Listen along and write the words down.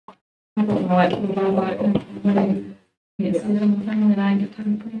I don't know what, when I get it on the phone and I get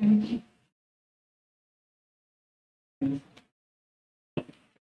time to print. I'm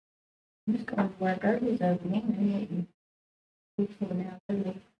just going to work early this morning.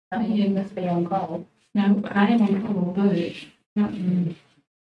 You must be on call. No, I am on call, but not you've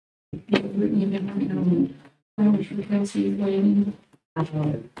been working on flowers for Kelsey's wedding.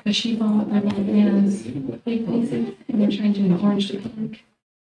 But she bought them bananas, big pieces, and they're changing the orange to pink.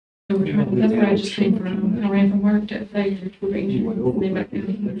 So we're trying, that's where I just came from. I ran from work to there to arrange one, and then back down.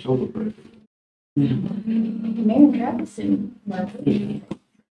 Mary Travis and Murphy.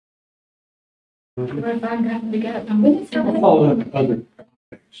 We're fine having to go. When is it?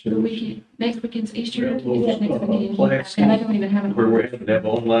 The weekend, next weekend's Easter. Yeah, Next weekend. class. And I don't even have Where it. we're having to have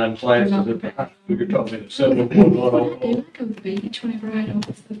online classes at the high school, you're talking about seven I one do, I one. go to the beach whenever I don't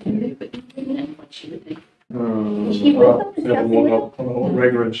stuff to do, but you know what she would do. She will. Seven one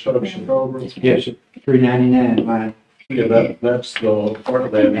regular instruction. Yes, $3.99, mine. Yeah, that's the part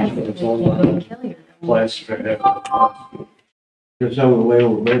of that, is it's online classes that have. It's over way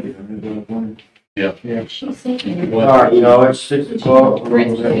over budget. I mean, that's what I'm wondering. Yeah. She sent me. All right, y'all, it's 6 o'clock.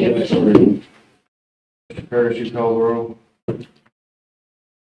 Brent's Courtesy call roll.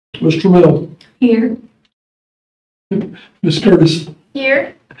 Mr. Mill, Here. Ms. Curtis,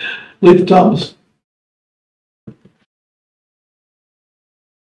 Here. Letha Thomas.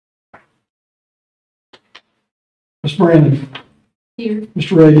 Ms. Brandon, Here.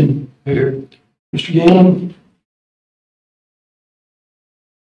 Mr. Reagan, Here. Mr. Gannon.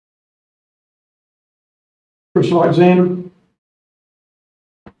 Chris Alexander.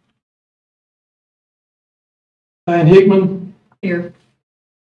 Diane Hickman, Here.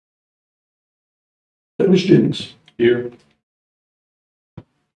 Douglas Jennings. Here.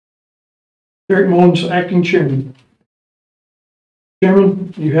 Derek Mullins, acting chairman.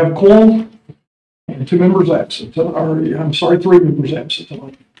 Chairman, you have a quorum and 2 members absent, or I'm sorry, 3 members absent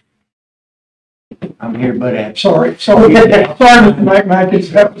tonight. I'm here, but absent. Sorry, Mr.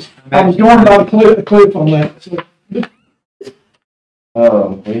 McMack, I was going about a clip on that. So,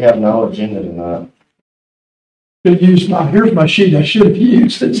 We have no agenda tonight. could use here's my sheet I should have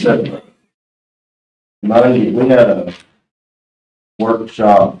used instead of. Monday, we had a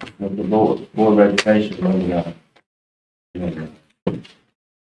workshop with the Board of Education Monday night. And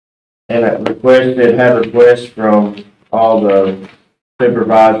it had requests from all the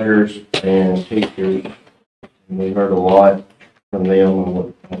supervisors and teachers. And we heard a lot from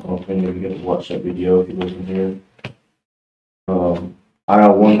them. I don't know if any of you get to watch that video if you wasn't here. I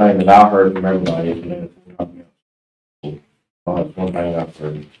know one thing that I heard from everybody is that that's one thing I've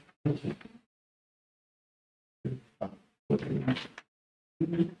heard.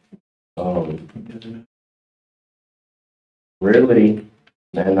 Really,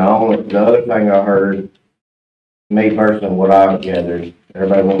 and the other thing I heard, me personally, what I've gathered,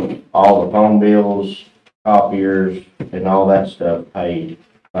 everybody wants all the phone bills, copiers, and all that stuff paid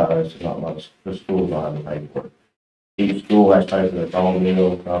by us, not like the school not having to pay for it. Each school has to pay for their phone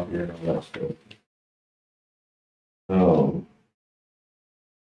bill, copier, and all that stuff.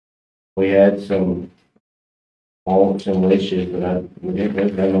 We had some wants and wishes, but we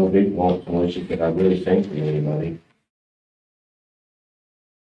didn't have no big wants and wishes that I really seen from anybody.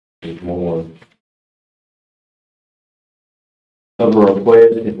 There's more. Some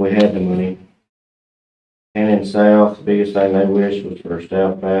requests if we had the money. Cannon South, the biggest thing they wished was for a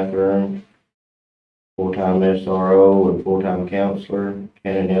staff bathroom, full-time SRO and full-time counselor.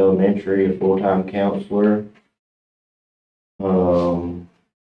 Cannon Elementary, a full-time counselor.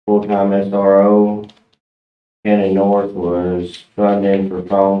 Full-time SRO. Cannon North was funding for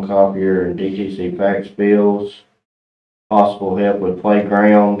phone, copier, and DTC fax bills. Possible help with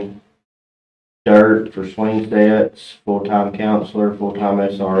playground, dirt for swing sets, full-time counselor, full-time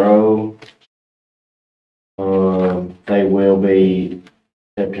SRO. They will be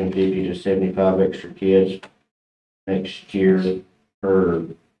accepting 50 to 75 extra kids next year per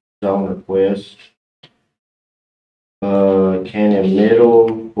zone request. Cannon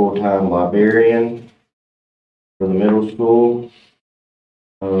Middle, full-time librarian for the middle school.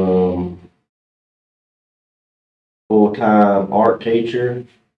 Full-time art teacher.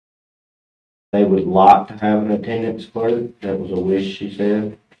 They would like to have an attendance clerk. That was a wish, she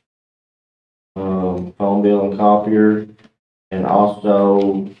said. Phone bill and copier, and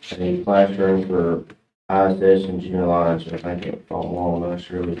also a classroom for ISS and junior lines. I think it felt long enough,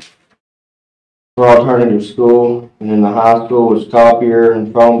 really. For alternative school, and then the high school was copier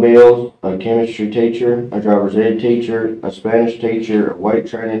and phone bills, a chemistry teacher, a driver's ed teacher, a Spanish teacher, a weight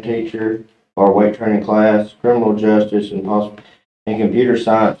training teacher, or weight training class, criminal justice, and computer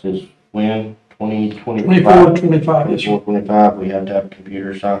science is when, 2025? 24, 25, yes, sir. 24, 25, we have to have a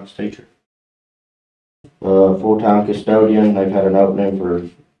computer science teacher. Full-time custodian, they've had an opening for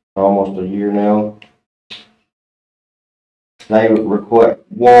almost a year now. They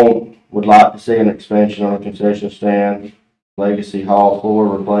would like to see an expansion on a concession stand, Legacy Hall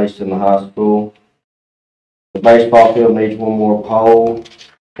floor replaced in the high school. The baseball field needs one more pole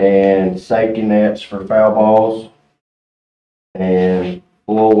and safety nets for foul balls. And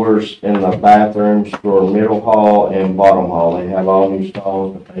floors in the bathrooms for middle hall and bottom hall. They have all new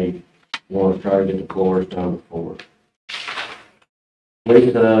stalls, but they want to try to get the floors done before.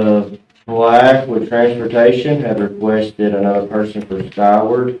 Lisa Black with transportation had requested another person for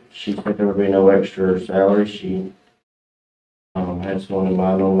Skyward. She said there would be no extra salary. She had someone in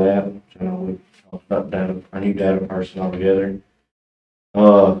mind on that. We talked about a new data person altogether.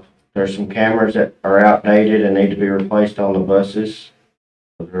 There's some cameras that are outdated and need to be replaced on the buses.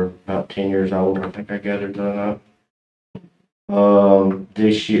 They're about 10 years old, I think I gathered that up.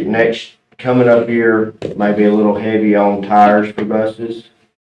 This year, coming up here, maybe a little heavy on tires for buses,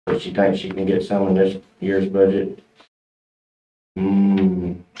 but she thinks she can get some in this year's budget.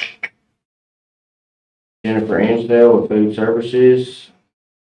 Jennifer Ansdale with Food Services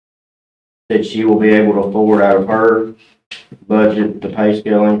said she will be able to afford out of her budget the pay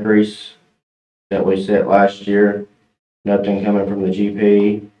scale increase that we set last year. Nothing coming from the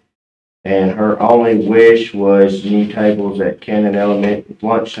GP. And her only wish was new tables at Cannon Elementary,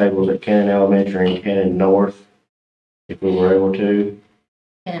 lunch tables at Cannon Elementary and Cannon North, if we were able to.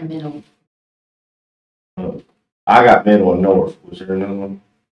 And middle. I got middle and north. Was there another one?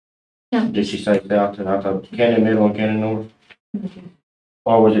 No. Did she say south? And I thought Cannon Middle and Cannon North?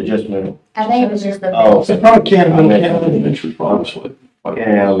 Or was it just middle? I think it was just the. Oh, So probably Cannon Elementary, probably.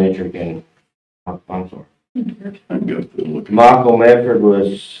 Cannon Elementary, Cannon. I'm sorry. I can go through and look. Michael Medford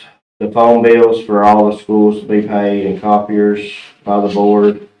was the phone bills for all the schools to be paid and copiers by the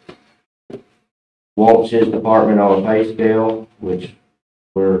board. Wants his department on a pay scale, which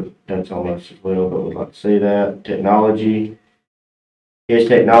that's on us as well, but we'd like to see that. Technology. His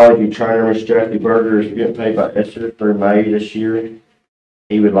technology trainer, Miss Jackie Berger, is getting paid by Esther through May this year.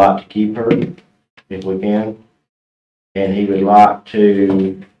 He would like to keep her if we can. And he would like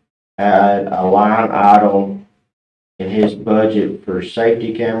to add a line item in his budget for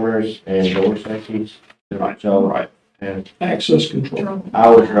safety cameras and door safeties. Right. And Access control. I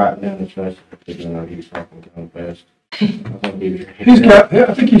was writing down as fast as I could, I know he was talking kind of fast. I think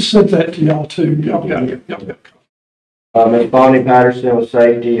I think he sent that to y'all too. Y'all got it. Miss Bonnie Patterson with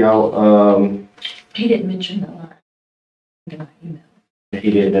safety, He didn't mention that line. In my email.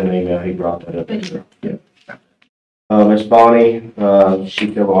 he did in an email, he brought that up. But Yeah. Miss Bonnie,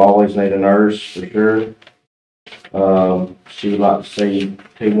 she will always need a nurse for sure. She would like to see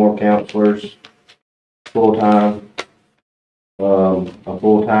 2 more counselors, full-time. A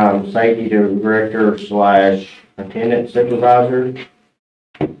full-time safety director / attendant supervisor.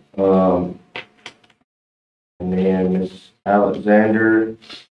 And then Miss Alexander,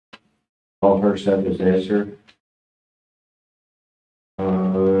 all her stuff is Esther.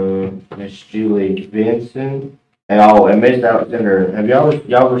 Miss Julie Benson. And Miss Alexander, have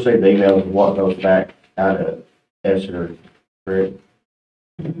y'all received the emails of what goes back out of Esther, correct?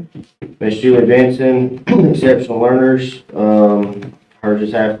 Miss Julie Benson, exceptional learners. Hers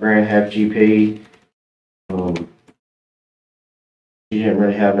is half grant, half GP. She didn't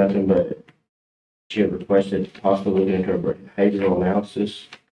really have nothing, but she had requested possibly looking into a behavioral analysis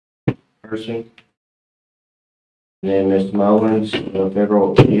person. And then Ms. Mullins,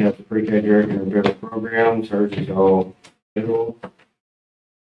 federal, she has the pre-K director of federal programs. Hers is all federal.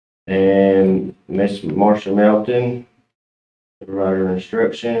 And Ms. Marsha Melton, supervisor of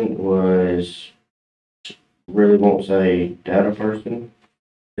instruction, really won't say data person.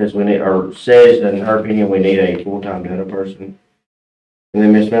 Says in her opinion, we need a full-time data person. And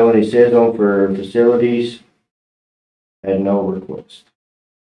then Miss Melanie Sisson for facilities had no request.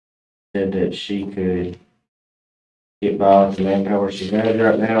 Said that she could get by with the manpower she has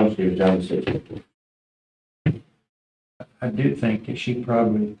right now. She was down to 6 people. I do think that she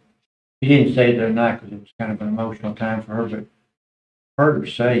didn't say it the other night because it was kind of an emotional time for her, but heard her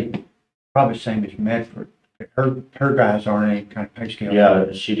say, probably same as Medford, her guys aren't any kind of pay scale.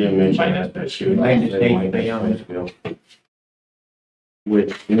 Yeah, she didn't mention that, but she was Maintenance needs to be on it.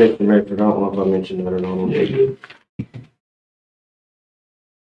 With Mr. Medford, I don't know if I mentioned that or not.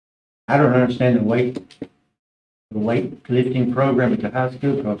 I don't understand the weight lifting program at the high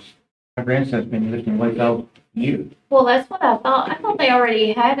school because my grandson's been lifting weights all year. Well, that's what I thought. I thought they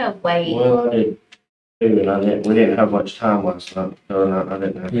already had a weight. Well, we didn't have much time last night, so I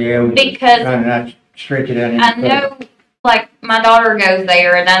didn't have. Yeah, we Because trying to not stretch it out. I know, like, my daughter goes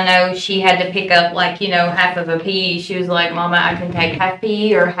there, and I know she had to pick up, like, half of a PE. She was like, Mama, I can take half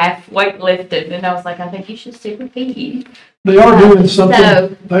PE or half weightlifting. And I was like, I think you should stick with PE. They are doing So-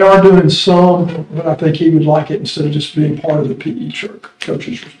 something, they are doing some, but I think he would like it instead of just being part of the PE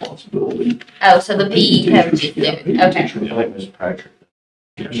coach's responsibility. Oh, so the PE coach is Yeah, doing, PE okay. teacher. I think Ms. Patrick.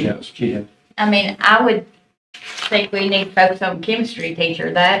 Yes. Yeah. I mean, I would think we need to focus on chemistry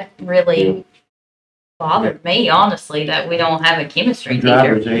teacher. That really bothered me, honestly, that we don't have a chemistry teacher.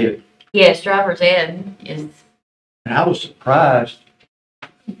 Driver's ed. Yes, driver's ed is, And I was surprised,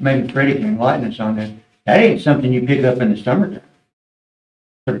 maybe Freddie can enlighten us on this. That ain't something you pick up in the summertime.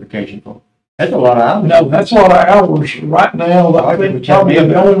 Certification for. That's a lot of hours. No, that's a lot of hours. Right now, I I think think we check probably in.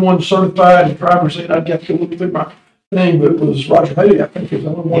 the only one certified in driver's ed, I'd have to look through my thing, but it was Roger Haley, I think, is the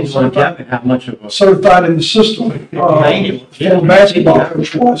only one He's gonna tell certified. me how much of a. Certified in the system. Former basketball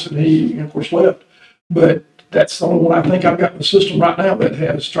coach was, and he, of course, left. But that's the only one I think I've got in the system right now that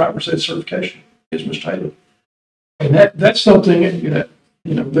has driver's ed certification, is Ms. Taylor. And that's something,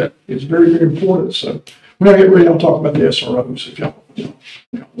 that is very, very important. So when I get ready, I'll talk about the SROs if y'all want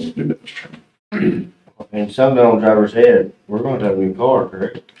to do that, Mr. Chairman. And something on driver's ed, we're going to have a new car,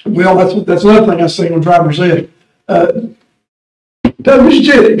 correct? Well, that's another thing I seen on driver's ed. Douglas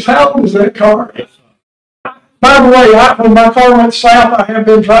Jennings, how old is that car? By the way, when my car went south, I have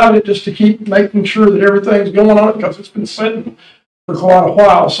been driving it just to keep making sure that everything's going on it because it's been sitting for quite a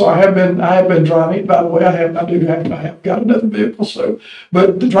while. So I have been driving it. By the way, I have got another vehicle. So,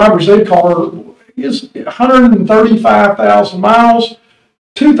 but the driver's ed car is 135,000 miles,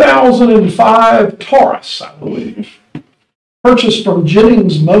 2005 Taurus, I believe, purchased from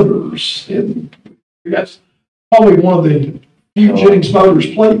Jennings Motors. That's probably one of the few Jennings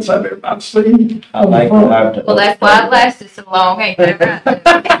Motors plates I've seen. I think we'll have to. well, that's why it lasted so long, ain't that right?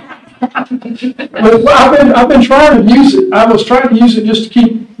 But I've been trying to use it. I was trying to use it just to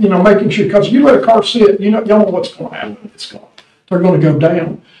keep, making sure, because you let a car sit, y'all know what's going to happen. They're going to go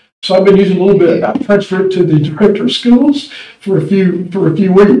down. So I've been using a little bit. I transferred it to the director of schools for a few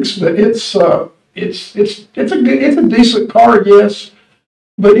weeks, but it's a decent car, yes,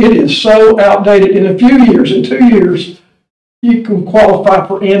 but it is so outdated. In 2 years, you can qualify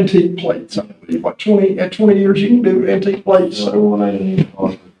for antique plates. I believe, at 20 years, you can do antique plates. So,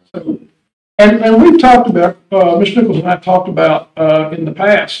 and we've talked about, Mr. Nichols and I talked about in the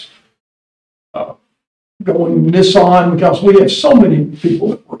past going Nissan, because we have so many people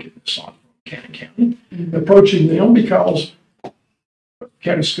that work at Nissan, Cannon County, approaching them because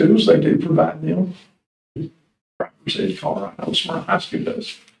county schools, they do provide them driver's ed car. I know Smyrna High School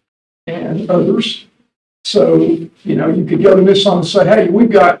does, and others. So, you could go to Nissan and say, hey,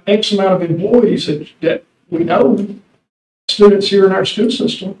 we've got X amount of employees that we know, students here in our school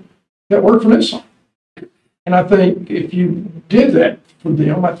system, that work for Nissan. And I think if you did that for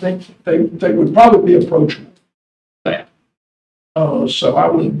them, I think they would probably be approachable with that. So I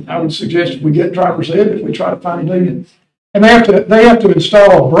would suggest if we get driver's ed, if we try to find new, and they have to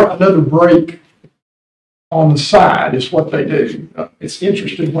install another brake on the side is what they do. It's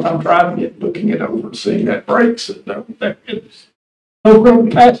interesting when I'm driving it, looking it over and seeing that brakes, no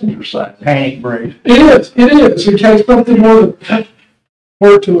passenger side. Panic brake. It is, in case something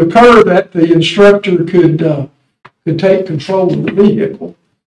were to occur, that the instructor could take control of the vehicle.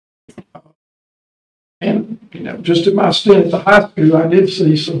 And, just at my stint at the high school, I did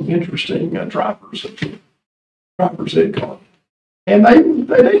see some interesting drivers ed car. And they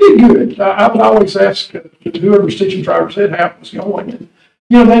did good. I would always ask whoever's teaching driver's ed how it was going. And,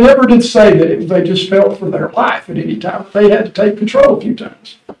 they never did say that they just felt for their life at any time. They had to take control a few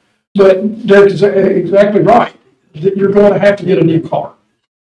times. But Derek's exactly right. That you're going to have to get a new car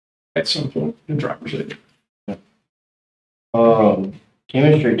at some point in driver's ed.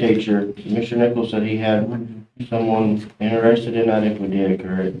 Chemistry teacher, Mr. Nichols said he had someone interested in that if we did,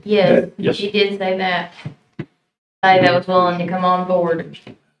 correct? Yes, Yes. she did say that. That was willing to come on board.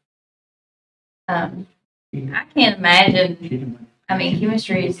 I can't imagine,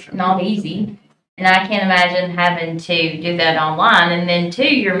 chemistry is not easy. And I can't imagine having to do that online. And then too,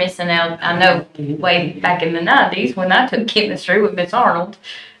 you're missing out. I know way back in the 90s when I took chemistry with Miss Arnold,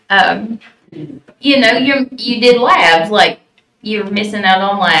 you did labs, like you're missing out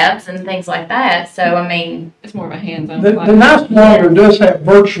on labs and things like that. So, It's more of a hands-on. The nice one does have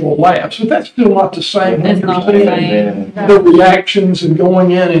virtual labs, but that's still not the same. It's not the same. The reactions and going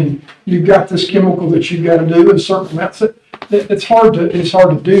in, and you've got this chemical that you've got to do in certain amounts. It's hard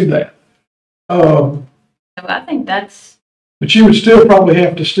to do that. So I think that's But you would still probably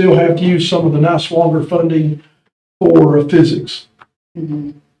have to use some of the nice longer funding for physics.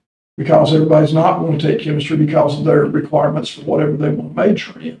 Because everybody's not going to take chemistry because of their requirements for whatever they want to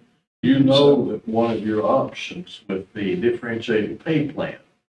major in. You know that one of your options with the differentiated pay plan,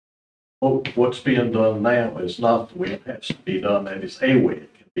 what's being done now is not the way it has to be done, that is a way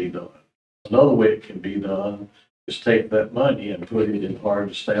it can be done. Another way it can be done is take that money and put it in hard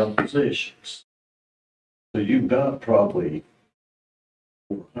to staff positions. So you've got probably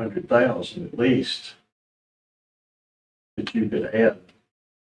 400,000 at least that you could add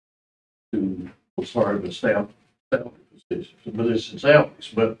to those hard to staff positions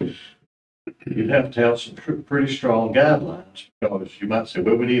salaries, but you'd have to have some pretty strong guidelines, because you might say,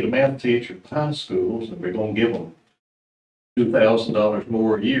 well, we need a math teacher at high schools and we're going to give them $2,000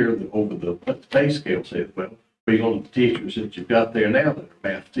 more a year over the pay scale. Said, well, we're on the teachers that you've got there now that are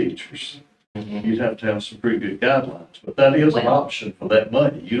math teachers. You'd have to have some pretty good guidelines, but that is an option for that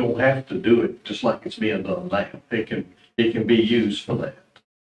money. You don't have to do it just like it's being done now. It can be used for that.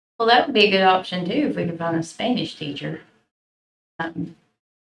 Well, that would be a good option too, if we could find a Spanish teacher.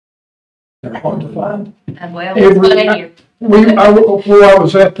 They're hard to find. Well, that's what I hear. Where I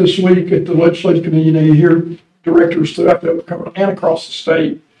was at this week at the legislative committee, you hear directors throughout the country and across the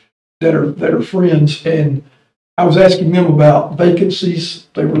state that are friends, and I was asking them about vacancies.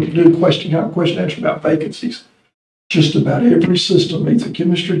 They were doing question answer about vacancies. Just about every system needs a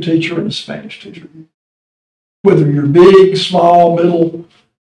chemistry teacher and a Spanish teacher. Whether you're big, small, middle,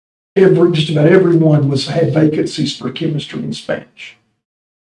 just about everyone had vacancies for chemistry and Spanish.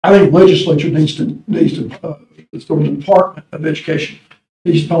 I think the legislature needs to the Department of Education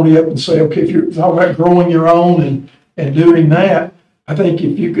needs to pony up and say, okay, if you're talking about growing your own and doing that, I think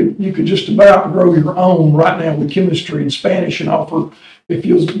if you could just about grow your own right now with chemistry and Spanish and offer, if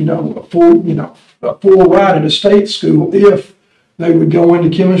you a full ride at a state school if they would go into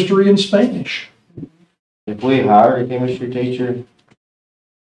chemistry and Spanish. If we hired a chemistry teacher,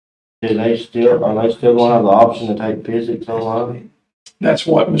 are they still going to have the option to take physics online? That's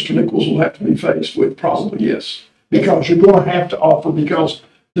what Mr. Nichols will have to be faced with, probably, yes. Because you're going to have to offer, because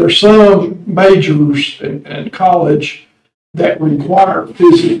there's some majors in college that require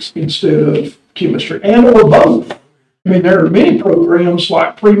physics instead of chemistry, and or both. I mean, there are many programs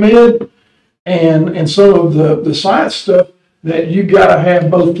like pre-med and some of the science stuff that you got to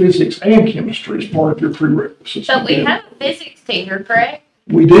have both physics and chemistry as part of your prerequisites. But we have a physics teacher, correct?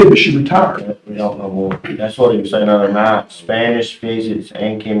 We did, but she retired. We don't know more. That's what he was saying the other night. Spanish, physics,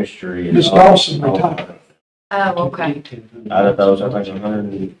 and chemistry. Ms. Dawson retired. Oh, okay. Out of those, I think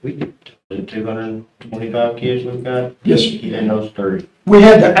 225 kids we've got. Yes. And those 30. We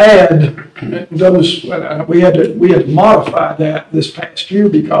had to add those. We had to modify that this past year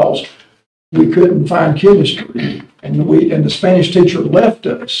because we couldn't find chemistry, and the Spanish teacher left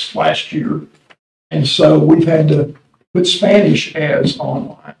us last year, and so we've had to put Spanish as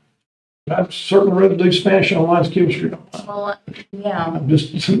online. I'd certainly rather do Spanish online as chemistry online. Well, yeah.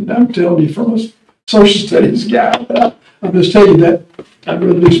 I'm telling you from a social studies guy, I'm just telling you that I'd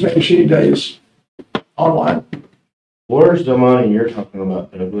rather do Spanish any day as online. Where's the money you're talking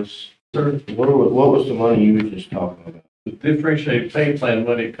about, Douglas? Sir? What was the money you were just talking about? The differentiated pay plan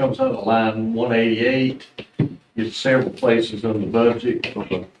money, it comes out of line 188. It's several places in the budget.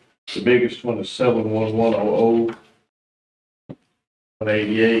 The biggest one is 71100.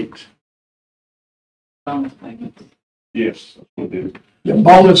 188. Yes, that's what it is. Yeah,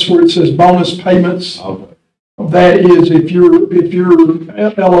 bonus, where it says bonus payments. Okay. That is if your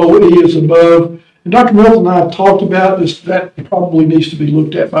LOE is above. And Dr. Milton and I have talked about this, that probably needs to be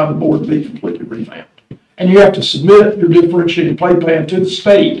looked at by the board to be completely revamped. And you have to submit your differentiated pay plan to the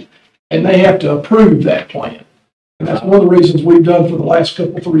state, and they have to approve that plan. And that's one of the reasons we've done for the last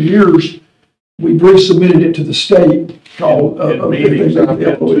 3 years. We've resubmitted it to the state. Meetings I've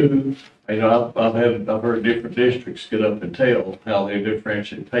been to, I've heard different districts get up and tell how their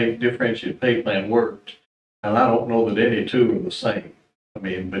differentiated pay plan worked. And I don't know that any two are the same. I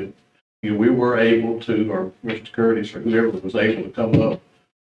mean, but we were able to, or Mr. Curtis or whoever was able to come up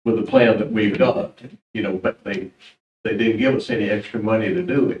with a plan that we've got, but they didn't give us any extra money to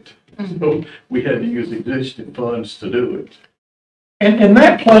do it. So we had to use existing funds to do it. And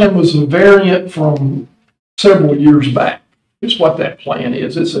that plan was a variant from several years back. It's what that plan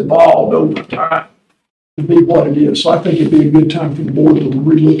is. It's evolved over time to be what it is. So I think it'd be a good time for the board to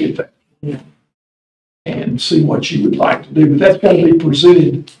relook at that and see what you would like to do. But that's got to be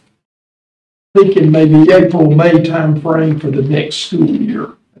presented, thinking maybe April, May time frame for the next school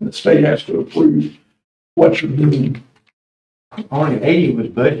year. And the state has to approve what you're doing. Only 80 was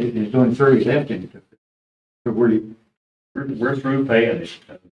budgeted, there's only 30 left in it. So we're through paying it.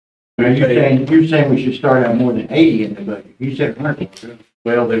 Now, you're saying we should start out more than 80 in the budget. You said 100.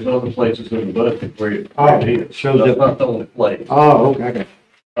 Well, there's other places in the budget where it is. Shows That's up. not the only place. Oh, okay.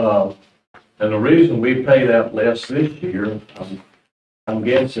 And the reason we paid out less this year, I'm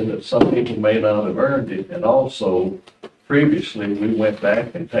guessing that some people may not have earned it. And also, previously, we went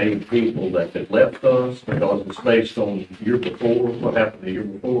back and paid people that had left us because it's based on the year before, what happened the year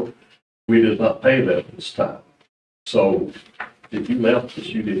before. We did not pay that this time. So if you left us,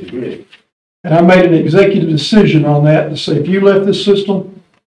 you didn't get it. And I made an executive decision on that to say, if you left this system,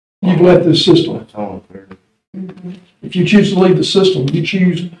 you've left this system. That's only fair. If you choose to leave the system, you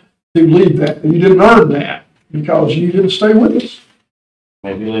choose to leave that. You didn't earn that because you didn't stay with us.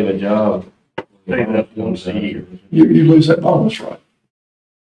 If you leave a job. Pay that once a year. You lose that bonus, right?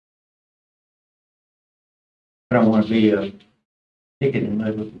 I don't want to be a ticket in the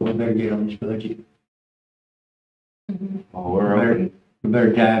mud, but we better get on this budget. Oh, we're open. We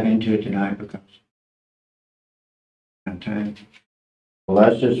better dive into it tonight because time. Well,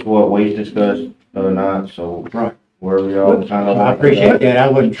 that's just what we discussed the other night, so. Right. Where we all kind of. I appreciate that. I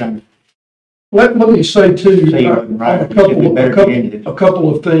wasn't trying to Let me say too, say you wasn't right. a We better get into this.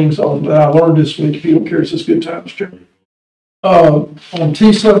 couple of things that I learned this week. If you don't care, it's just good times, Chairman. On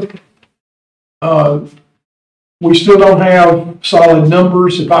TISA, we still don't have solid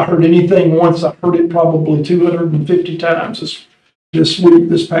numbers. If I heard anything once, I heard it probably 250 times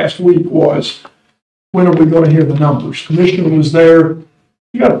this past week was, when are we going to hear the numbers? Commissioner was there.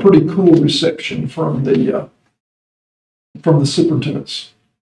 You got a pretty cool reception from the superintendents.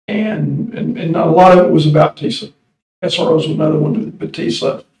 And a lot of it was about TISA. SROs was another one, but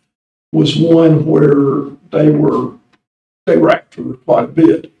TISA was one where they were after quite a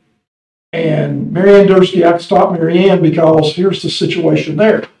bit. And Marianne Dursky, I stopped Marianne because here's the situation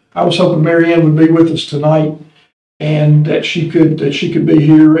there. I was hoping Marianne would be with us tonight and that she could be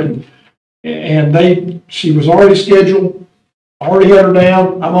here and she was already scheduled, already had her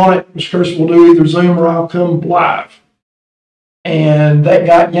down. I'm on it. Ms. Kirsten will do either Zoom or I'll come live. And that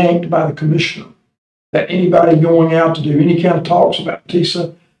got yanked by the commissioner, that anybody going out to do any kind of talks about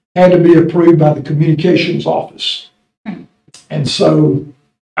TISA had to be approved by the communications office. And so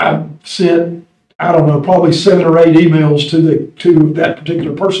I sent, I don't know, probably 7 or 8 emails to that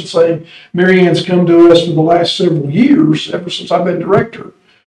particular person saying, Marianne's come to us for the last several years, ever since I've been director.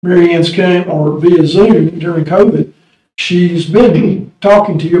 Marianne's come, or via Zoom during COVID, she's been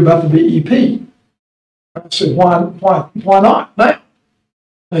talking to you about the BEP. I said, why not now?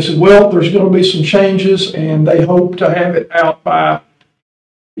 They said, well, there's going to be some changes and they hope to have it out by,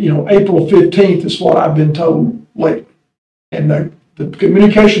 April 15th is what I've been told lately. And the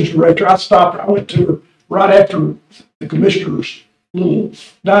communications director, I stopped her. I went to her right after the commissioner's little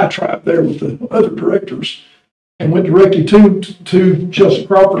diatribe there with the other directors and went directly to Chelsea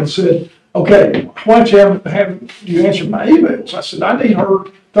Crawford and said, okay, why don't you answer my emails? I said, I need her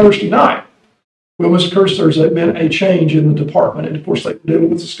Thursday night. Well, Mr. Curtis, there's been a change in the department, and of course they were dealing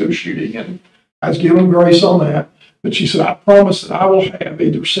with the school shooting, and I was giving them grace on that. But she said, I promise that I will have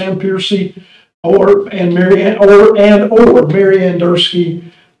either Sam Piercy or Marianne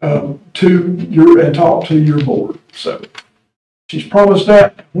Dursky and talk to your board. So she's promised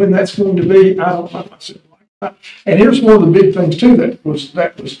that. When that's going to be, I don't know. I said, and here's one of the big things too that was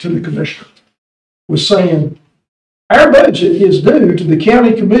to the commissioner, was saying, our budget is due to the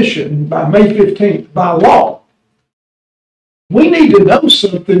county commission by May 15th by law. We need to know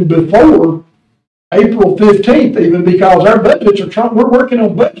something before April 15th, even because our budgets we're working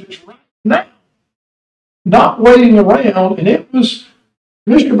on budgets right now, not waiting around. And it was,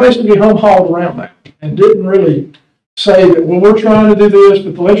 Commissioner basically home-hauled around that and didn't really say that, well, we're trying to do this,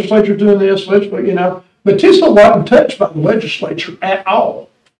 but the legislature's doing this, but TISA wasn't touched by the legislature at all.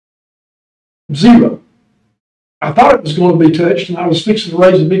 Zero. I thought it was going to be touched, and I was fixing to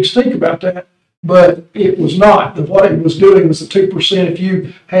raise a big stink about that, but it was not. What it was doing was the 2%. If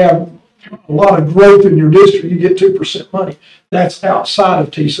you have a lot of growth in your district, you get 2% money. That's outside of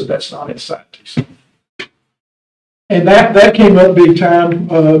TISA. That's not inside TISA. And that came up big time.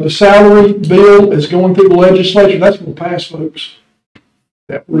 The salary bill is going through the legislature. That's going to pass, folks.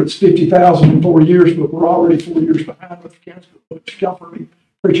 That we're at $50,000 in 4 years, but we're already 4 years behind with the council. Y'all heard me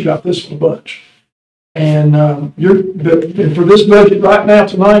preach about this one a bunch. And for this budget right now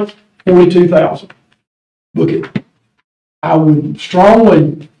tonight, $42,000. Book it. I would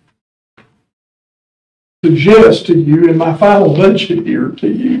strongly suggest to you in my final budget here to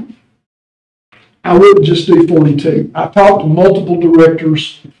you, I wouldn't just do 42. I talked to multiple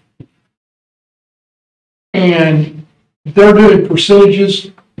directors, and they're doing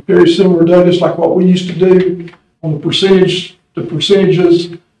percentages very similar, Douglas, like what we used to do. on the percentages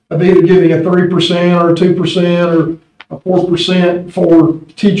of either giving a 3% or a 2% or a 4% for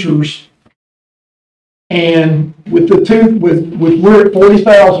teachers. And with we're at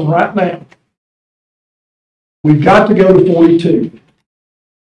 40,000 right now. We've got to go to 42.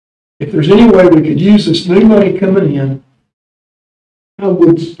 If there's any way we could use this new money coming in, I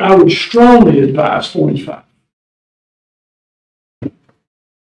would strongly advise 45.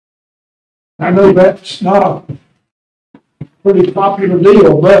 I know that's not a pretty popular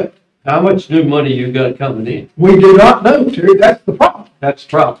deal, but How much new money you got coming in? we do not know, Terry. That's the problem. That's the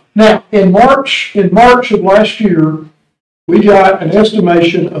problem. Now, in March of last year, we got an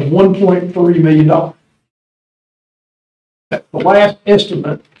estimation of $1.3 million. That's the last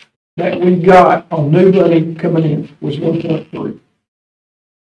estimate that we got on new money coming in was 1.3.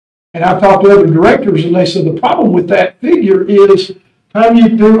 And I talked to other directors and they said the problem with that figure is time you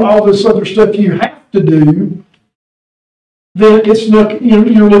do all this other stuff you have to do, then it's not,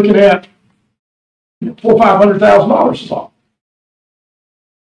 you're looking at $400,000 or $500,000 is all.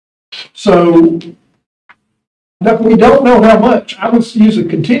 So that we don't know how much. I would use a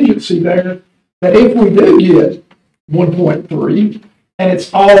contingency there that if we do get 1.3 and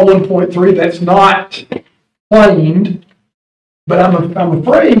it's all 1.3 that's not claimed, but I'm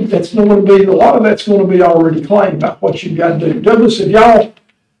afraid that's going to be, a lot of that's going to be already claimed about what you've got to do. Douglas, Diane,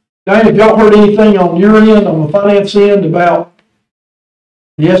 have y'all heard anything on your end, on the finance end, about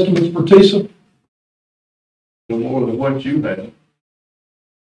the estimates for TISA? No more than what you have.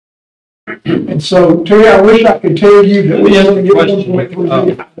 And so, Terry, I wish I could tell you that we're going to get Question.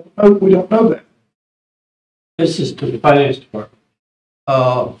 1.3. We don't know that. This is to the finance department.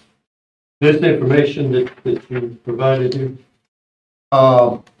 This information that you provided here.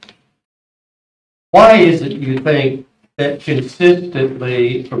 Why is it you think that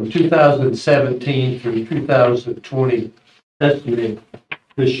consistently from 2017 through 2020, estimated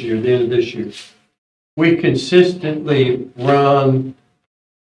this year, the end of this year, we consistently run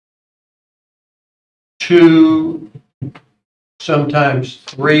 $2, sometimes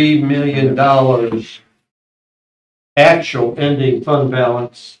 $3 million actual ending fund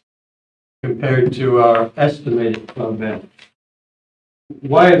balance compared to our estimated fund balance?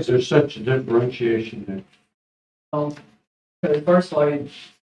 Why is there such a differentiation there? Well, because first of all,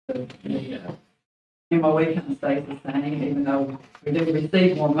 the MOE kind of stays the same, even though we do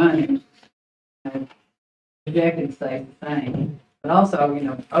receive more money. Projected stays the same, but also,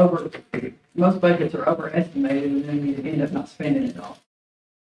 most budgets are overestimated and then you end up not spending it all.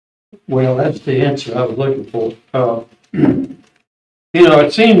 Well, that's the answer I was looking for.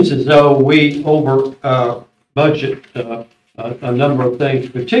 It seems as though we over budget a number of things,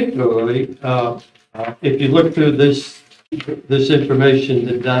 particularly if you look through this information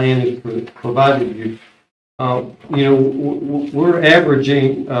that Diane has provided you. We're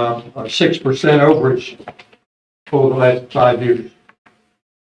averaging a 6% overage for the last 5 years.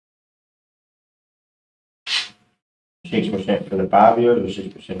 6% for the 5 years or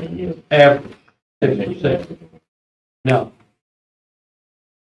 6% a year? Average 6%. Now,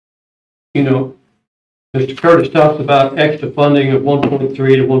 Mr. Curtis talked about extra funding of $1.3 to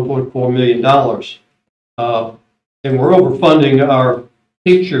 $1.4 million. And we're overfunding our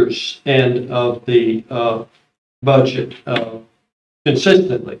teachers end of the budget,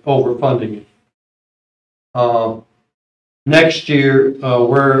 consistently overfunding it. Next year,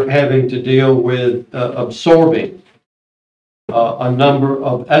 we're having to deal with absorbing a number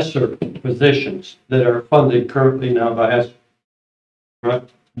of ESSER positions that are funded currently now by ESSER, right?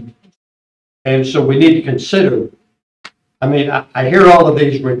 And so we need to consider, I hear all of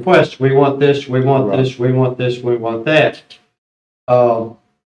these requests. We want this, we want this, we want this, we want that. I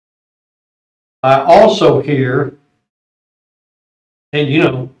also hear,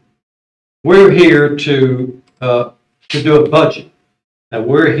 and we're here to do a budget. And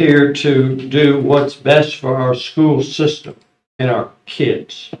we're here to do what's best for our school system and our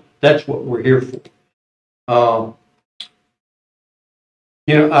kids. That's what we're here for.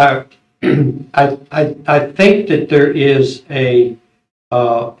 I think that there is and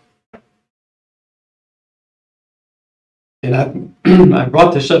I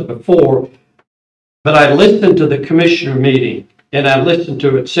brought this up before, but I listened to the commissioner meeting, and I listened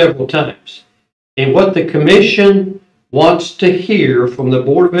to it several times. And what the commission wants to hear from the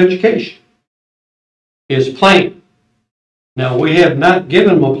Board of Education is plan. Now, we have not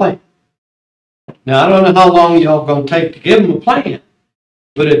given them a plan. Now, I don't know how long y'all going to take to give them a plan,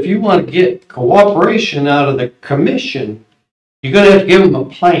 but if you want to get cooperation out of the commission, you're going to have to give them a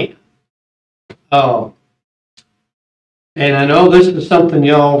plan. And I know this is something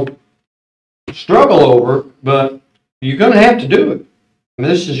y'all struggle over, but you're gonna have to do it. I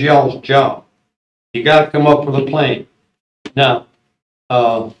mean, this is y'all's job. You gotta come up with a plan. Now,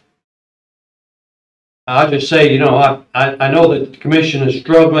 I'll just say, I know that the commission is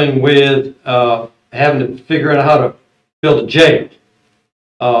struggling with, having to figure out how to build a jail.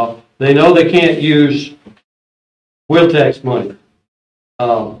 They know they can't use wheel tax money.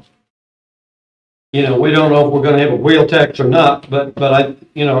 We don't know if we're gonna have a wheel tax or not, but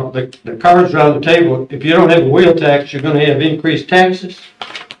the cards are on the table. If you don't have a wheel tax, you're gonna have increased taxes.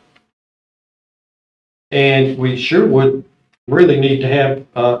 And we sure would really need to have,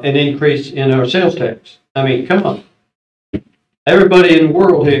 an increase in our sales tax. I mean, come on. Everybody in the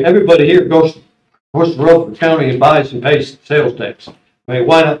world here, everybody here goes to Rutherford County and buys and pays sales tax. I mean,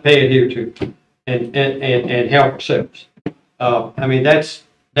 why not pay it here too? And help ourselves. I mean, that's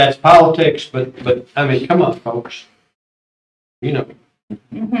politics, but I mean, come on, folks.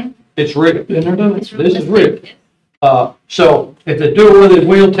 It's real. This is real. So if they do it with a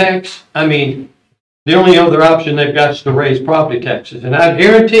wheel tax, I mean, the only other option they've got is to raise property taxes. And I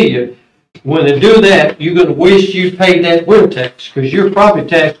guarantee you, when they do that, you're gonna wish you paid that wheel tax, because your property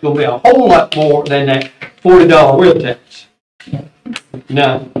tax is gonna be a whole lot more than that $40 wheel tax.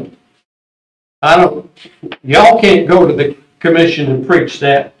 Now, y'all can't go to the commission and preach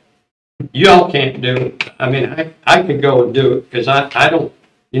that. Y'all can't do it. I mean, I could go and do it, because I don't,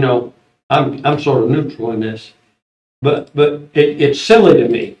 I'm sort of neutral in this. But it's silly to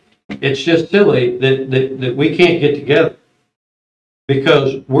me. It's just silly that we can't get together,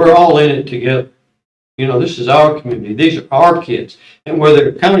 because we're all in it together. This is our community. These are our kids. And whether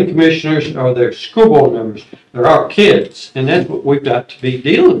they're county commissioners or they're school board members, they're our kids. And that's what we've got to be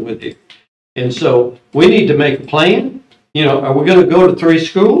dealing with here. And so we need to make a plan. Are we going to go to 3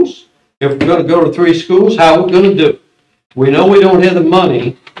 schools? If we're going to go to 3 schools, how are we going to do it? We know we don't have the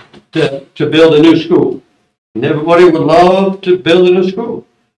money to build a new school. And everybody would love to build a new school.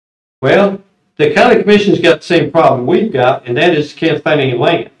 Well, the county commission's got the same problem we've got, and that is can't find any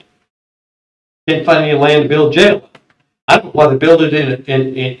land. Can't find any land to build jail. I don't know why they build it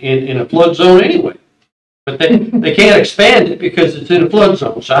in a flood zone anyway. But they can't expand it because it's in a flood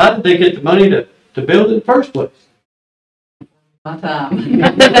zone. So how did they get the money to build it in the first place? My time.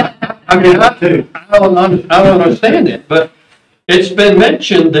 I mean, I don't understand it, but it's been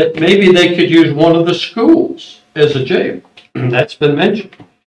mentioned that maybe they could use one of the schools as a jail. That's been mentioned.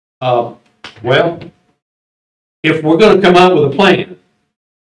 Well, if we're going to come out with a plan,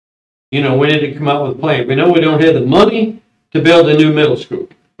 we need to come out with a plan. We know we don't have the money to build a new middle school.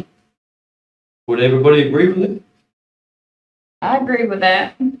 Would everybody agree with it? I agree with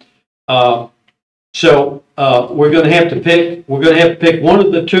that. So we're going to have to pick one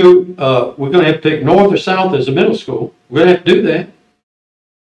of the two. We're going to have to pick north or south as a middle school. We're going to have to do that.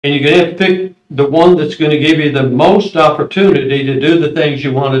 And you're going to have to pick the one that's going to give you the most opportunity to do the things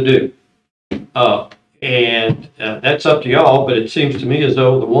you want to do. And that's up to y'all, but it seems to me as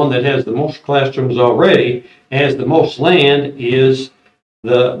though the one that has the most classrooms already, has the most land, is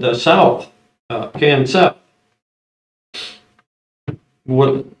the south, Canton South.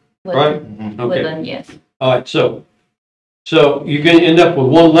 Woodland, right? Okay. Woodland, yes. All right, so you're going to end up with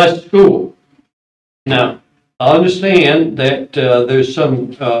one less school. Now, I understand that there's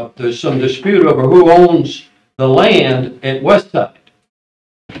some dispute over who owns the land at Westside.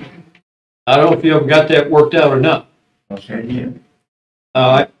 I don't know if you ever got that worked out or not. Okay, yeah.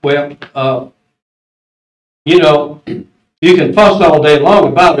 All right, well, you can fuss all day long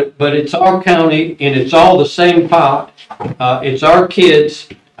about it, but it's our county and it's all the same pot. It's our kids.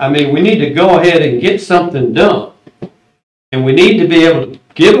 I mean, we need to go ahead and get something done. And we need to be able to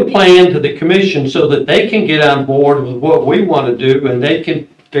give a plan to the commission so that they can get on board with what we want to do and they can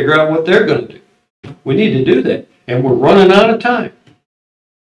figure out what they're going to do. We need to do that. And we're running out of time.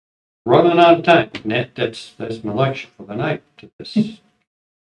 Running out of time. And that's my lecture for the night to this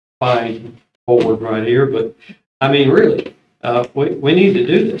fine forward right here. But I mean, really, we need to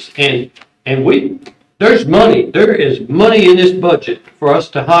do this. And there's money. There is money in this budget for us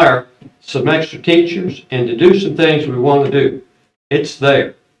to hire some extra teachers and to do some things we want to do. It's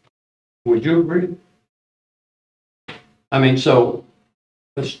there. Would you agree? I mean, so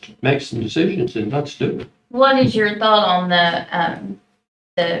let's make some decisions and let's do it. What is your thought on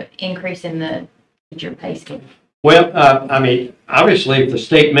the increase in the teacher pay scale? Well, I mean, obviously, if the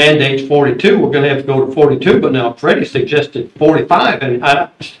state mandates 42, we're going to have to go to 42. But now Freddie suggested 45, and I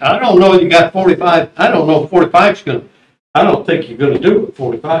don't know if you got 45. I don't know if 45 is going to. I don't think you're going to do it with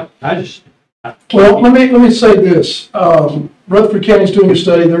 45. Well, let me say this. Rutherford County's doing a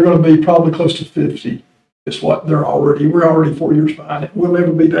study. They're going to be probably close to 50. Is what we're already 4 years behind it. We'll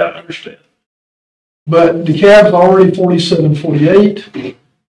never be that, I understand. but DeKalb's already 47, 48.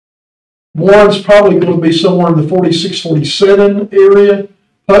 Warren's probably going to be somewhere in the 46, 47 area.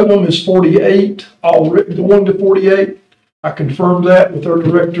 Putnam is 48, already going to 48. I confirmed that with our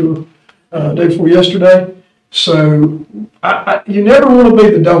director day before yesterday. So you never want to be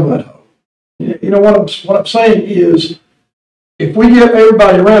the donut hole. You know what I'm saying is, if we get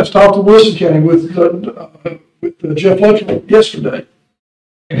everybody around, I talked to Wilson County with Jeff Luttrell yesterday,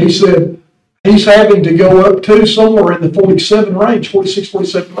 and he said he's having to go up to somewhere in the 47 range, 46,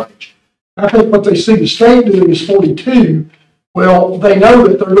 47 range. I think what they see the state doing is 42. Well, they know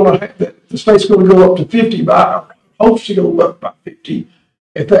that they're going to have that the state's going to go up to 50 by, hopes to go up by 50.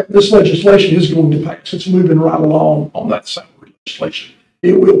 If this legislation is going to pass, it's moving right along on that salary legislation.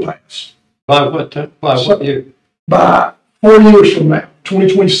 It will pass. By what year? By 4 years from now,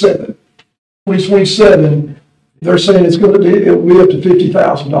 2027. 2027, they're saying it'll be up to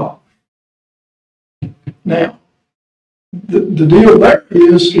 $50,000. Now, the deal there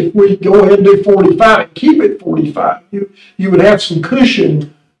is if we go ahead and do 45 and keep it 45, you would have some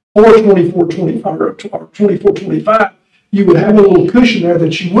cushion for 24-25. You would have a little cushion there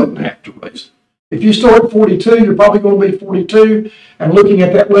that you wouldn't have to raise it. If you start at 42, you're probably going to be 42. And looking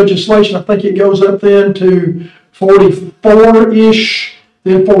at that legislation, I think it goes up then to 44-ish,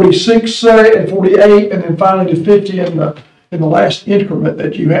 then 46, say, and 48, and then finally to 50 in the last increment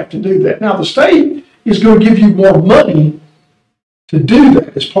that you have to do that. Now, the state is going to give you more money to do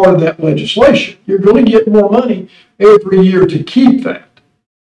that as part of that legislation. You're going to get more money every year to keep that.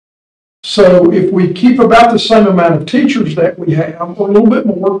 So if we keep about the same amount of teachers that we have, or a little bit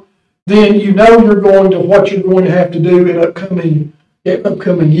more, then you know what you're going to have to do in upcoming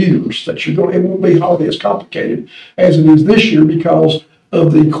years. It won't be hardly as complicated as it is this year because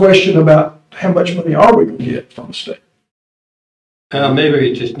of the question about how much money are we going to get from the state. Maybe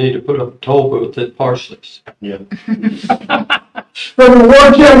we just need to put up a toll booth at Parsleys. Yeah. From the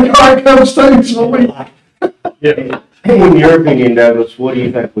Warren County car comes things for me. Yeah. In your opinion, Douglas, what do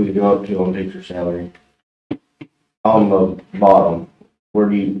you think we could go up to on teacher salary? On the bottom,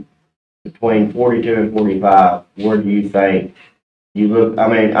 between 42 and 45, where do you think you look? I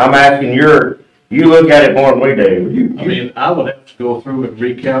mean, I'm asking you look at it more than we do. I mean, I would have to go through and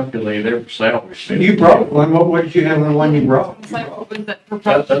recalculate every salary. You brought one, what did you have on the one you brought? So what was that That's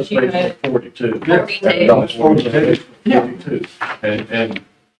proposal you based had? on 42. 42. That's 42. 42. And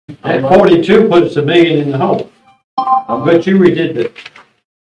And 42 puts $1 million in the hole. But you redid it.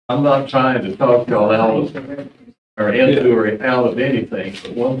 I'm not trying to talk y'all out of, or into or out of anything,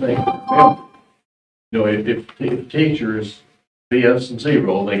 but one thing to remember, if teachers BS and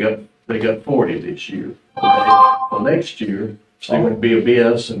 0, they got 40 this year. So next year, they're going to be a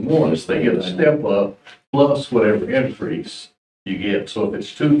BS and 1, so they get a step up plus whatever increase you get. So if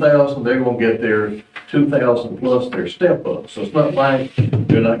it's 2,000, they're going to get their 2,000 plus their step up. So it's not like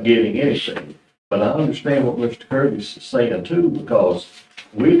they're not getting anything. But I understand what Mr. Curtis is saying too, because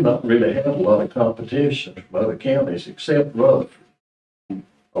we've not really had a lot of competition from other counties except Rutherford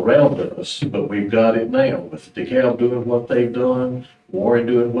around us, but we've got it now with DeKalb doing what they've done, Warren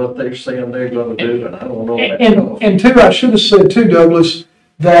doing what they're saying they're going to do, and I don't know. And two, I should have said too, Douglas,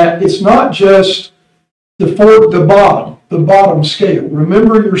 that it's not just the bottom scale.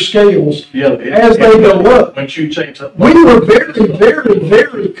 Remember your scales as they go up. Once you change that. We were very, very,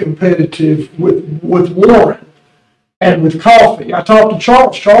 very competitive with Warren and with coffee. I talked to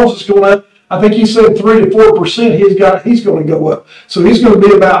Charles. Charles is going up. I think he said 3 to 4%. He's going to go up. So he's going to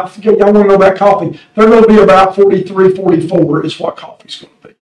be about. Y'all want to know about coffee? They're going to be about 43, 44 is what coffee's going to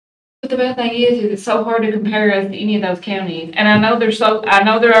be. But the bad thing is it's so hard to compare us to any of those counties. And I know there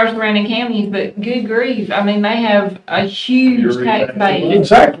are surrounding counties, but good grief, I mean, they have a huge tax base.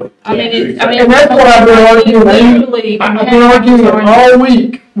 Exactly. I mean, And that's what I've been arguing. I've been arguing all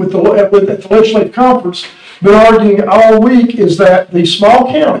week with the legislative conference. Been arguing all week is that the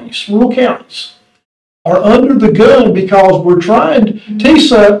small counties, rural counties, are under the gun because we're trying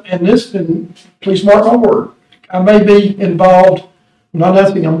TSUP and please mark my word, I may be involved. I'm not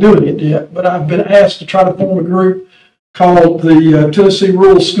asking I'm doing it yet, but I've been asked to try to form a group called the Tennessee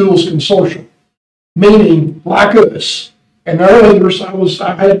Rural Schools Consortium, meaning like us. And there are others.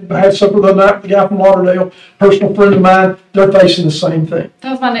 I had supper the other night with the guy from Lauderdale, personal friend of mine. They're facing the same thing.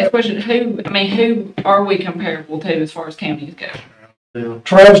 That was my next question. Who are we comparable to as far as counties go?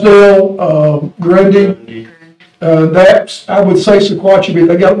 Trousdale, Grundy, that's, I would say Sequatchie,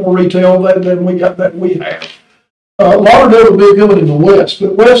 they got more retail than we have. Lauderdale would be a good one in the West,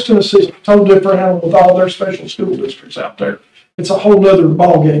 but West Tennessee is a total different animal with all their special school districts out there. It's a whole other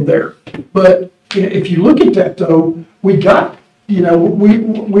ballgame there. But if you look at that though, we got you know,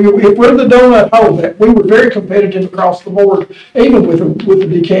 if we're the donut hole, that we were very competitive across the board, even with the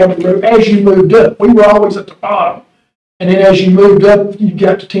DeKalb Road, as you moved up, we were always at the bottom. And then as you moved up, you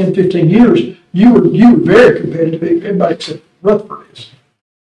got to 10, 15 years, you were very competitive, everybody except Rutherford is.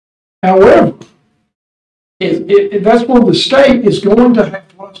 However, that's where the state is going to have,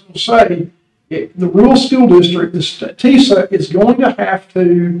 what I was going to say, the rural school district, the TISA is going to have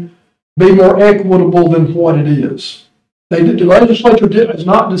to be more equitable than what it is. The legislature has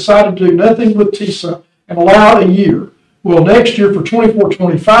not decided to do nothing with TISA and allow it a year. Well, next year for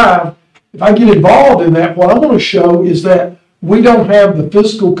 24-25, if I get involved in that, what I want to show is that we don't have the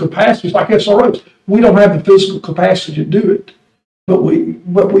physical capacity, like SROs, we don't have the physical capacity to do it. But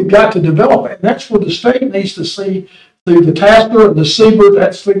we've got to develop it. And that's where the state needs to see through the TASPER and the CBER,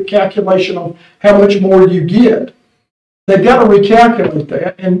 that's the calculation on how much more you get. They've got to recalculate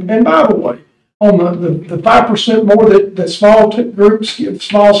that. And by the way, on the 5% more that small groups get,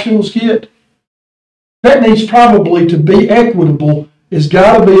 small schools get, that needs probably to be equitable. It's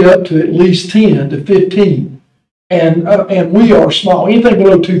got to be up to at least 10 to 15. And we are small. Anything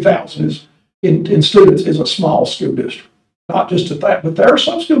below 2,000 is in students is a small school district. Not just at that, but there are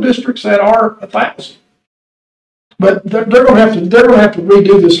some school districts that are 1,000. But they're going to have to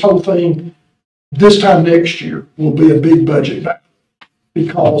redo this whole thing. This time next year will be a big budget back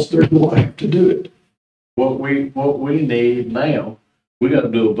because they're going to have to do it. What we need now, we got to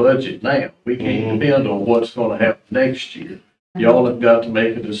do a budget now. We can't depend on what's going to happen next year. Y'all have got to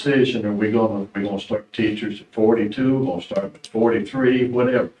make a decision. Are we going to start teachers at 42? We're going to start at 43,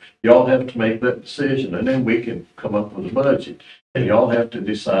 whatever. Y'all have to make that decision, and then we can come up with a budget. And y'all have to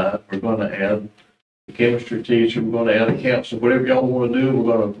decide, we're going to add a chemistry teacher, we're going to add a counselor, whatever y'all want to do.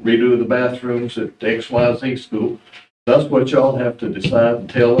 We're going to redo the bathrooms at XYZ school. That's what y'all have to decide and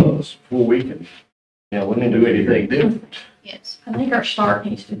tell us before we can we need to do anything different. Yes. I think our start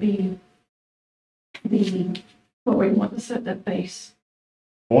needs to be what we want to set that base.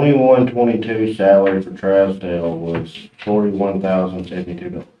 21-22 salary for Trousdale was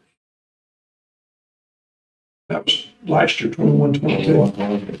 $41,072. That was last year,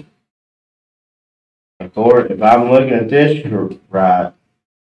 21-22. Of course, if I'm looking at this year right,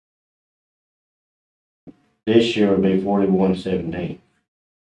 this year would be 41-17.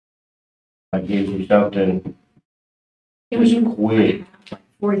 That gives you something It was quick.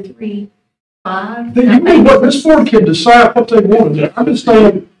 43.5. You know what, this board can decide what they want to do. I'm just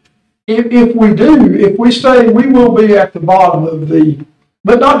saying, if we stay, we will be at the bottom of the,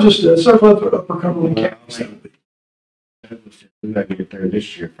 but not just us, several other upper Cumberland counties. We got to get there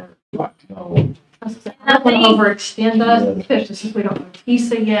this year first. Right. I don't want to overextend us, especially since we don't have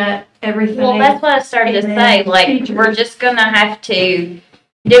TISA yet, everything. Well, that's what I started to say, like, we're just gonna have to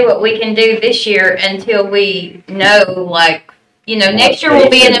do what we can do this year until we know, like, next year we'll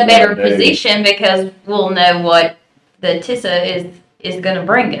be in a better position because we'll know what the TISA is gonna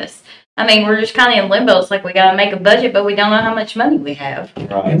bring us. I mean, we're just kind of in limbo. It's like we gotta make a budget, but we don't know how much money we have.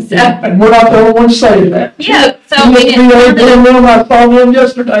 Right. And we're not the only ones saying that. Yeah, so we I saw them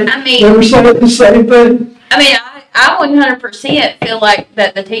yesterday. I mean, They were saying the same thing. I mean, I 100% feel like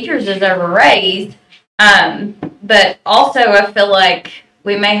that the teachers deserve a raise, but also I feel like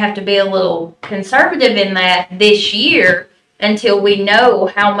we may have to be a little conservative in that this year until we know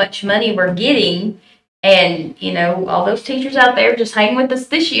how much money we're getting. And, all those teachers out there just hang with us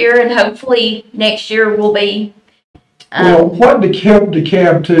this year, and hopefully next year will be. Well, what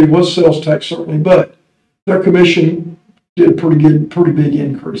DeKalb too was sales tax certainly, but their commission did pretty big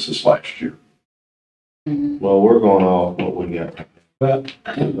increases last year. Well, we're going off what we got. But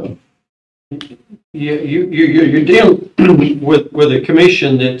you're dealing with a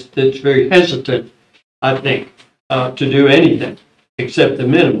commission that's very hesitant, I think, to do anything except the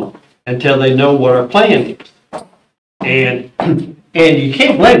minimum until they know what our plan is. And you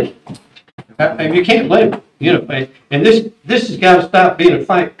can't blame them. You can't blame them. And this has got to stop being a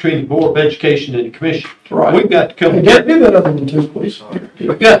fight between the Board of Education and the Commission. Right. We've got to come Hey, together. do that other one too, please.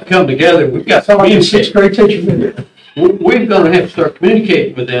 We've got to come together. We've got to Sound like a communicate. sixth grade teacher did. We're going to have to start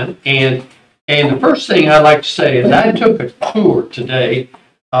communicating with them. And the first thing I'd like to say is I took a tour today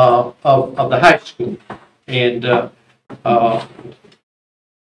of the high school. And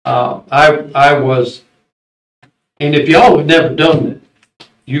I was, and if y'all have never done that,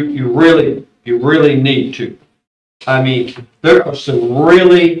 you really need to. I mean, there are some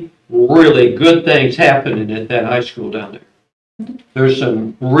really, really good things happening at that high school down there. There's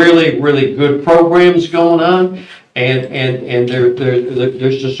some really, really good programs going on, and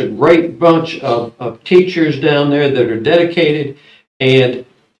there's just a great bunch of teachers down there that are dedicated. And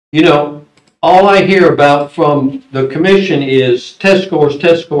all I hear about from the commission is test scores,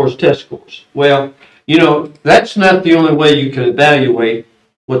 test scores, test scores. Well, you know, that's not the only way you can evaluate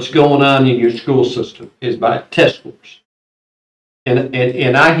what's going on in your school system, is by test scores.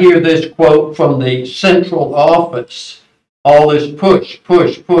 And I hear this quote from the central office, all this push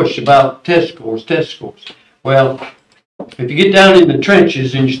about test scores, test scores. Well, if you get down in the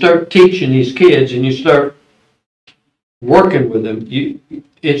trenches and you start teaching these kids and you start working with them,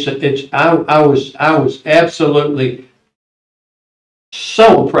 I was absolutely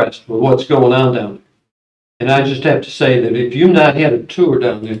so impressed with what's going on down there. And I just have to say that if you've not had a tour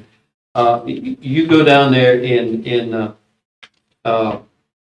down there, you go down there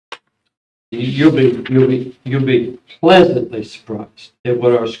you'll be pleasantly surprised at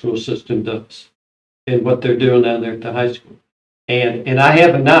what our school system does and what they're doing down there at the high school. And I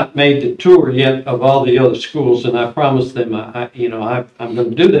have not made the tour yet of all the other schools, and I promised them I'm going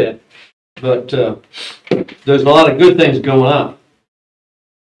to do that. But there's a lot of good things going on.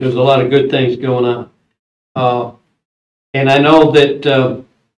 There's a lot of good things going on. And I know that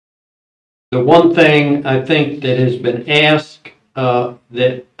the one thing I think that has been asked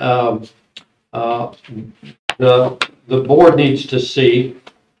that the board needs to see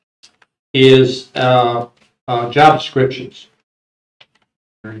is job descriptions.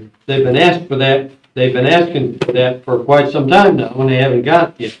 They've been asked for that. They've been asking for that for quite some time now, and they haven't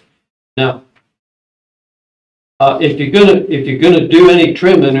got it yet. Now, if you're gonna do any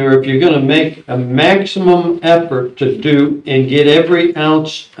trimming, or if you're gonna make a maximum effort to do and get every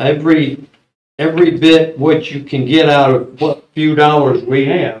ounce, every bit what you can get out of what few dollars we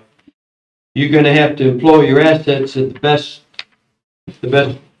have, you're gonna have to employ your assets at the best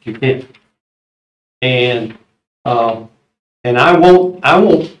you can. And I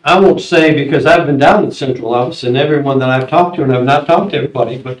won't say, because I've been down in the central office, and everyone that I've talked to, and I've not talked to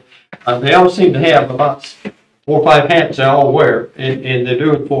everybody, but they all seem to have about 4 or 5 hats they all wear, and they're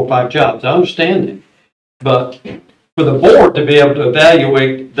doing 4 or 5 jobs. I understand that. But for the board to be able to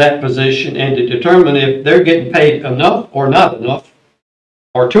evaluate that position and to determine if they're getting paid enough or not enough,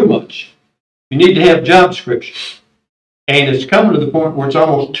 or too much, you need to have job descriptions. And it's coming to the point where it's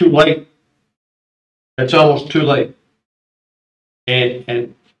almost too late. It's almost too late.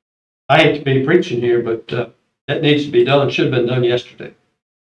 And I hate to be preaching here, but that needs to be done. It should have been done yesterday.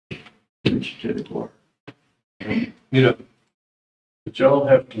 You know. But y'all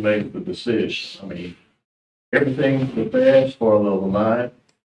have to make the decision. I mean, everything that they asked for the other night,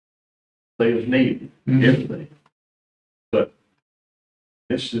 they was needed, everything. But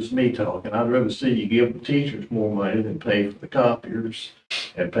it's just me talking. I'd rather see you give the teachers more money than pay for the copiers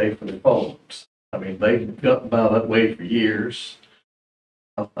and pay for their phones. I mean, they've gotten by that way for years.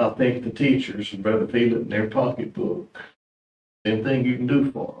 I think the teachers would rather feel it in their pocketbook. Same thing you can do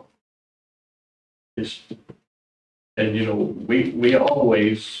for them. And you know, we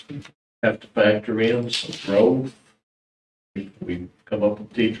always have to factor in some growth. We come up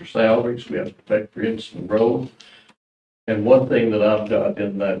with teacher salaries. We have to factor in some growth. And one thing that I've got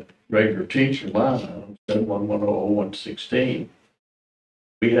in that regular teacher line item, 71100116,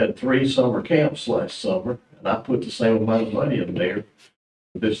 we had 3 summer camps last summer, and I put the same amount of money in there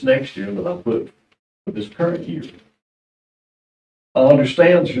for this next year that I put for this current year. I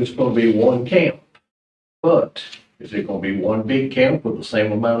understand there's just going to be 1 camp, but is it going to be 1 big camp with the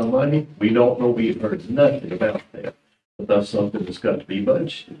same amount of money? We don't know. We've heard nothing about that. But that's something that's got to be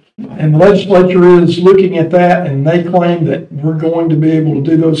budgeted. And the legislature is looking at that, and they claim that we're going to be able to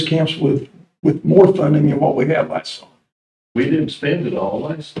do those camps with more funding than what we had last summer. We didn't spend it all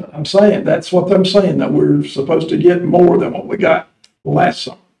last time. I'm saying, that's what I'm saying, that we're supposed to get more than what we got last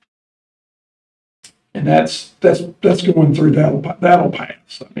summer. And that's going through, that'll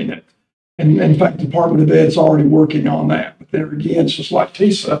pass. I mean, and in fact, the Department of Ed's already working on that. But there again, it's just like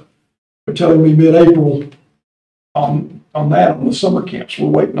TISA, they're telling me mid-April on that, on the summer camps. We're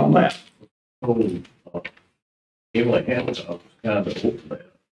waiting on that. Emily Hamilton was kind of over that.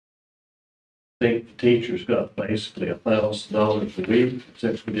 I think the teachers got basically $1,000 a week.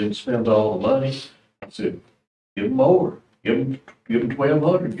 Since we didn't spend all the money, I said, give them more. Give them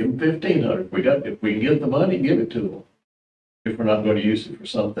 $1,200. Give them $1,500. If we can get the money, give it to them. If we're not going to use it for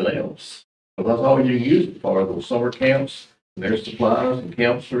something else, but that's all you can use it for. Those summer camps, and their supplies and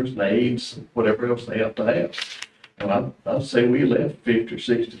counselors and aides and whatever else they have to have. And I'd say we left $50,000 or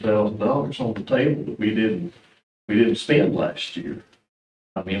 $60,000 on the table that we didn't spend last year.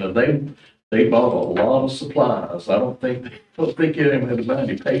 I mean, they bought a lot of supplies. I don't think anyone had the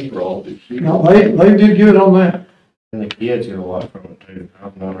money to pay for all this year. No, they did good on that. And the kids get a lot from it too.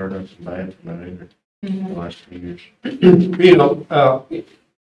 I've not heard nothing bad from that either. The last few years. You know,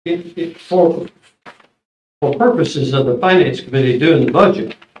 for purposes of the finance committee doing the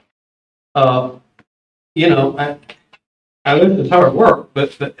budget, you know, I know it's hard work,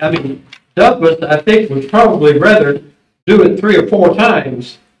 but I mean, Douglas, I think, would probably rather do it 3 or 4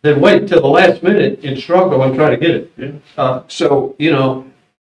 times than wait till the last minute and struggle and try to get it. Yeah. So, you know,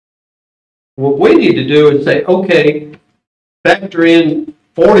 what we need to do is say, okay, factor in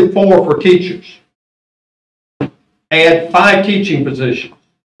 44 for teachers. Add 5 teaching positions.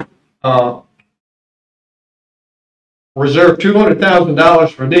 Reserve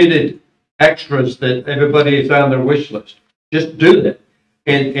 $200,000 for needed extras that everybody is on their wish list. Just do that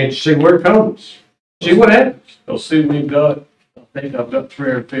and see where it comes. See what happens. Well, see, we've got, I think I've got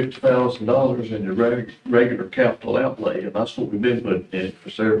 $350,000 in the regular capital outlay, and that's what we've been putting in it for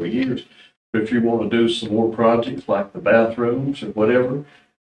several years. But if you want to do some more projects like the bathrooms or whatever,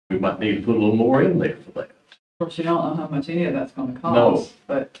 we might need to put a little more in there for that. Of course, you don't know how much any of that's gonna No. cost,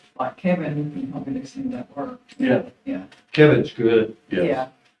 but like Kevin, you probably do some of that work. Yeah. Yeah, Kevin's good. yeah.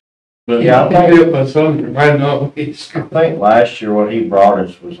 But Yeah, I think, my son right now. I think last year what he brought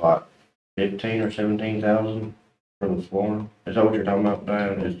us was like 15 or 17,000 for the flooring. Is that what you're talking about,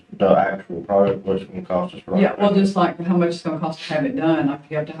 Dan? Is the actual product, what's gonna cost us? Yeah, well, just like how much it's gonna cost to have it done, like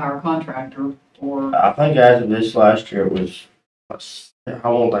if you have to hire a contractor or, I think as of this last year, it was, I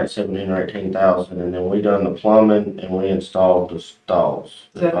want like 17 or 18,000, and then we done the plumbing and we installed the stalls.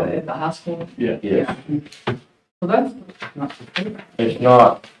 is that at the high school? Yes, So that's not, it's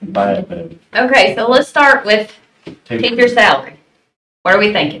not bad, but Okay, so let's start with teacher salary. What are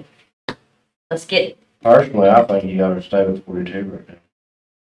we thinking? Let's get, personally, I think you gotta stay with 42 right now.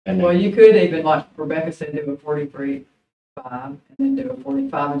 And well, then, you could even, like Rebecca said, do a 43.5 and then do a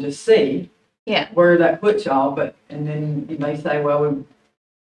 45 and just see. Yeah. Where that puts y'all, but, and then you may say, well, we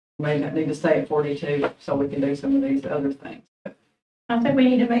may need to stay at 42 so we can do some of these other things. I think we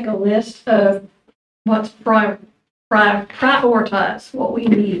need to make a list of what's prioritize what we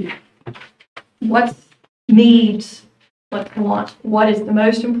need. What's needs, what's wants, what is the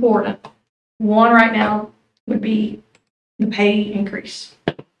most important. One right now would be the pay increase.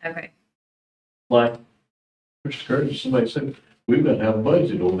 okay. like, Mr. Curtis, somebody said, we've got to have a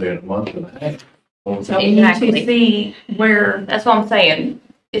budget over there in a month and a half. So we need Exactly. to see where, That's what I'm saying.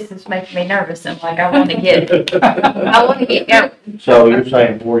 This is making me nervous. I'm like, I want to get, I want to get going. so you're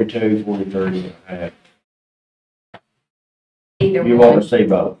saying 42, 43 and a half. Either You one. want to see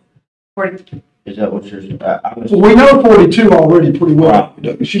both? 40. Is that what you're, I'm Well, we know 42 already pretty well.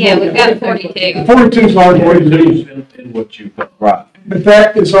 Yeah, we've got 42. 42 is already what it is. In what you've got. right. But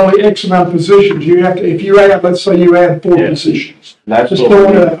that is only X amount of positions. You have to, if you add, let's say you add 4 Yeah. positions. That's Just what we're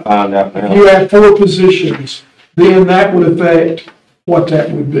going gonna up. find out If now. you add 4 positions, then that would affect what that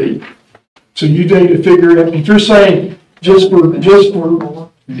would be. So you need to figure it out. If you're saying just for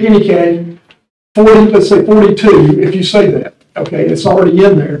any case, 40, let's say 42, if you say that, okay, it's already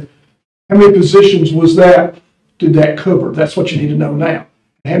in there. How many positions was that, did that cover? That's what you need to know now.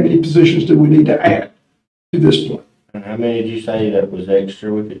 How many positions do we need to add to this point? And how many did you say that was extra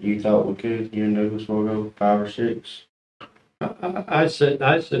you thought we could, you and Douglas will go 5 or 6? I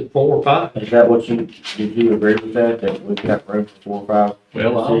said 4 or 5. Is that what did you agree with that we've got room for 4 or 5?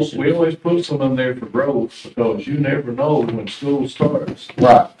 Well, positions? we always put some in there for growth because you never know when school starts.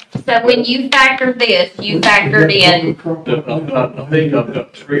 Right. So when you factored this, you factored in, I think I've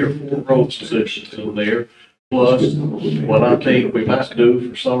got 3 or 4 growth positions in there, plus what I think we might do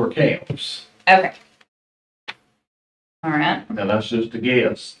for summer camps. okay. All right. And that's just a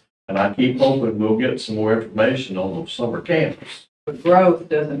guess. And I keep hoping we'll get some more information on those summer camps. But growth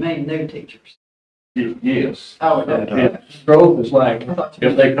doesn't mean new teachers. Yes. Oh, it does. If growth is like, I thought you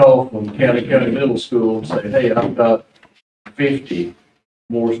if they call from County Middle School and say, hey, I've got 50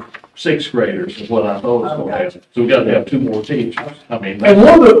 more 6th graders is what I thought was going to happen. So we got to have 2 more teachers. I mean. And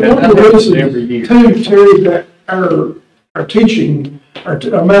one of the happens every year. reasons, too, Terry, that our teaching,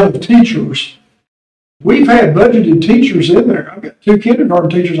 amount of teachers, we've had budgeted teachers in there. I've got 2 kindergarten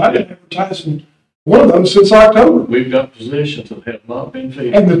teachers. I've been advertising one of those since October. We've got positions that have not been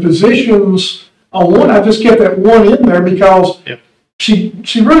filled. And the positions on one, I just kept that one in there because Yep.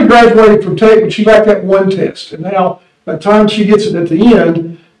 she really graduated from tech, but she liked that one test. And now, by the time she gets it at the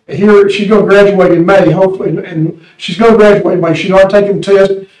end, here, she's going to graduate in May, hopefully, and she's going to graduate in May. She's already taken the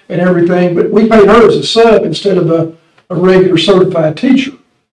test and everything, but we paid her as a sub instead of a regular certified teacher.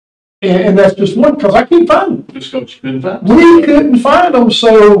 And that's just one, because I couldn't find them. Just because you couldn't find. We couldn't find them,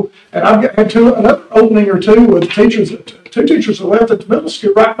 so, and I've got another opening or 2 with teachers, 2 teachers are left at the middle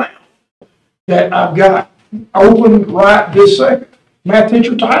school right now that I've got open right this second. math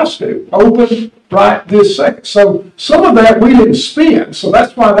teacher to high school, open right this second. So some of that we didn't spend, so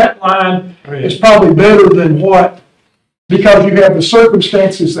that's why that line is probably better than what, because you have the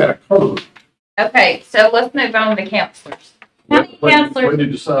circumstances that occurred. Okay, so let's move on to counselors. How many When counselors, did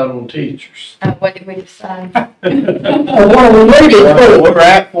you decide on teachers? what did we decide? Well, what are we waiting for? We're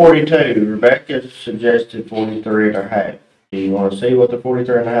at 42. Rebecca suggested 43 and a half. Do you want to see what the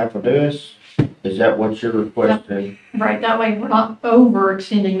 43 and a half will do us? Is that what you're requesting? Right, that way we're not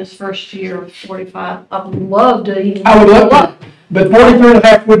overextending this first year of 45. I would love to even. I would love to, but 43 and a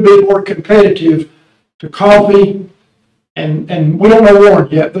half would be more competitive to coffee, and we don't know Warren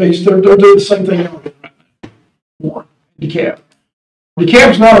yet. They're doing the same thing. Warren, DeKalb.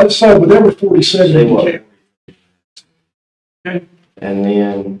 DeKalb's not at so, but there were 47 in DeKalb. Okay. And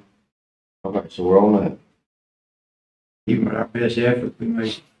then, okay, so we're on that. Even with our best effort,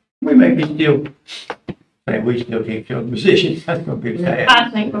 we may be still, say, we still can't fill the positions. That's gonna be sad. I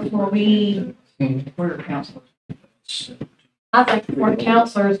think before we, Where are counselors? I think before the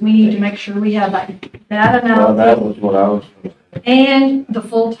counselors, we need to make sure we have that data Well, that analysis was what I was. and the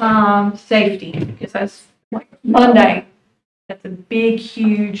full-time safety, because that's like Monday. That's a big,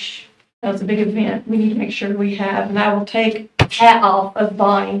 huge, that's a big event. We need to make sure we have, and that will take hat off of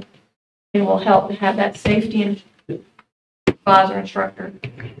Bonnie. It will help to have that safety and advisor instructor.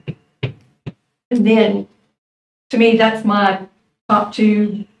 And then, to me, that's my top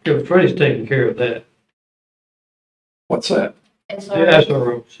two. Because Freddie's taking care of that. What's that? It's The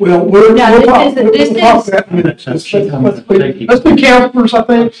SROs. Well, No, we'll talk this that in a minute. Let's do counselors, I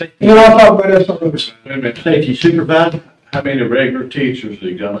think, and then I'll talk about SROs. Wait a minute. Safety supervisor? How many regular teachers are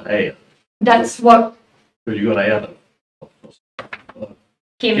you gonna add? That's what, Are you gonna add Let's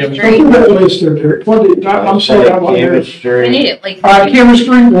chemistry. do that list there, Derek. What did, I'm sorry, I'm on there. We Chemistry. need at least. All right,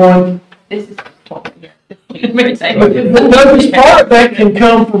 chemistry, one. This is. But the part that can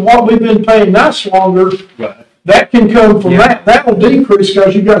come from what we've been paying nice longer, Right. that can come from that. That will decrease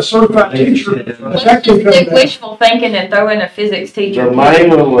because you've got a certified teacher. Let's That can just come do down. wishful thinking and throw in a physics teacher. The main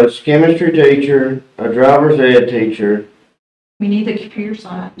one was chemistry teacher, a driver's ed teacher. we need the computer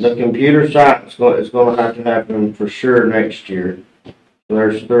science. The computer science is gonna have to happen for sure next year. So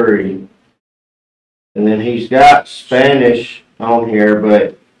there's 3. And then he's got Spanish on here,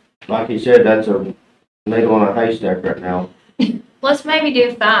 but like he said, that's a needle in a haystack right now. Let's maybe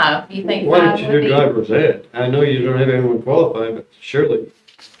do 5. You think Why 5 didn't you would do be? driver's ed? I know you don't have anyone qualified, but surely.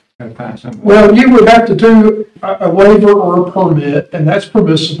 Gotta find somebody. Well, you would have to do a waiver or a permit, and that's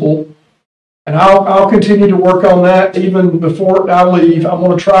permissible. And I'll continue to work on that even before I leave. I'm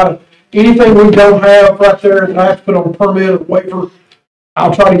gonna try to, anything we don't have right there that I have to put on a permit or waiver,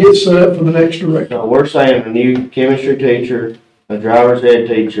 I'll try to get set up for the next director. So we're saying a new chemistry teacher, a driver's ed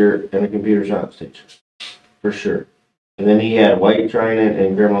teacher, and a computer science teacher, for sure. And then he had weight training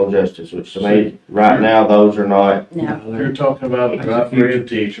and criminal justice, which to me, right now, those are not. No. You're talking about a driver ed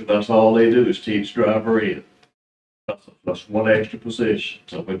teacher, that's all they do is teach driver ed. That's one extra position,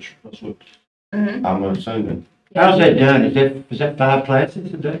 so that's what. Mhm. I'm assuming. How's that done? Is that 5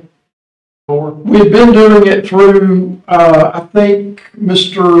 classes a day? 4? We've been doing it through, I think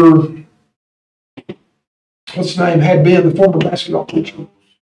Mr. What's his name, had been the former basketball teacher.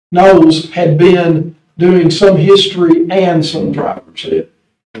 Knowles had been doing some history and some driver's ed.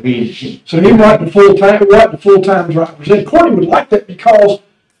 So he wasn't full-time driver's ed. Courtney would like that because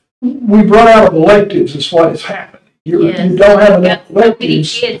we've run out of electives is what has happened. You Yes. don't have Got enough so many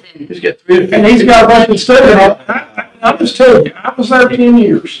electives. kids and He's got 3. And he's got a bunch of study hall. I'm just telling you, I was there 10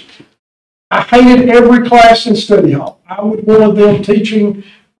 years. I hated every class in study hall. I would wanted them teaching,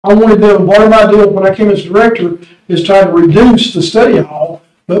 I wanted them, part of my deal when I came as director is trying to reduce the study hall.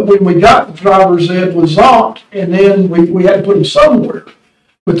 But when we got the driver's ed was zonked, and then we had to put them somewhere.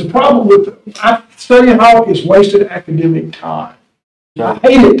 But the problem with study hall is wasted academic time. I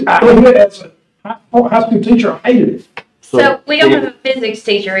hate it. I hate it as a high school teacher. I hated it. so we don't have a physics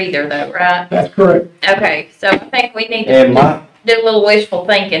teacher either though, right? That's correct. Okay, so I think we need And to do a little wishful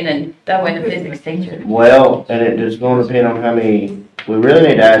thinking and throw in a physics teacher. Well, and it is gonna depend on how many, we really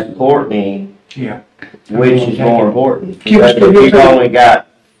need to ask Courtney Yeah. which is more important. Because Chemistry,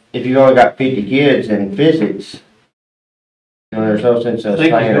 if you've only got 50 kids in physics, then there's no sense I of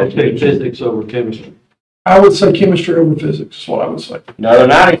think paying you're a gonna take teacher. physics over chemistry. I would say chemistry over physics is what I would say. The other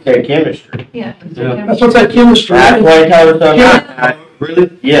night he said chemistry. Yeah. Yeah. That's what that chemistry That's is. what he told us the other night.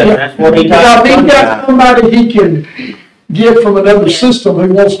 Really? Yeah, that's what he told Because us the he's other got night. somebody he can get from another Yeah. system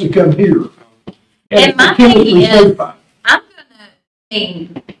who wants to come here. And my the chemistry's thing is, certified. I'm gonna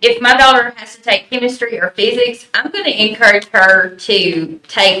mean, if my daughter has to take chemistry or physics, I'm going to encourage her to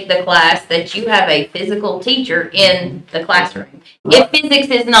take the class that you have a physical teacher in the classroom. If physics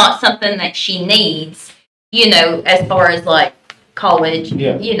is not something that she needs, you know, as far as like college,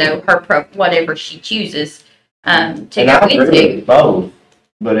 Yeah. you know, whatever she chooses to And go I agree into. with both,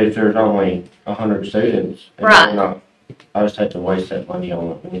 but if there's only 100 students, and Right. they're not, I just have to waste that money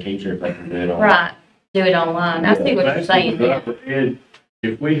on one teacher if they can do it on. Right. Do it online. I see what you're saying there. Driver ed,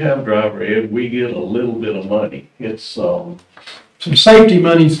 if we have driver ed, we get a little bit of money. It's, Some safety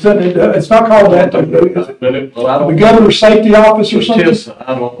money, it's not called that, though, is it? but it, well, I The don't. governor's safety office or something? Tissa,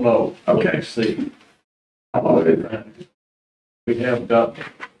 I don't know. Okay. Let me see. We have got,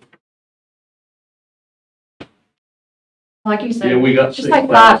 Like you said. yeah, we got Just like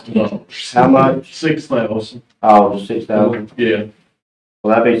five $6,000. How much? 6,000. Oh, 6,000. Yeah.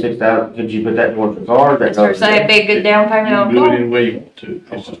 Well, that'd be 6,000. Could you put that towards the car? That That's for goes. saying be a good down payment You on can do it car. any way you want to.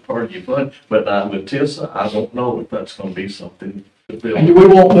 It's just part of your fund. But with Tissa, I don't know if that's gonna be something to build. And we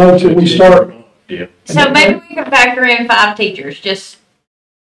won't know until we start. Yeah. So maybe we can factor in 5 teachers just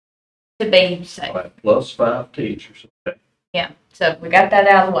to be safe. All right, plus 5 teachers. Okay. Yeah. So we got that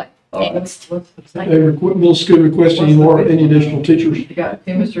out of the way. All right. Next. Middle school request any additional teachers. You got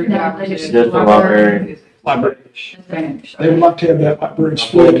chemistry, No, driver's they ed, just- Just a librarian. Librarians. Spanish. They would like to have that library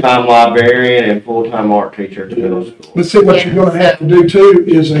split. Full-time librarian and full-time art teacher at the middle school. But see, what you're gonna have to do too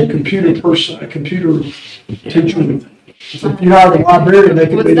is a computer teacher. So if you hire a librarian, they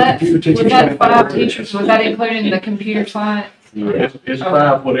can Was be the that, computer teacher. was that 5 teachers, was that including the computer science? Yeah. It's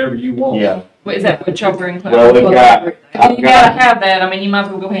 5, whatever you want. Yeah. Is that what y'all were including? Well, we've got, You I've gotta got, have that, I mean, you might as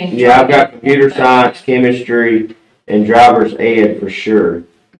well go ahead and. yeah, I've got computer science, chemistry, and driver's ed for sure.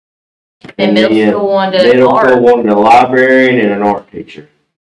 And middle then school one to Middle school art. wanted a librarian and an art teacher.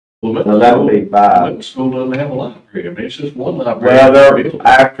 Well, So that would be 5. Middle school doesn't have a library. I mean, it's just one library. Well, they're,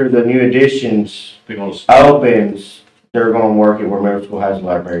 after the new additions They're gonna opens, they're gonna work it where middle school has a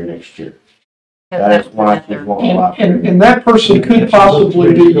library next year. That's why she's wanting a library. And that person could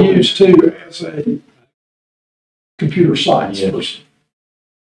possibly be used too as a computer science Yeah. person.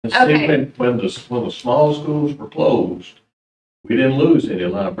 And see, Okay. when the small schools were closed, we didn't lose any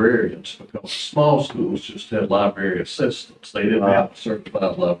librarians because small schools just had library assistants. They didn't have a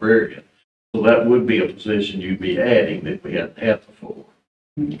certified librarian. So that would be a position you'd be adding that we hadn't had before.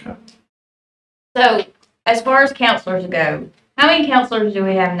 So as far as counselors go, how many counselors do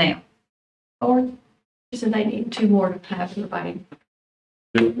we have now? 4? So they need 2 more to have everybody.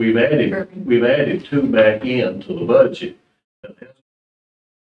 We've added 2 back into the budget.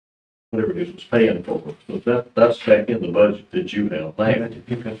 Whatever it is was paying for. So that's back in the budget that you have I now. had to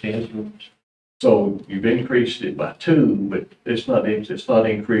pick up the influence. So you've increased it by 2, but it's not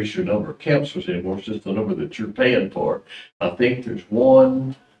increased your number of counselors anymore. It's just the number that you're paying for. I think there's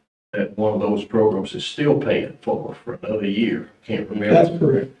one that one of those programs is still paying for another year. Can't remember. That's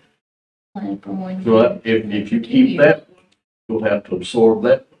correct. So if you keep that, you'll have to absorb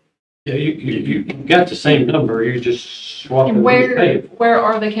that. Yeah, you got the same number, you just swapping And what you pay. where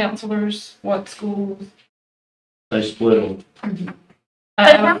are the counselors? What schools? They split them.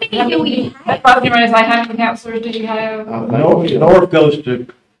 But how many do we have? That's what I was getting ready to say, how many counselors do you have? North goes to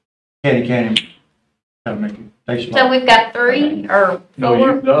County. I mean, they So swap. we've got 3 or No, 4?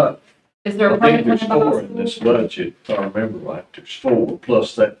 you've got, Is there I a think permanent there's one in the 4 in this hospital? budget. If I remember right, there's 4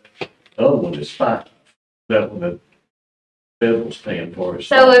 plus that other one is 5. That one that federal's paying for is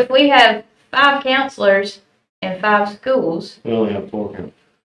So 5. if we have 5 counselors and 5 schools, We only have 4 counties.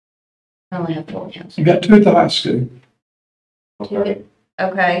 we only have 4 counselors. You got 2 at the high school. Okay.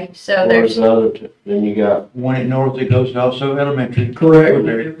 Okay, so Where's there's, the other 2? Then you got, One at North that goes to also elementary. Correct.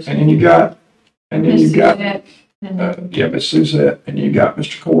 Woodbury. And then you got, Miss Suzette, and yeah, Miss Suzette, and you got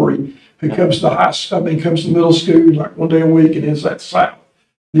Mr. Corey, who comes to comes to middle school like one day a week and is at South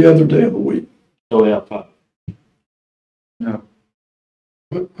the other day of the week. so we have 5.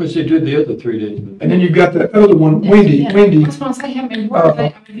 What's he do the other 3 days? And then you've got that other one, Wendy, Yeah. Wendy, That's what I'm saying, how many, where are they,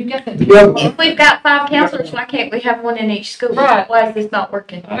 I mean, you got that. the other, if we've got 5 counselors, why can't we have one in each school? Right. Why is this not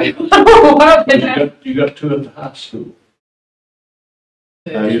working? I don't know what they have. You got 2 at the high school.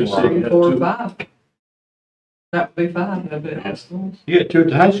 That's You just why. said you had 4 or 2. 5. That would be 5, that'd be high schools. You got 2 at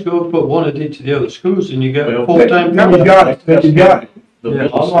the high school, put 1 at each of the other schools, and you got Well, full-time. then you got it, then you got it. The Yeah.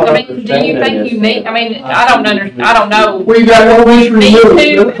 middle school. I mean, do you think you need, I mean, I don't know. Well, you got elementary, Me middle,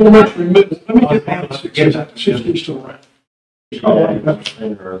 too. elementary, middle, let me get that, she's still around. Oh,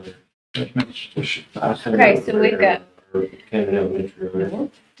 And earlier. Okay, so we've got for Cannon Elementary over there.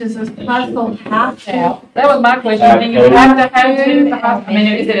 Does this high school have to? That was my question. I I mean, you have to have two, the high, I mean,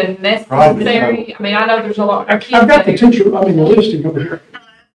 is it a necessary? I mean, I know there's a lot. I've got the teacher, I mean, the listing over here.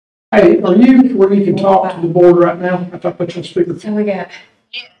 Hey, are you where you can talk to the board right now? If I put you on speaker. So we got,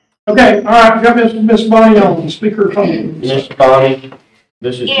 Okay, all right, we got Miss Bonnie on speaker phone. Miss Bonnie,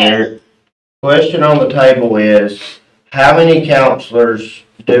 this is Jared. Question on the table is, how many counselors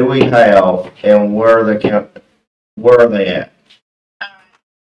do we have and where are they at?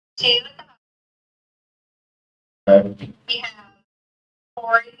 Two. Okay. We have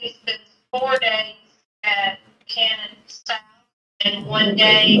Corey, who spends 4 days at Cannon South and 1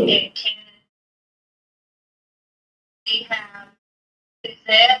 day at Cannon. We have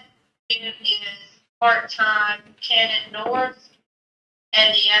Suzette, who is part-time Cannon North,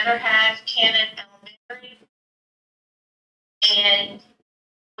 and the other half Cannon Elementary. And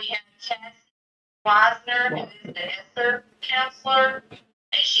we have Cassie Wisner, who is the ESSER counselor,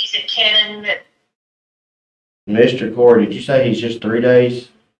 and she's at Cannon Middle. Mr. Corey, did you say he's just 3 days?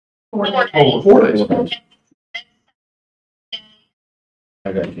 4 Oh, days. 4 days.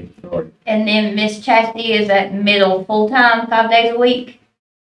 I got you. Sorry. and then Miss Chastity is at middle full-time, 5 days a week?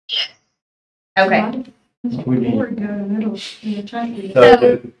 Yes. Okay, We need- Before we go to middle, in the time.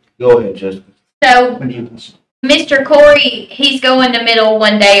 So, go ahead, Justin. so we need this. Mr. Corey, he's going to middle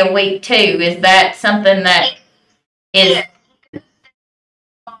 1 day a week too. Is that something that is, Yes.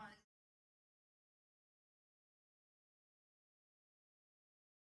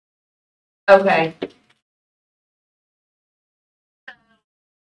 okay,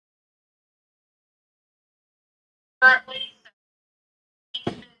 Currently,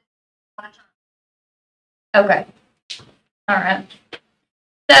 okay. All right.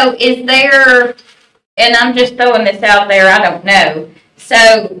 So is there, and I'm just throwing this out there, I don't know.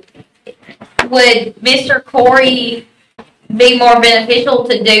 So would Mr. Corey be more beneficial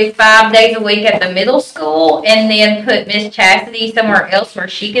to do 5 days a week at the middle school and then put Miss Chastity somewhere else where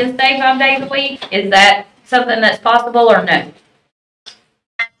she can stay 5 days a week? Is that something that's possible or no?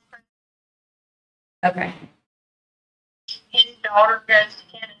 Okay. his daughter goes to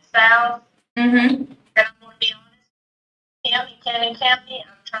Cannon South, Mm-hmm. and I'm going to be honest, him in Cannon County,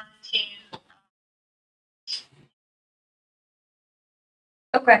 I'm trying to,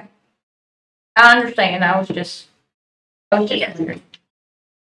 Okay. I understand. I was just wondering.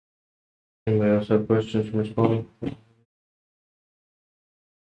 Anybody else have questions for Miss Bonnie?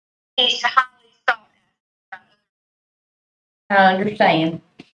 he's highly sought after. I understand.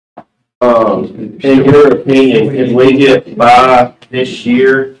 In your opinion, can we get by this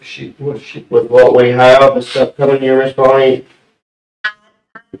year with what we have this upcoming year, Miss Bonnie? I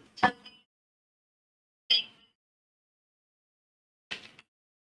totally think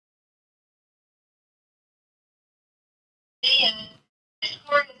then, this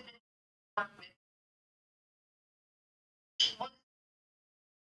court has been working with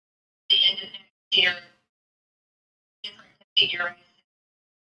the end of next year, different configurations,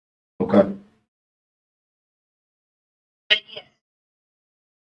 Okay. but yes,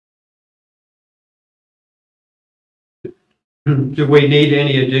 Do we need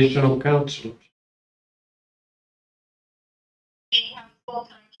any additional counselors? we have a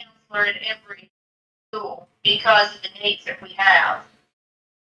full-time counselor at every school because of the needs that we have.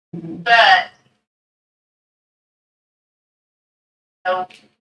 But, so,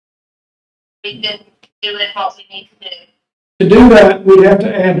 we've been doing what we need to do. To do that, we'd have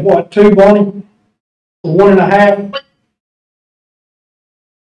to add what, 2, Bonnie? Or 1.5?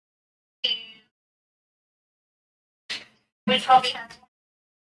 We probably have,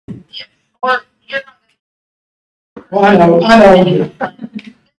 yeah, or you're not Well, I know. need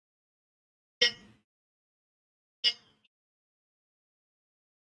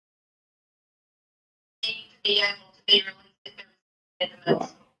to be able to be released if there's in the middle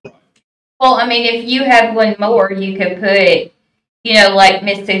school. Well, I mean, if you had one more, you could put, like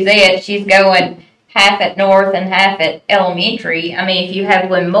Miss Suzette, she's going half at North and half at Elementary. I mean, if you had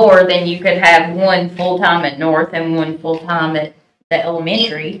one more, then you could have one full-time at North and one full-time at the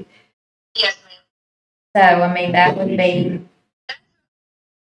Elementary. Yes, ma'am. So, I mean, that would be,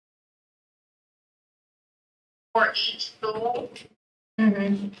 For each school,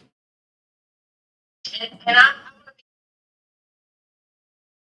 mhm. and I'm gonna be.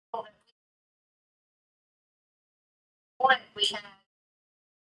 One, we have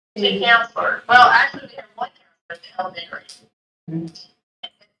two counselors, well, actually, we have one counselor at the elementary.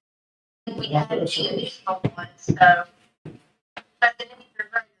 And we had the additional one, so. But then if you're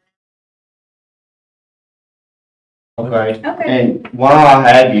right, Okay. Okay. And while I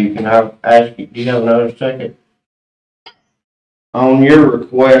have you, can I ask you, do you have another second? On your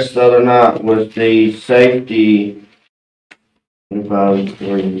request the other night was the safety,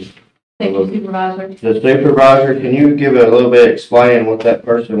 Safety supervisor. the supervisor, can you give a little bit, explain what that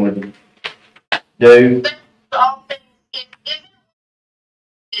person would do? All things, if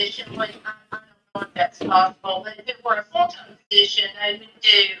position, which I don't know if that's possible, but if it were a full-time position, they would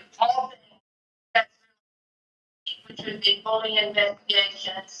do all things that's which would be bullying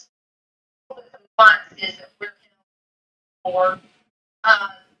investigations, all the compliances that we're for,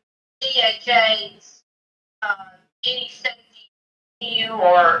 DHA's, any safety issue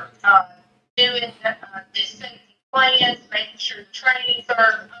or, doing the safety plans, making sure the trainings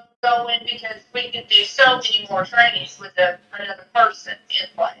are ongoing, because we could do so many more trainings with another person in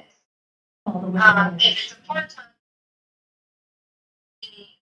place. All the way If it's a part-time,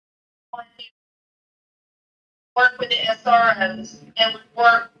 work with the SROs and would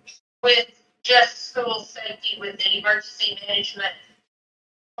work with just school safety with the emergency management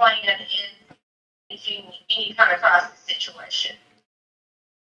plan in any kind of crisis situation.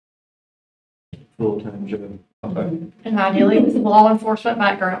 Full-time job. Okay. And ideally with law enforcement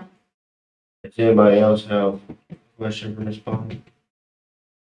background. Does anybody else have a question for Ms. Bonnie?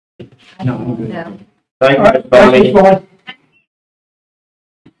 No, I'm good. No. Thank All you, right, Ms. thank you, Bonnie.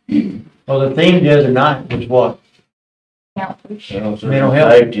 Bonnie. Well, the theme the other night was what? Mental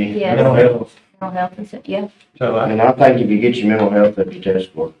health. Safety, Yeah. mental health. Mental health is it, yeah, So And I think if you get your mental health at the test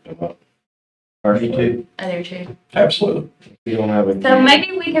score, come up. me too. I do too. Absolutely. If you don't have a. So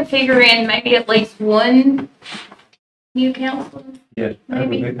maybe we could figure in maybe at least one new counselor? Yes, that would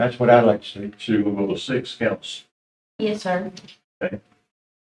Maybe. be- that's what I'd like to see. So you will go to 6 counts. Yes, sir.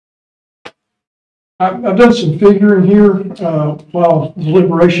 I've done some figuring here, while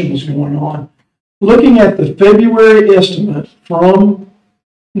deliberation was going on. Looking at the February estimate from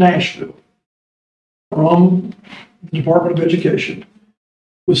Nashville, from the Department of Education,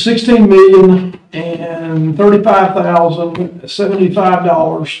 was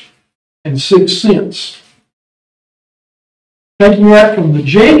 $16,035,075.06. Taking that from the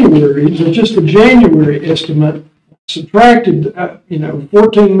January, just the January estimate, subtracted,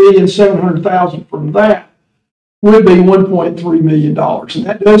 $14,700,000 from that, would be $1.3 million. And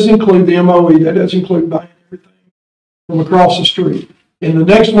that does include the MOE, that does include buying everything from across the street. In the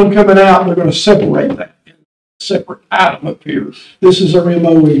next one coming out, they're going to separate that, separate item up here. This is our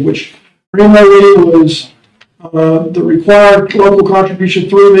MOE, which our MOE was the required local contribution,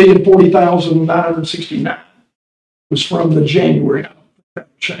 $3,040,969 was from the January. I don't think that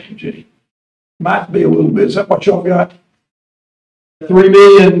will change any. Might be a little bit. Is that what y'all got?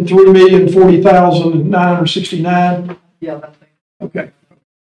 $3,040,969. Yeah, that's it. Okay.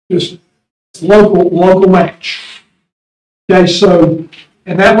 Just local match. Okay, so,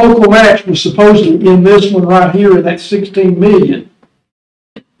 and that local match was supposedly in this one right here in that 16 million.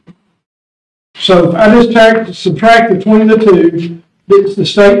 So if I just subtract between the two, it's the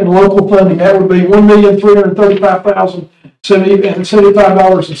state and local funding, that would be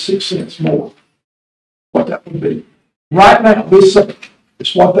 $1,335,075.06 more. What that would be. Right now, this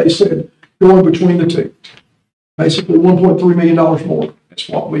is what they said, going between the two. Basically $1.3 million more. That's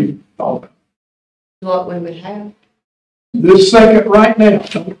what we thought about. What we would have. This second right now,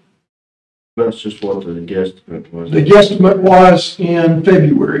 That's just what the guesstimate was. the guesstimate was in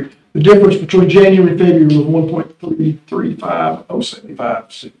February. The difference between January and February was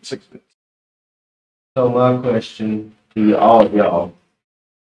 $1.335075.6. So my question to all of y'all.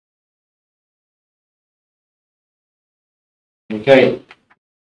 Okay.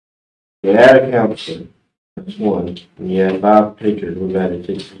 You add a counselor, that's one, and you add 5 teachers, we've added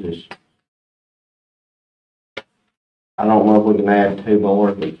 6 positions. I don't know if we can add 2 more,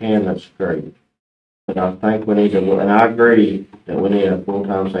 if we can, that's great. But I think we need to, and I agree that we need a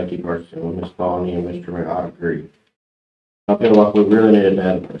full-time safety person with Ms. Bonnie and Mr. Mayor, I agree. I feel like we really need a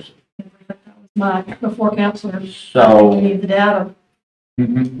data person. Before counselors. So, We need the data.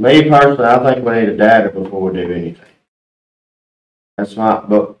 me personally, I think we need a data before we do anything. That's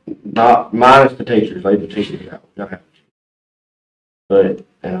but not, minus the teachers, leave the teachers out. We don't have to. But,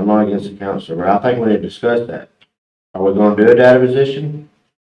 and I'm not against the counselor, but I think we need to discuss that. Are we gonna do a data position?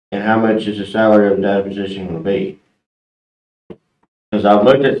 And how much is the salary of a data position gonna be? Because I've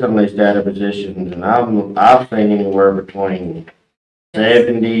looked at some of these data positions and I've seen anywhere between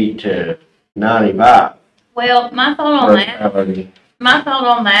 70 to 95. Well, my thought on for that, salary. my thought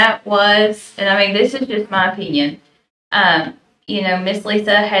on that was, and I mean, this is just my opinion. Miss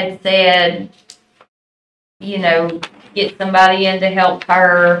Lisa had said, get somebody in to help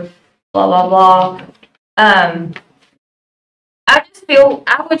her, blah, blah, blah. I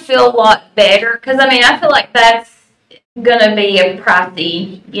would feel a lot better, because I mean, I feel like that's gonna be a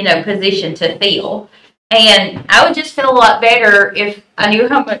pricey, position to fill. And I would just feel a lot better if I knew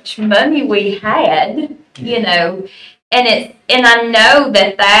how much money we had, and I know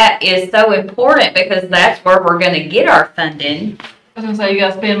that is so important because that's where we're gonna get our funding. I was gonna say, you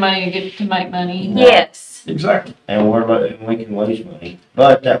gotta spend money to get to make money. Yes. Exactly. And we can lose money,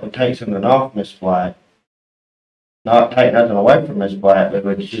 but that would take something off Miss Black. Not take nothing away from Miss Black, but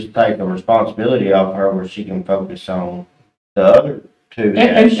would just take the responsibility off her where she can focus on the other two.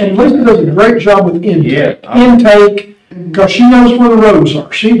 And Lisa does a great job with intake. Yeah. Intake, because she knows where the roads are.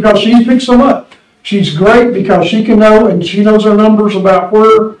 Because she picks them up. She's great because she can know, and she knows our numbers about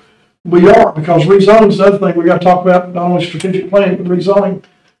where we are. Because rezoning is the other thing we got to talk about, not only strategic planning, but rezoning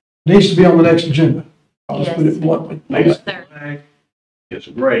needs to be on the next agenda. I'll just put it bluntly. Lisa Sir. Black is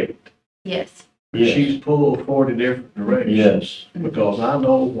great. Yes. But she's pulled 40 different directions. Yes. Because I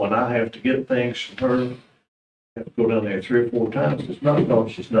know when I have to get things from her, I have to go down there 3 or 4 times. It's not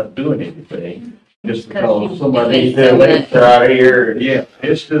because she's not doing anything. It's because somebody He's doing it right here. Yeah,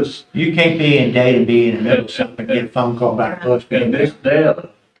 it's just, You can't be in day to be in the middle of something, get a phone call about a bus being and this there. data,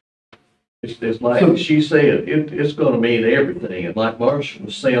 it's like she said, it's gonna mean everything. And like Marcia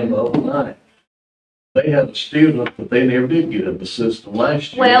was saying the other night, they had a student that they never did get in the system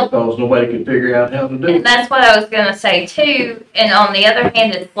last year Well- because nobody could figure out how to do And it. that's what I was gonna say too. And on the other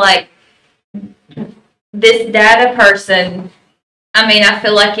hand, it's like this data person. I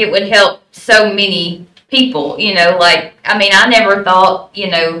feel like it would help so many people. I never thought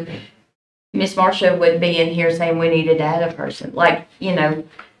Miss Marcia would be in here saying we need a data person.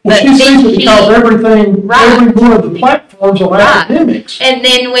 Well, she sees it because every one of the platforms on Right. academics. And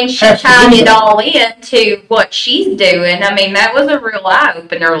then when she Has to tied do it that. all into what she's doing, that was a real eye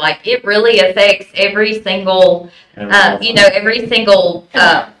opener. Like it really affects every single, every single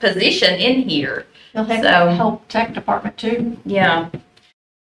position in here. It'll So- help tech department too, Yeah.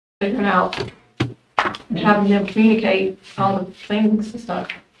 figuring out, having them communicate all the things and stuff,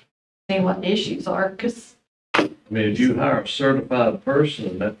 seeing what the issues are, because I mean, if you hire a certified person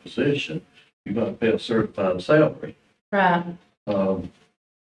in that position, you're gonna pay a certified salary. Right.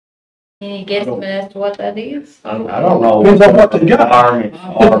 Any guesstimate as to what that is? I don't know. Depends on what they got.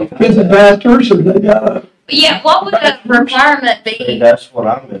 Requirements are. Kids and masters, or they got Yeah. What would the requirement be? That's what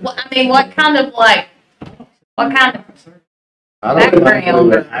I'm. What kind of what kind of? I don't think we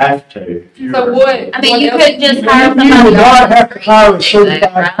would have to. So what? You could just hire You somebody. would not have to hire a Right?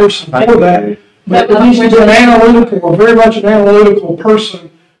 certified person for that, but it needs to be an analytical, very much an analytical person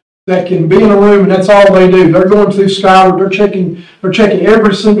that can be in a room and that's all they do. They're going through Skyward, they're checking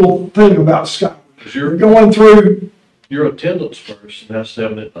every single thing about Skyward. Because They're going through, your attendance person has to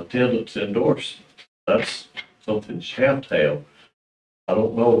have an attendance endorsement. That's something you have to have. I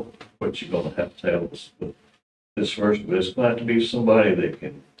don't know what you're gonna have to have with this person, but it's going to be somebody that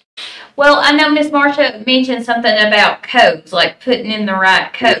can. Well, I know Miss Marcia mentioned something about codes, like putting in the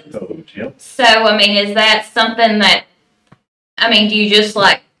right codes. Yep. So, is that something that, do you just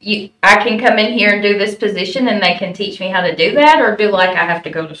I can come in here and do this position and they can teach me how to do that? Or do I have to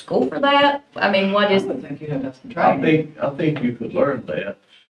go to school for that? What I is, would think you have some training. I think you could learn that.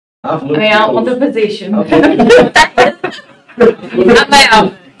 I've I looked mean, I don't want the at position. those- I'm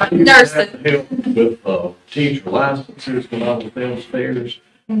out. You Nursing. have to help with teacher licenses when I was downstairs.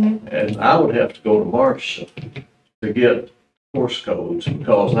 Mhm. And I would have to go to Marcia to get course codes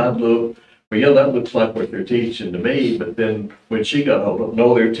because I'd look, well, yeah, that looks like what they're teaching to me, but then when she got hold of it,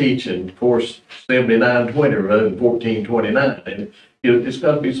 no, they're teaching course 7920 rather than 1429. And it's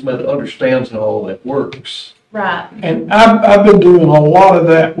got to be somebody that understands how all that works. right. and I've been doing a lot of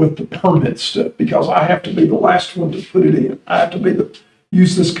that with the permit stuff because I have to be the last one to put it in. I have to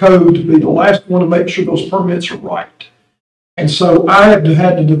use this code to be the last one to make sure those permits are right. And so I had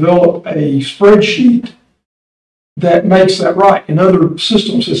to develop a spreadsheet that makes that right. In other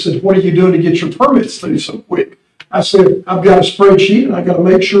systems, it said, what are you doing to get your permits through so quick? I said, I've got a spreadsheet and I got to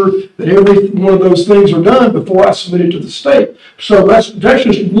make sure that every one of those things are done before I submit it to the state. So that's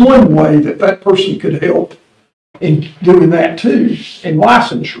just one way that person could help in doing that too, in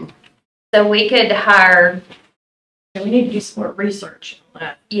licensure. So we could hire, we need to do some more research on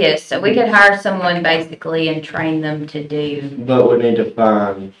that. yes, so we could hire someone basically and train them to do. But we need to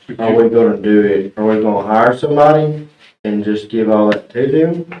find, are we gonna do it, are we gonna hire somebody and just give all that to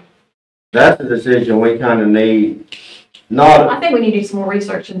them? That's the decision we kinda need, I think we need to do some more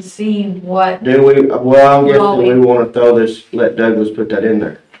research and see what, do we, well, I'm Well, guessing we wanna throw this, let Douglas put that in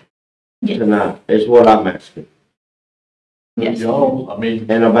there tonight, is what I'm asking. Yes. Y'all, I mean,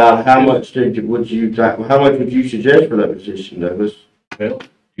 And about how much would you suggest for that position, Douglas? well,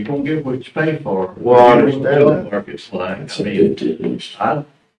 you're gonna get what you pay for. Well, I You know what understand the job that. market's like, That's I a mean, good at least. I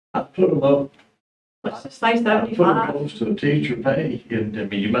put them up, Let's just say I put them 75. close to the teacher pay, and, I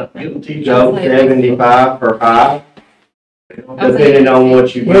mean, you might get a teacher. Go 75 for high, Okay. depending on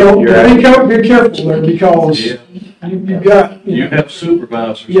what you Well, get. You're be careful there because Yeah, you got, you have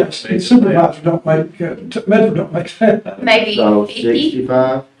supervisors. yes, and supervisors don't make, Medford don't make that. Maybe So 50,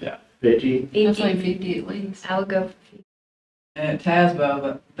 65? Yeah. 50? I'd say 50. 50 at least. I would go for 50. And at TASBO,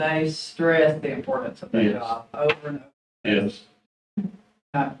 but they stress the importance of that Yes. job over and over, Yes,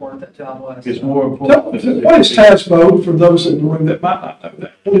 how important that job was. it's more So, important. what is TASBO for those in the room that might not know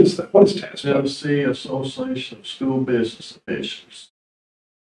that? What is that? What is TASBO? Tennessee Association of School Business Officials.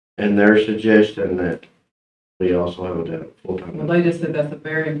 And they're suggesting that we also have a full-time. Well, they just said that's a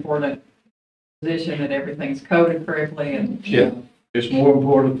very important position, that everything's coded correctly and. Yeah. It's more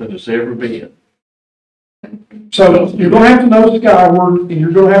important than it's ever been. So you're gonna have to know Skyward, and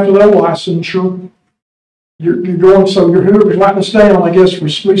you're gonna have to know licensure. You're going, so you're whoever's writing this down, I guess, for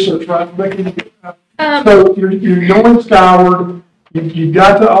research, right, Becky? So you're going Skyward, you've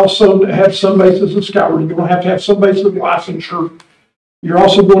got to also have some basis of Skyward, you're gonna have to have some basis of licensure. You're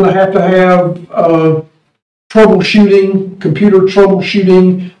also gonna have troubleshooting, computer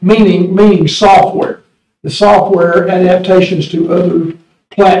troubleshooting, meaning software. The software adaptations to other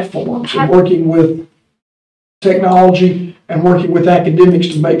platforms and working with technology and working with academics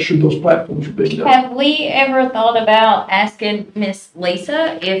to make sure those platforms are being done. Have we ever thought about asking Miss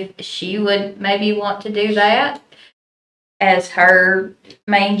Lisa if she would maybe want to do that as her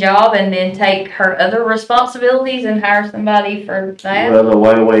main job and then take her other responsibilities and hire somebody for that? Well, the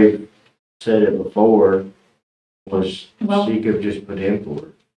way we said it before was Well- she could just put in for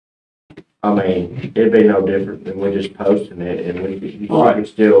it. I mean, it'd be no different than we just posting it and she Right. could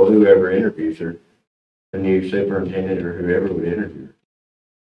still, whoever interviews her, the new superintendent or whoever would interview her.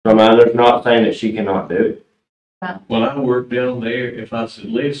 So, I mean, there's not saying that she cannot do it. When I worked down there, if I said,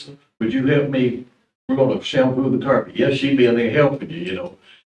 Lisa, would you help me? We're gonna shampoo the carpet. Yes, she'd be in there helping you, you know.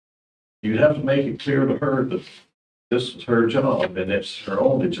 You'd have to make it clear to her that this was her job and that's her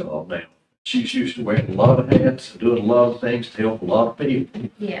only job now. She's used to wearing a lot of hats and doing a lot of things to help a lot of people.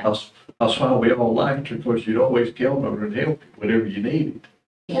 Yeah. That's why we all liked her, because you'd always count on her and help you whatever you needed.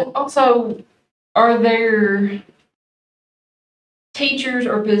 Well, also, are there teachers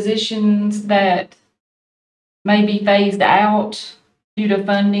or positions that may be phased out due to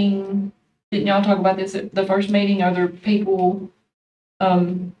funding? Didn't y'all talk about this at the first meeting? Are there people,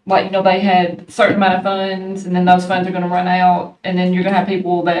 like, you know, they had a certain amount of funds and then those funds are gonna run out and then you're gonna have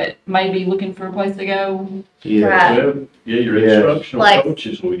people that may be looking for a place to go? Yeah. Right. Well, yeah, your Yeah. instructional Like-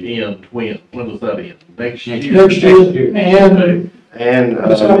 coaches will end when does that end? Next year? Next year, and And,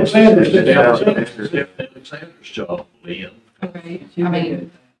 That's what I'm saying, there's Steph Alexander's- Alexander's job will end. Okay. I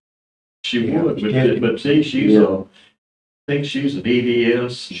mean- She Yeah. would, Yeah. but see, she's I think she's an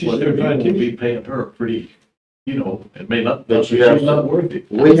EDS, She's whatever, you certified will be paying her pretty, you know, it may not, But she's you have not worth it.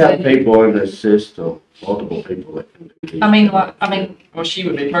 we have people in the system, multiple people that can do these. I mean, well, she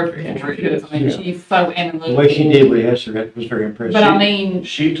would be perfect for it because, I mean, she's so analytical. The way she did with Esther, that was very impressive. But I mean,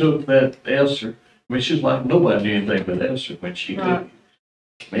 She took that Esther, I mean, she's like, nobody knew anything but Esther when she did Right. it.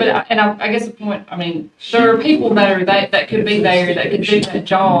 but I guess the point, I mean, there are people that are that could be there, that could do that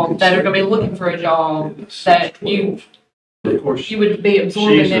job, that are gonna be looking for a job, that Of course, you would be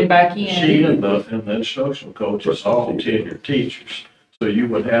absorbing them back she in. and the instructional coaches all tenured teachers, so you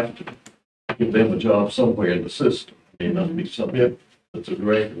would have to give them a job somewhere in the system. I mean, that'd be something that the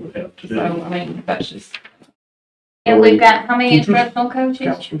director would have to So, do. I mean, that's just, And we've got how many Teachers, instructional coaches?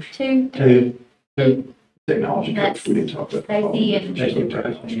 counselors, Two? technology coach, we didn't talk about. Stacy and-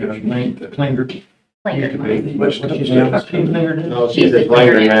 Klinger. Klinger. What's his name? Klinger. No, she's a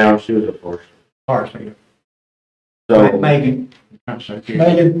player now, she was a force. Parsley. So, Megan. I'm sorry.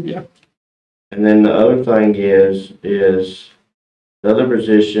 Megan, yeah, and then the other thing is the other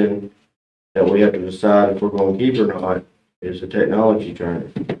position that we have to decide if we're gonna keep or not is the technology trainer.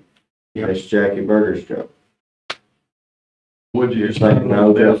 Yep. That's Jackie Berger's job. Would you Just like decide no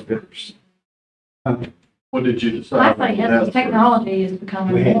on that Jessica. first? What did you I decide? think on as that the first? technology is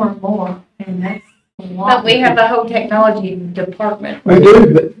becoming more and more, and that's a lot. But we have a whole technology department. we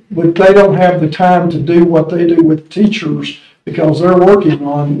do, but they don't have the time to do what they do with teachers because they're working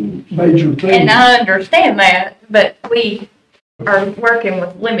on major things. And I understand that, but we are working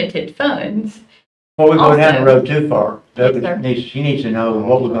with limited funds. Before we go down the Also- road too far, Yes, Doug sir. needs, he needs to know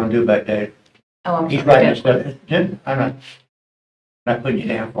what we're gonna do about that. Oh, I'm He's sorry. writing stuff, I'm not putting you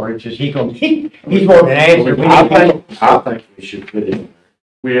down for it, it's just he's more than answer. We I need- think we should put it in.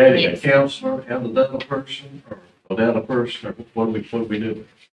 We adding a Yes. counselor and another person, or Without a person, or what do we do?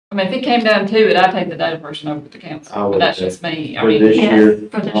 I mean, if it came down to it, I'd take the data person over to the I council, would but that's say just me. I For mean, this Yes, year,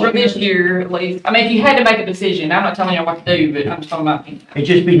 for this for this year at least. I mean, if you had to make a decision, I'm not telling you what to do, but I'm just talking about me. It'd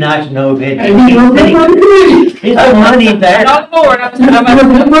just be nice to know if it And you remember the committee. It's no money there. Not the board, I'm just,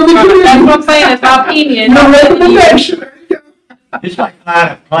 that's what I'm saying, it's my opinion. No recommendation. There you go. It's like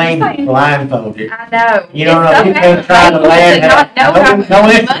flying a plane blindfolded. I know. You don't know It's if okay they're trying to for people land. not know how much No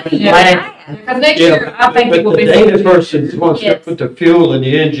money instruments you land. have. Because next year, I think it will be. But the data person wants to Yes. put the fuel in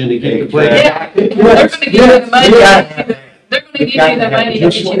the engine to get the plane. Yeah, they're gonna give you the money, they're gonna give you the money to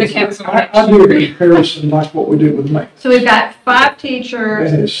get you the council I next do year. a comparison like what we do with me. So we've got 5 That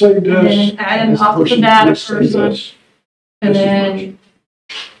teachers, has saved and us. then add in this office person of data has saved person, us. and This is then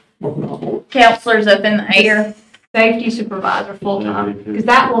Working on board. Counselors up in the air. safety supervisor full-time, because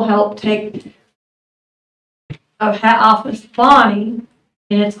that will help take a hat off Miss Bonnie.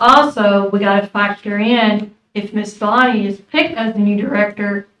 And it's also, we gotta factor in, if Miss Bonnie is picked as the new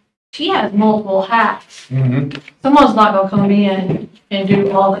director, she has multiple hats. Mm-hmm. Someone's not gonna come in and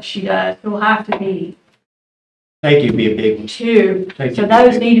do all that she does. It'll have to be Safety would be a big one. 2. Safety So would be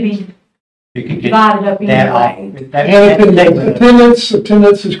those big. need to be You could get divided up that off. anyway. And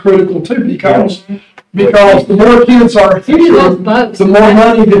attendance is critical too, because the more kids are here, Both. the more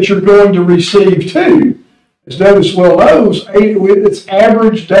money that you're going to receive too. As Dennis well knows, it's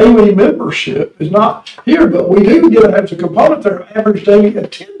average daily membership is not here, but we do have a component there of average daily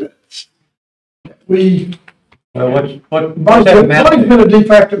attendance. Well, what's Bonnie's that amount been a de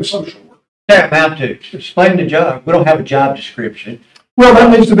facto social worker. that amount to? Explain the job. We don't have a job description. Well,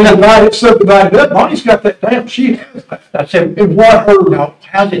 that needs to be subdivided up. Bonnie's got that down. She has that. That's it. And what her Now,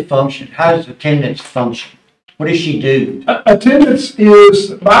 how's it function? How does attendance function? What does she do? attendance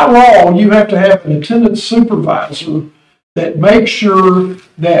is, by law, you have to have an attendance supervisor that makes sure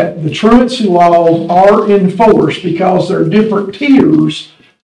that the truancy laws are enforced, because there are different tiers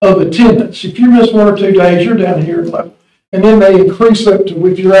of attendance. If you miss 1 or 2 days, you're down here at level. And then they increase up to,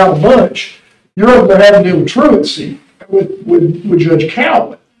 if you're out a bunch, you're over there having to deal with truancy with Judge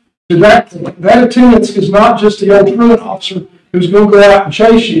Calvin. To that attendance is not just the old truant officer who's going to go out and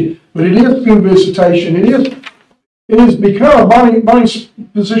chase you, but it is school visitation. It has become, Bonnie's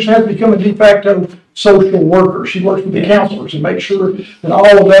position has become a de facto social worker. She works with the counselors and makes sure that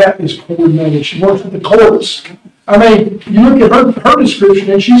all of that is coordinated. She works with the courts. I mean, you look at her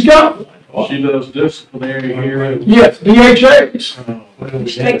description and she's got one. She does disciplinary hearing. Yes, DHAs.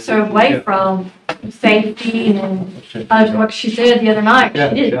 Which takes her away from safety and what she said the other night.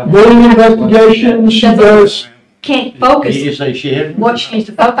 She did, Bullying investigations, she does. can't Did focus you say she had? what she needs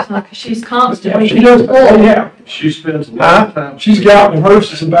to focus on, because she's Yeah, constantly. she does, oh, yeah. She spends a lot of time. She's got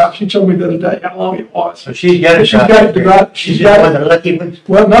rehearsals about, she told me the other day how long it was. So she's got a She's job. got it divided, She's she's just one got of it. the lucky ones.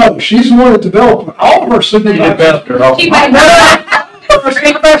 Well, no, she's the one that developed it. All of her supervisors.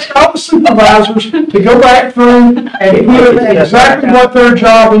 All the supervisors to go back through and put exactly what their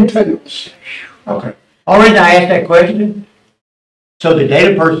job entails. Okay. All reason I asked that question, so the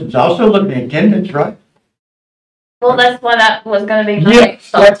data person's also looking at attendance, right? Well, that's what I was gonna be my Yes, next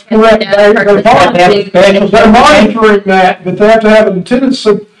thought. that's correct. They're monitoring that, but they have to have an attendance,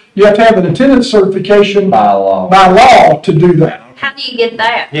 you have to have an attendance certification by law. by law to do that. How do you get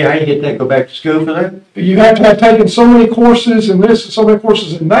that? Yeah, how you get that, go back to school for that? You have to have taken so many courses in this and so many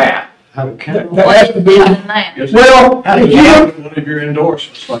courses in that. That has to be, Other than that? well, How do if you- you, One of your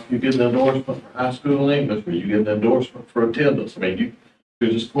endorsements, like you get an endorsement for high school English, or you get an endorsement for attendance. I mean, you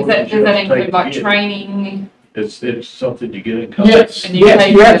just. Does that include like training? It's something you get in. yes, And you yes,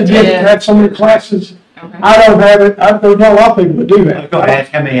 take you have to the get, test. have so many classes. Okay. I don't have it, there's not a lot of people that do I was gonna that.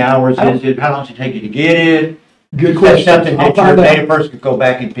 ask how many hours is it, how long does it take you to get it? Good That's question. something I'll that your find data out. person could go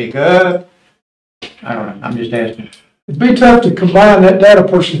back and pick up. I don't know, I'm just asking. It'd be tough to combine that data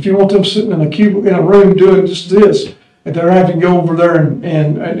person if you want them sitting in a cube, in a room doing just this, and they're having to go over there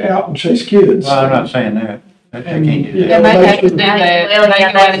and out and chase kids. Well, I'm not saying that. I can't do Yeah. that. They might have to do that, Well, they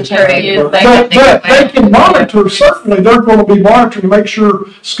yeah, can write a that's check true. to you. But they can monitor, certainly, they're gonna be monitoring to make sure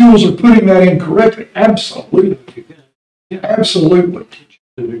schools are putting that in correctly. Absolutely. Absolutely.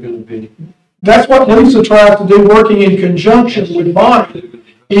 They're gonna be. That's what Lisa tries to do, working in conjunction with Bonnie,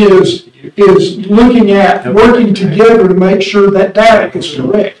 is looking at, working together to make sure that data is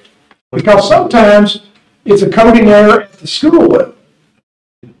correct. Because sometimes it's a coding error at the school level.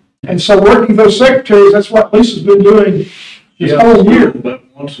 And so working with those secretaries, that's what Lisa's been doing this whole year. But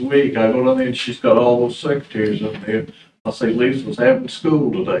once a week, I go down there and she's got all those secretaries up there. I say, Lisa's having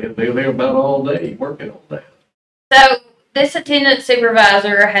school today, and they're there about all day, working on that. So this attendance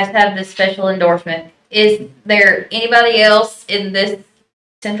supervisor has to have this special endorsement. Is there anybody else in this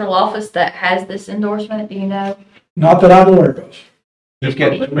central office that has this endorsement? Do you know? Not that I'm aware of. Just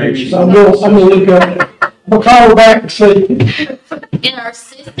get the Maybe- So I'm gonna look up, I'm gonna call her back and see. In our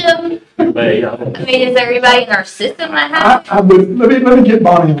system, May, I I don't. mean, is there anybody in our system that has? I would, let me get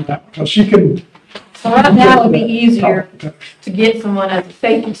Bonnie on that, because she can. So right now it'd be easier to get someone as a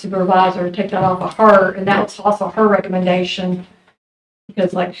safety supervisor, take that off of her, and that was also her recommendation.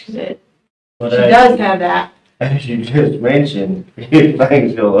 Because like she said, But she does have that. as you just mentioned, if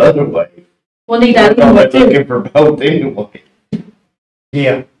things go the other way, We'll need we're that probably input too. looking for both anyway.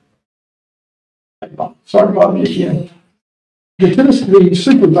 Yeah, Sorry about me again. The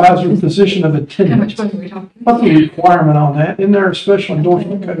supervisor position of How much attendance, money are we talking? what's the requirement on that? Isn't there a special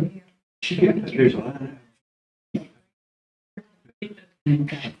endorsement code? Here's a-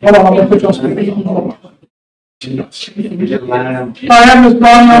 Hold on, I'm gonna put you on speaker. Hold on. just line them. I have Ms.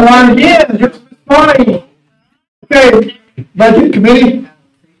 Bonnie on line again. Here's Ms. Bonnie. Okay, budget committee,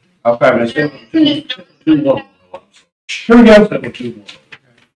 Okay, let's go. 2-1. here we go. 7-2-1.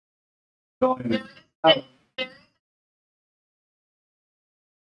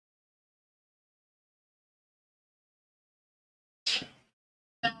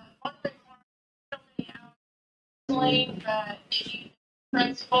 But if you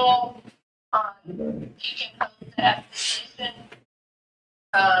principal, you can hold that position.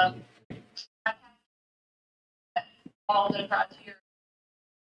 I have all the criteria.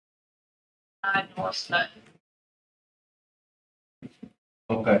 Endorsement.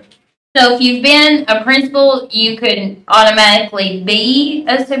 Okay. So if you've been a principal, you could automatically be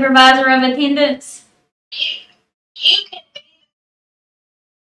a supervisor of attendance? You can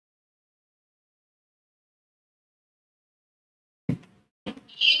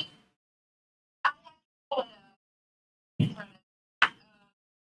you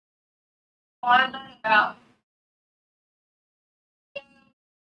I learned about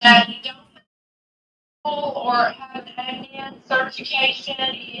that you don't or have an admin certification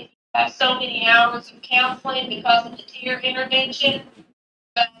if you have so many hours of counseling because of the tier intervention,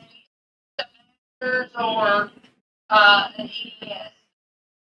 but the masters or an EDS.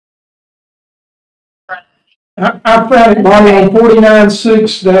 I found it, Bonnie, on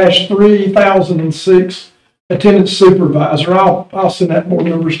 49-6-3006, attendance supervisor. I'll send that board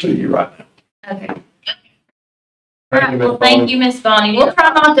numbers to you right now. Okay. All Thank right, you, well, Ms. thank Bonnie. you, Miss Bonnie. We'll try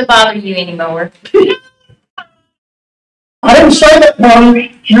not to bother you anymore. I didn't say that,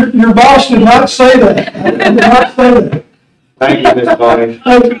 Bonnie. Your boss did not say that. I did not say that. Thank you, Ms. Bonnie.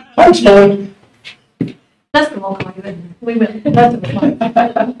 Thanks, Bonnie. Jessica will call you, we will, Jessica will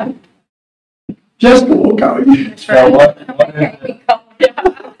call you. Jessica will call you. That's So right. what?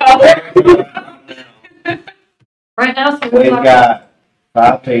 Right now, so We've got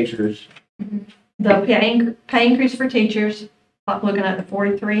 5 teachers. the pay increase for teachers, I'm looking at the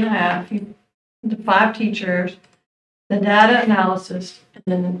 43.5, the 5 teachers, the data analysis, and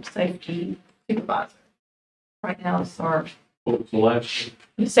then the safety supervisor. Right now, it's our What was the last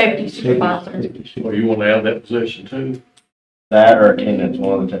the safety supervisor. one? Or you want to add that position too? That or attendance,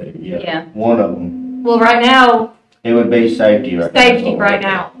 one of the two, yeah. Yeah. One of them. Well, right now, It would be safety right now. safety right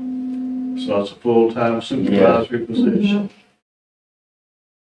now. So that's a full-time supervisory position.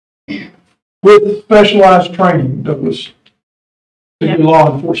 With specialized training, Douglas, to do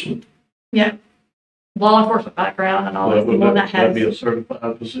law enforcement. Law enforcement background and all, That that's the would one that that be a has.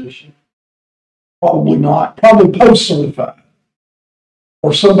 certified position? Probably not, probably post-certified.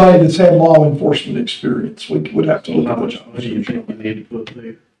 Or somebody that's had law enforcement experience. We would have to So look how at the much job money do you think description. you need to put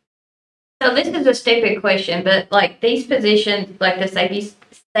there? So this is a stupid question, but like these positions, like the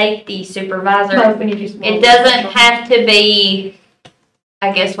safety supervisor, it doesn't have to be,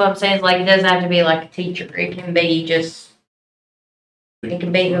 I guess what I'm saying is like, it doesn't have to be like a teacher. It can be just, it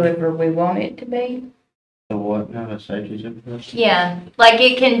can be whoever we want it to be. So what, now the safety supervisor? Yeah, like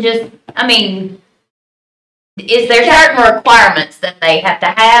it can just, I mean, is there certain requirements that they have to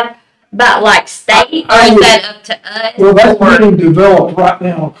have, but like state, or is that up to us? Well, that's Or- being developed right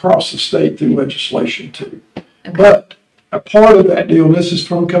now across the state through legislation too. Okay. But a part of that deal, and this is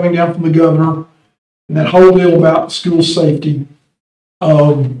coming down from the governor, and that whole deal about school safety,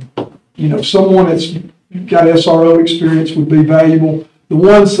 someone that's got SRO experience would be valuable. The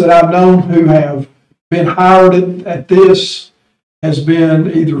ones that I've known who have been hired at this has been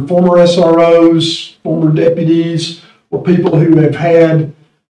either former SROs, former deputies, or people who have had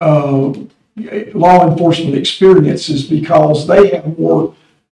law enforcement experiences because they have more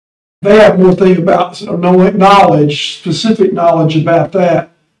thing about knowledge, specific knowledge about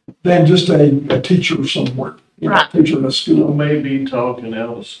that than just a teacher somewhere, Right. teacher in a I school. may be talking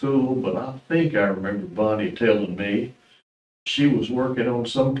out of school, but I think I remember Bonnie telling me she was working on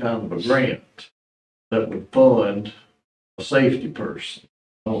some kind of a grant that would fund a safety person.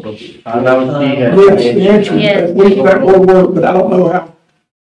 I don't know if I know she has. Yes, the answer is Yes. that will work, but I don't know how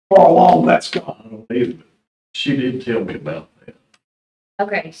far along that's gone. I don't either, but she did tell me about that.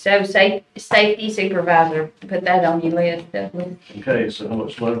 Okay, so safety supervisor, put that on your list, Douglas. Okay, so how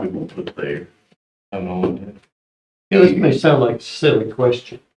much money we gonna put there? I don't know what that. Yeah, this may sound like a silly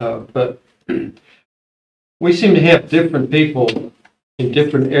question, but we seem to have different people in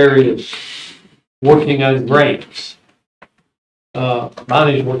different areas working on grants.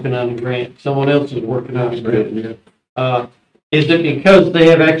 Bonnie's working on a grant, someone else is working on a grant. Is it because they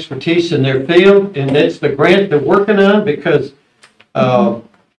have expertise in their field and that's the grant they're working on? Because, The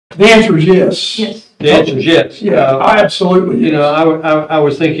answer is yes. Yes. the answer is yes. Yeah, absolutely. You know, yes. I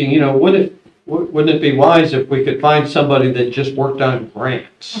was thinking, you know, wouldn't it be wise if we could find somebody that just worked on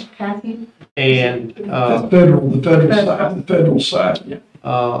grants? Kathy? And, The federal side,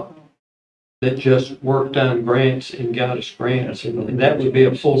 yeah. that just worked on grants and got us grants, and that would be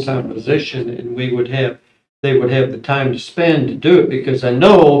a full-time position, and they would have the time to spend to do it, because I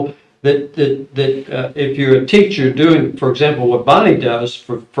know that if you're a teacher doing, for example, what Bonnie does,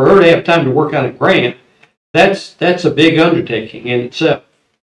 for her to have time to work on a grant, that's a big undertaking in itself.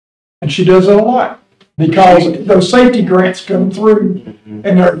 And she does it a lot, because those safety grants come through, and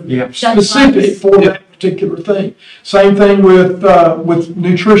they're specific for that particular thing. Same thing with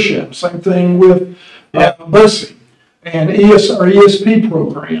nutrition, same thing with busing, and ESP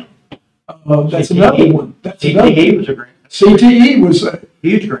program. That's another one. That's another. CTE was a grant, CTE was,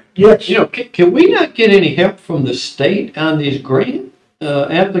 huge grant. yes. You know, can we not get any help from the state on these grant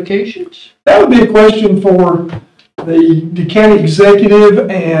applications? That would be a question for the county executive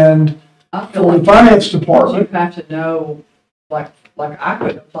and I feel for the like finance you department. have to know, like I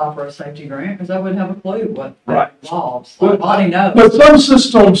couldn't apply for a safety grant because I wouldn't have a clue what Right. that involves. Like Bonnie knows. But some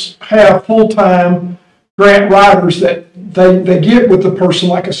systems have full-time grant writers that they get with the person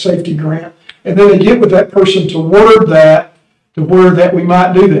like a safety grant, and then they get with that person to word that, to where that we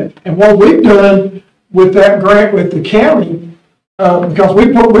might do that. And what we've done with that grant with the county, because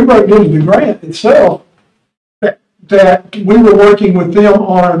we wrote into the grant itself, that we were working with them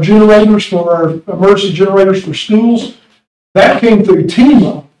on our generators for our emergency generators for schools. That came through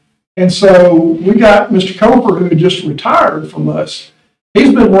TEMA. And so we got Mr. Coper, who had just retired from us.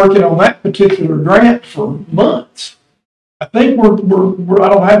 He's been working on that particular grant for months. I think I'm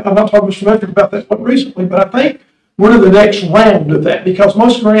not talking to Mr. Medford about that one recently, but I think we're to the next round of that, because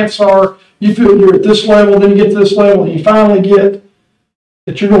most grants are, you feel you're at this level, then you get to this level, and you finally get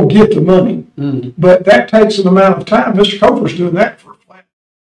that you're going to get the money. But that takes an amount of time. Mr. Coper's doing that for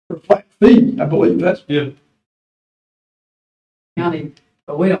a flat fee, I believe. That's County,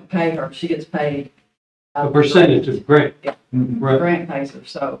 but we don't pay her. She gets paid. A percentage of grant. Yeah. Right. Grant pays her,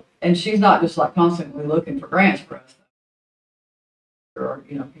 so, and she's not just like constantly looking for grants for us. Or,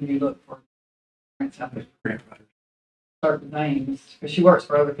 can you look for grants out there? Certain things, because she works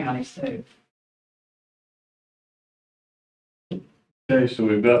for other counties too. Okay, so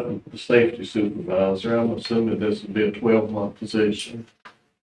we've got the safety supervisor. I'm assuming this would be a 12-month position.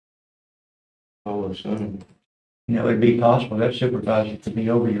 I would assume. You know, it'd be possible that supervisor could be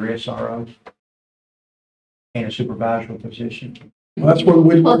over your SRO in a supervisory position. That's where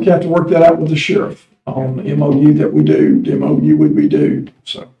we'd have to work that out with the sheriff on the MOU that we do, the MOU we do,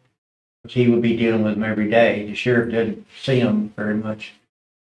 so. He would be dealing with them every day. The sheriff doesn't see them very much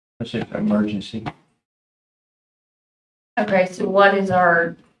unless it's an emergency. Okay, so what is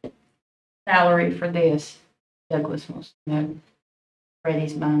our salary for this? Douglas wants to know.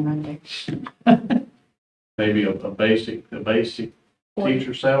 Freddie's mind right there. Maybe a basic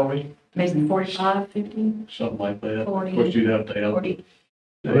teacher salary, Maybe 45, 50, something like that. Of 40. course, you'd have to have. 40,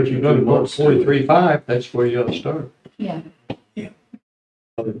 But if you're gonna go 43.5, that's where you ought to start. yeah.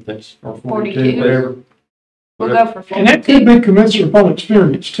 That's, or 42. 42, whatever. We'll go for 40. And that could be commensurate upon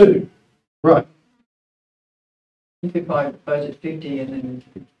experience too. Right. You could probably budget 50 and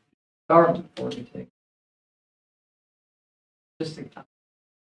then start at 42. Just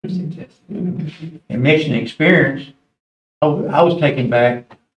a suggestion. And mentioning experience, I was taken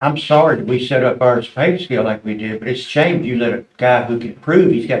back. I'm sorry that we set up our pay scale like we did, but it's a shame you let a guy who can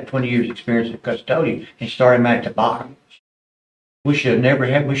prove he's got 20 years experience as a custodian and start him at the bottom. We should never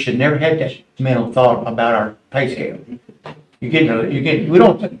had that mental thought about our pay scale. We're not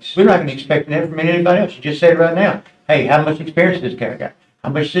going to expect that from anybody else. You just said it right now. Hey, how much experience does this guy got? How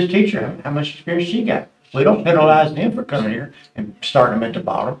much does this teacher have? How much experience she got? We don't penalize them for coming here and starting them at the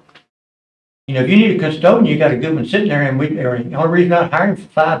bottom. You know, if you need a custodian, you got a good one sitting there, and the only reason I'm hiring for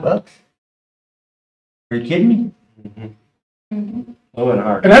 $5. Are you kidding me? Mhm.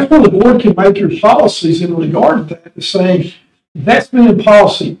 And that's where the board can make your policies in regard to that, is saying, that's been in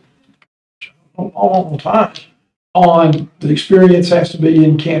policy a long time on the experience has to be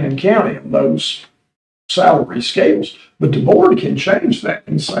in Cannon County on those salary scales. But the board can change that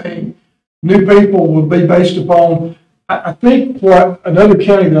and saying new people will be based upon, I think what another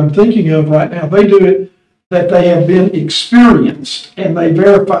county that I'm thinking of right now, they do it that they have been experienced and they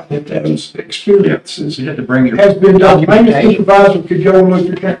verify that those experiences You have to bring your. has been done. Maintenance documentation. supervisor could go and look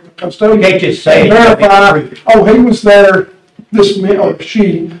at your custodian. You can't just say. And it, you have to verify, prove it. oh, he was there or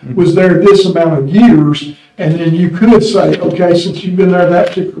she was there this amount of years, and then you could say, okay, since you've been there that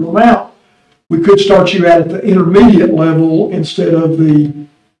particular amount, we could start you out at the intermediate level instead of the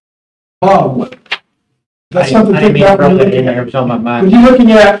bottom level. That's something to I didn't think mean to about throw when that you're in looking there, at. it was on my When mind. you're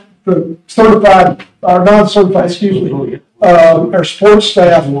looking at the certified, or non-certified, excuse me, our sports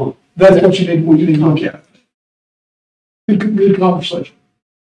staff, that's what you need to look at. Good conversation.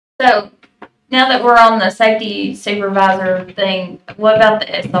 So now that we're on the safety supervisor thing, what about the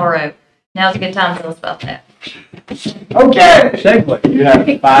SRO? Now's a good time to tell us about that. Okay. Segue. You have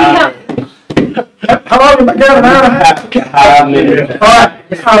 5, How long have I got? An hour and a half? Okay. 5 minutes. All right.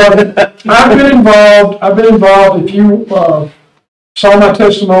 I've been involved. If you, saw my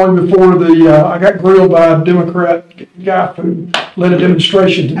testimony before I got grilled by a Democrat guy who led a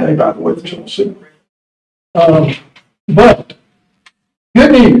demonstration today, by the way, for Chelsea. But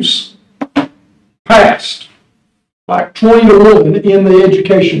good news, passed like 20-1 in the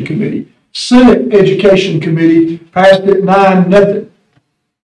Education Committee. Senate Education Committee passed it 9-0.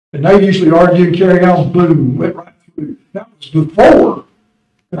 And they usually argue and carry on, boom, went right through. That was before.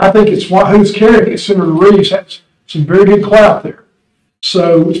 And I think it's who's carrying it. Senator Reeves has some very good clout there.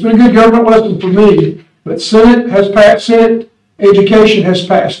 So it's been a good government lesson for me, but Senate Education has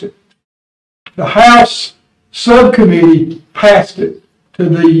passed it. The House Subcommittee passed it to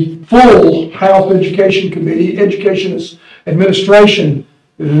the full House Education Committee, Education Administration.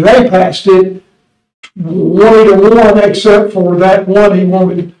 They passed it 20-1, except for that one he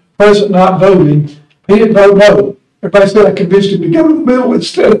wanted President not voting. He didn't vote no. Everybody said I convinced him to go to the bill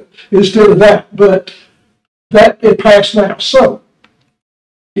instead of that, but it passed now. So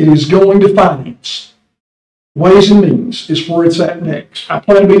it is going to finance. Ways and Means is where it's at next. I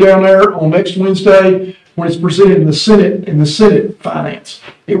plan to be down there on next Wednesday when it's presented in the Senate Finance.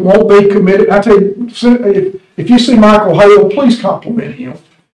 It won't be committed. I tell you, if you see Michael Hale, please compliment him.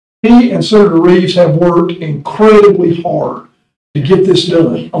 He and Senator Reeves have worked incredibly hard to get this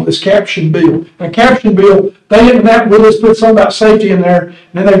done on this caption bill. And a caption bill, they didn't have with us put something about safety in there,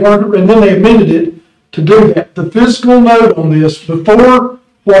 and then they amended it to do that. The fiscal note on this, before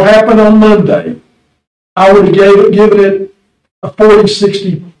what happened on Monday, I would have given it a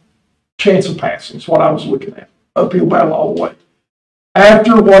 40-60 chance of passing. Is what I was looking at. Uphill battle all the way.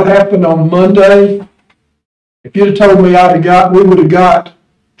 After what happened on Monday, if you'd have told me we would have got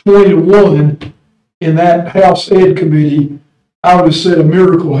 20-1 in that House Ed Committee, I would have said a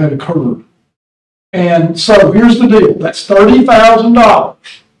miracle had occurred. And so here's the deal. That's $30,000.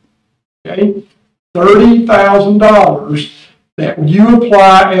 Okay? $30,000 that you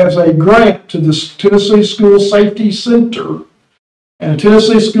apply as a grant to the Tennessee School Safety Center. And the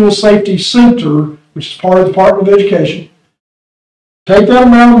Tennessee School Safety Center, which is part of the Department of Education, take that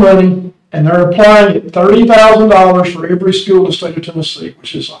amount of money, and they're applying it $30,000 for every school in the state of Tennessee,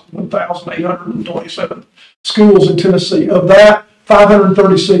 which is 1,827 schools in Tennessee. Of that,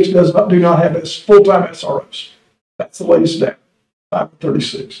 536 do not have full-time SROs. That's the latest data,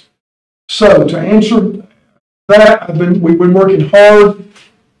 536. So to answer that, we've been working hard.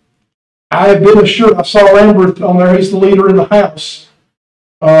 I have been assured, I saw Lambert on there, he's the leader in the House,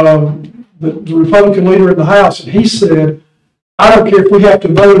 the Republican leader in the House, and he said, I don't care if we have to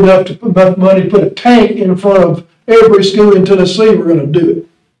vote enough money to put a tank in front of every school in Tennessee, we're going to do it.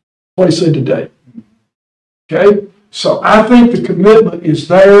 What he said today. Okay? So I think the commitment is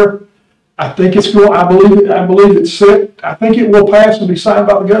there. I think it's going, I believe it's set. I think it will pass and be signed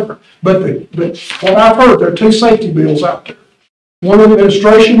by the governor. But what I've heard, there are 2 safety bills out there. One the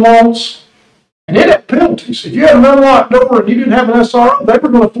administration wants, and it had penalties. If you had an unlocked door and you didn't have an SRO, they were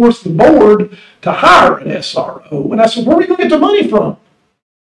going to force the board to hire an SRO. And I said, where are we going to get the money from?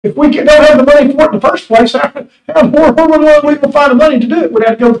 If we don't have the money for it in the first place, how are we going to find the money to do it? We'd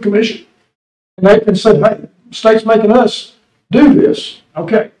have to go to the commission. And they said, hey, the state's making us do this.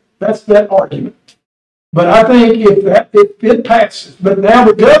 Okay, that's that argument. But I think if it passes, but now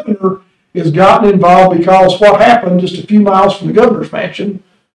the governor has gotten involved because what happened just a few miles from the governor's mansion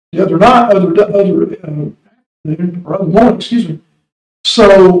the other morning, excuse me.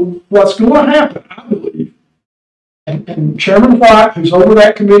 So what's going to happen, I believe, And Chairman White, who's over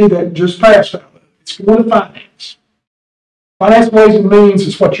that committee that just passed out of it, it's going to finance. Finance Ways and Means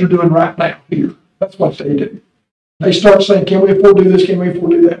is what you're doing right now here. That's what they do. They start saying, can we afford to do this? Can we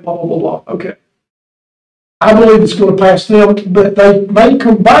afford to do that? Blah, blah, blah, blah. Okay. I believe it's going to pass them, but they may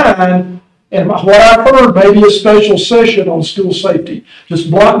combine, and what I've heard, maybe a special session on school safety,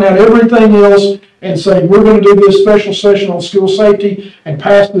 just blotting out everything else and saying, we're going to do this special session on school safety and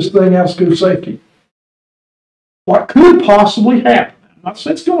pass this thing out of school safety. What could possibly happen, I'm not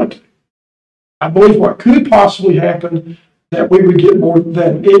saying it's going to, I believe what could possibly happen that we would get more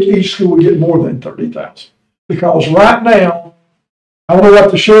than, each school would get more than 30,000. Because right now, I don't know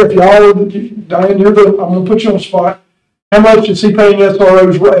what the sheriff, Diane, I'm going to put you on the spot. How much is he paying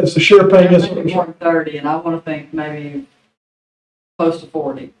SROs? Is the sheriff paying I think it's SROs? more than 30, and I want to think maybe close to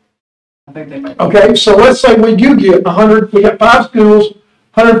 40. I think they may. Okay, so let's say we do get 100, we got 5 schools,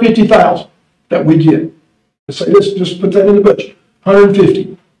 150,000 that we get. Let's say, let's just put that in the budget,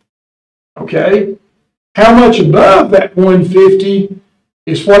 150. Okay, how much above that 150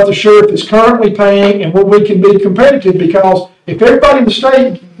 is what the sheriff is currently paying and what we can be competitive, because if everybody in the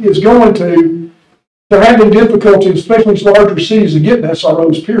state is going to, they're having difficulty, especially in larger cities, of getting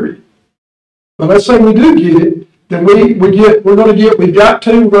SROs, period. But let's say we do get it, then we've got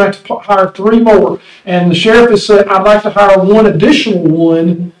 2, we're going to have to hire 3 more. And the sheriff has said, I'd like to hire 1 additional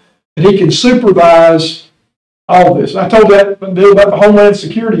one that he can supervise all this. I told that deal about the Homeland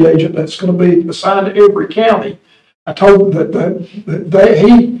Security agent that's going to be assigned to every county. I told that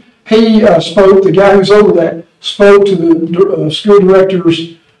he spoke, the guy who's over that, spoke to the school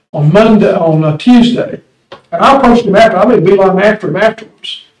directors on Tuesday. And I approached him after, I made a beeline after him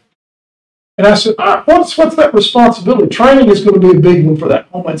afterwards. And I said, what's that responsibility? Training is going to be a big one for that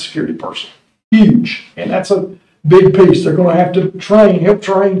Homeland Security person. Huge. And that's a big piece. They're going to have to help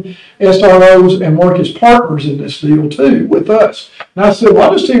train SROs and work as partners in this deal too with us. And I said, well,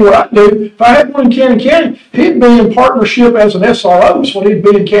 I'll just tell you what I do. If I had one in Cannon County, he'd be in partnership as an SRO. So he'd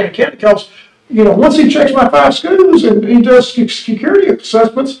be in Cannon County because, once he checks my 5 schools and he does security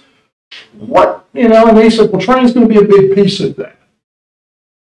assessments, and he said, well, training's going to be a big piece of that.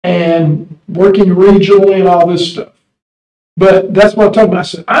 And working regionally and all this stuff. But that's what I told him. I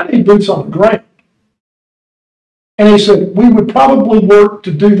said, I need boots on the ground. And he said, we would probably work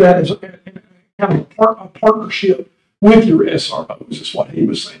to do that as a kind of a partnership with your SROs, is what he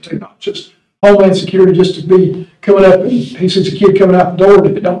was saying too, not just Homeland Security, just to be coming up, and he sees a kid coming out the door, and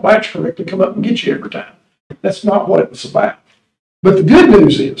if it don't match correctly, come up and get you every time. That's not what it was about. But the good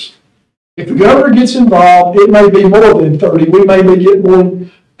news is, if the governor gets involved, it may be more than 30, we may be getting more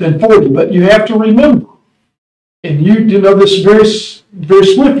than 40, but you have to remember, and you know this very, very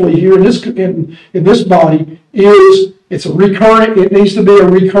swiftly here in this body, it needs to be a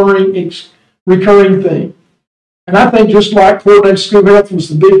recurring thing. And I think just like coordinated school health was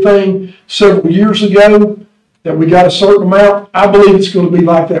the big thing several years ago, that we got a certain amount, I believe it's going to be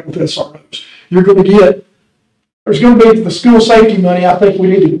like that with SROs. There's going to be the school safety money. I think we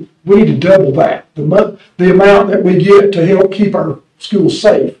need to double that, the amount that we get to help keep our schools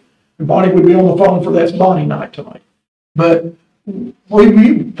safe. And Bonnie would be on the phone for that Bonnie night tonight. But what do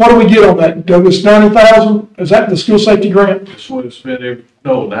we get on that, Douglas? 90,000? Is that the school safety grant? That's what it's been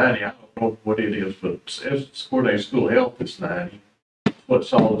 90, I don't know what it is, but as coordinated school health is 90. That's what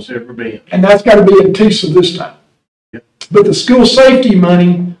it's all it's ever been. And that's got to be in TISA this time. Yep. But the school safety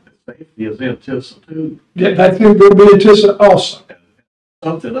money, Safety is in TISA too. yeah, that's going to be in TISA also.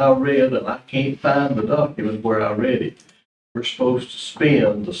 Something I read, and I can't find the document where I read it. We're supposed to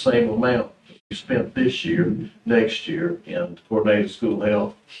spend the same amount we spent this year, next year, in coordinated school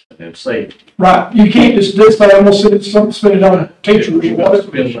health and safety. Right. You can't just say, I'm going to spend it on teachers or whatever. You got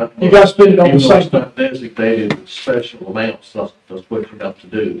to spend it on the Even though same it's not designated with special amounts, that's what you have to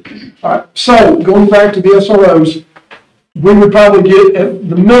do. All right. So going back to the SROs, we would probably get at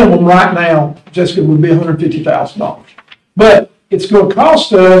the minimum right now, Jessica, would be $150,000. But it's going to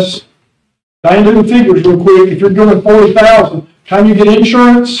cost us, I do the figures real quick, if you're going 40,000, time you get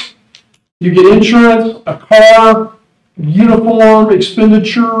insurance, a car, uniform,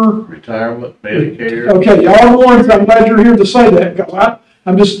 expenditure. Retirement, Medicare. Okay, all the ones, I'm glad you're here to say that, because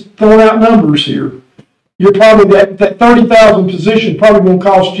I'm just throwing out numbers here. You're probably, that 30,000 position probably going to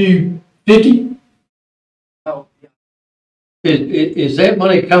cost you 50. Oh, yeah. Is that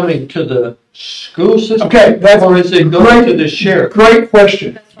money coming to the school system? Okay, that's or is it going to the sheriff? Great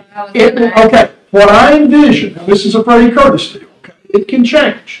question. That's what I was gonna ask. Okay, what I envision, now this is a Freddie Curtis deal, okay? It can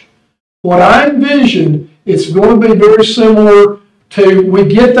change. What I envision, it's going to be very similar to, we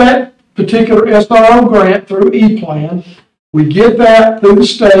get that particular SRO grant through E-Plan, we get that through the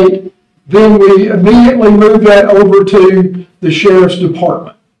state, then we immediately move that over to the sheriff's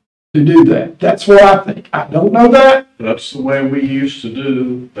department to do that. That's what I think. I don't know that. That's the way we used to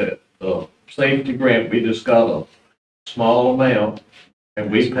do that, safety grant. We just got a small amount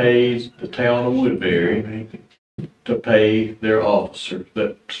and we paid the town of Woodbury to pay their officers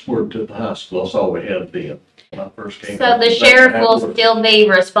that worked at the high school. That's all we had then when I first came. So the sheriff will still be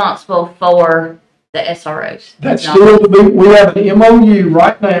responsible for the SROs? That's No. still to be, we have an MOU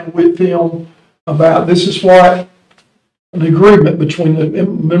right now with them about, this is what, an agreement between the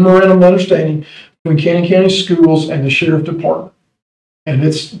memorandum of understanding between Cannon County Schools and the sheriff department. And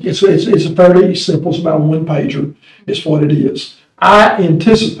it's a fairly simple, it's about a one pager, is what it is. I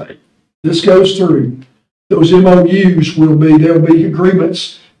anticipate this goes through, those MOUs there'll be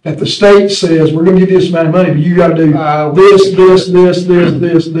agreements that the state says, we're gonna give you this amount of money, but you gotta do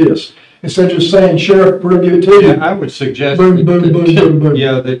this. Instead of just saying, Sheriff, we're gonna give it to you. Yeah, I would suggest Boom, that, boom, boom, boom, boom.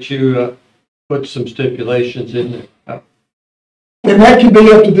 yeah, that you, put some stipulations in there. And that can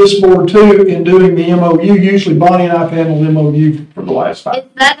be up to this board too in doing the MOU. Usually Bonnie and I have handled MOU for the last Is 5.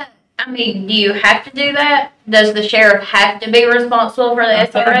 that, do you have to do that? Does the sheriff have to be responsible for the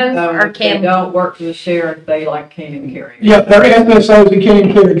SROs, or If they can? don't work for the sheriff, they can't even carry it. Yeah, they're SSOs and can't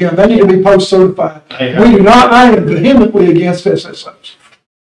even carry a gun. They need to be post-certified. We do not, I am vehemently against SSOs.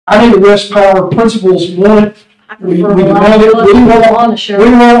 I need arrest power. Principals want it. We demand it. We want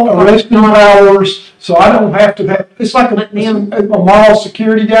arresting powers, so I don't have to have, it's like a mall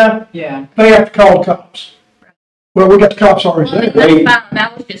security guy. Yeah. They have to call the cops. Well, we got the cops already Well, there. that's fine,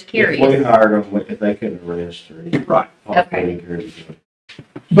 I was just If curious. we hired them, if they couldn't arrest or anything. Right. Okay.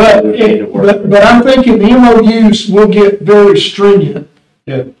 But I'm thinking the MOUs will get very stringent.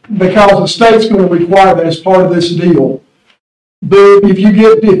 Yeah. Because the state's gonna require that as part of this deal. But if you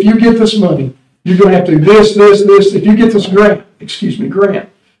get this money, you're gonna have to do this. If you get this grant,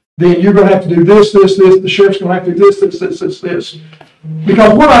 then you're gonna have to do this. The sheriff's gonna have to do this.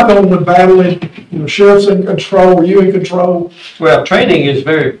 Because we're not the only one battling, sheriff's in control, you in control. Well, training is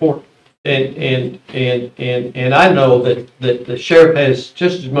very important, and I know that the sheriff has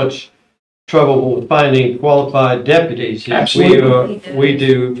just as much trouble with finding qualified deputies as we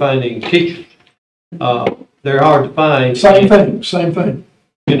do finding teachers. They're hard to find. Same thing.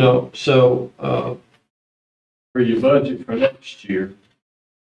 So, For your budget for next year,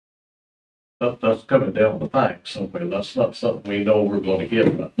 that's coming down the pipe somewhere. That's not something we know we're gonna get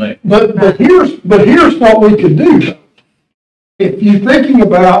right now. But here's what we could do though. If you're thinking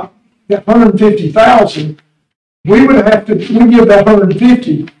about that 150,000, we give that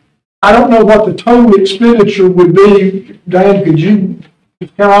 150. I don't know what the total expenditure would be. Diane, could you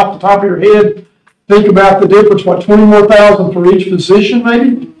kind of off the top of your head think about the difference? What, 20 more thousand for each position,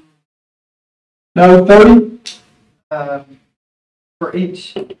 maybe? No, 30 For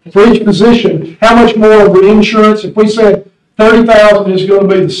each. for each position. How much more of the insurance? If we said 30,000 is going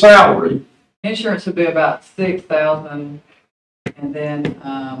to be the salary. Insurance would be about 6,000, and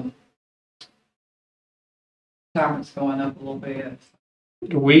then, retirement's going up a little bit.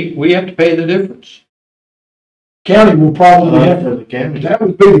 we have to pay the difference. County will probably have For the county. that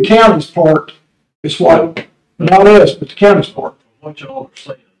would be the county's part. It's what, not us, but the county's part. What y'all are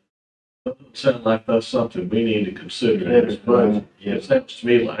saying, doesn't sound like that's something we need to consider in this budget. It sounds to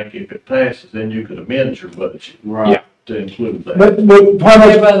me like if it passes, then you could amend your budget Right. to include that. But how How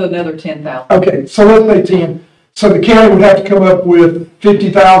much? about another 10,000? Okay, so let's say 10. So the county would have to come up with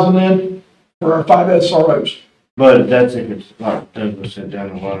 50,000 then for our 5 SROs. But that's if it's like Douglas said down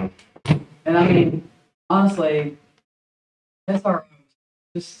the line. And I mean, honestly, SRO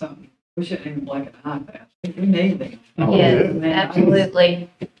is just something, we shouldn't even blink an eye past. We need them. Yes, Man, I just- absolutely.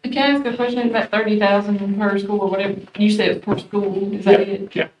 Can I ask a question about 30,000 per school or whatever? You said it's per school, is that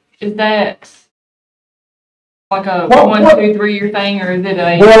it? Yeah. Is that like a Well, 1, what- 2, 3 year thing, or is it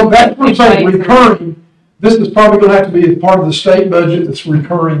a? Well, that's what I'm saying, recurring. This is probably going to have to be a part of the state budget that's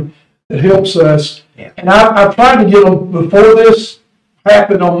recurring that helps us. Yeah. And I've tried to get them, before this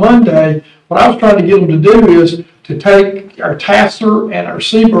happened on Monday, what I was trying to get them to do is to take our TASSER and our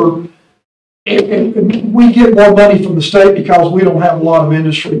CBOE, and we get more money from the state because we don't have a lot of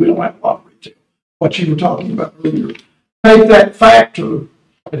industry, we don't have a lot of retail, what you were talking about earlier. Take that factor,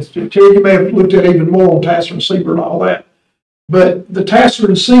 Terry, you may have looked at even more on TASSER and CBOE and all that. But the TASSER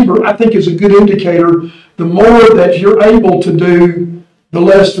and CBOE, I think, is a good indicator. The more that you're able to do, the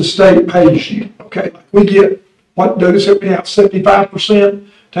less the state pays you. Okay, we get, what Douglas said, we have 75%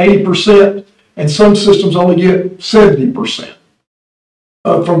 to 80%, and some systems only get 70%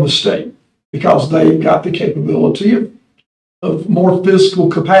 from the state because they've got the capability of more physical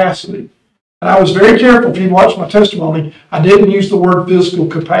capacity. And I was very careful, if you watch my testimony, I didn't use the word physical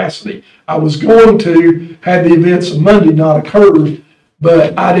capacity. I was going to, had the events of Monday not occurred,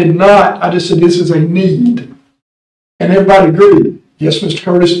 but I did not, I just said this is a need. And everybody agreed, yes, Mr.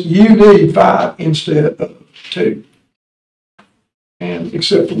 Curtis, you need 5 instead of 2. And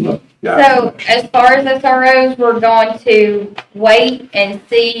except from the guy. So as far as SROs, we're going to wait and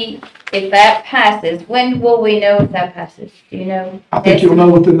see if that passes. When will we know if that passes? Do you know? I think you'll know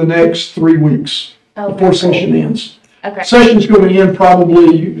within the next 3 weeks Oh, before session ends. Okay, Session's going to end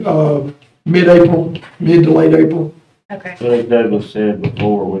probably mid-April, mid to late April. okay. Like Douglas said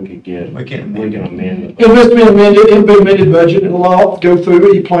before, we can We can amend it. If it's been amended, it'll be amended budget, it'll all go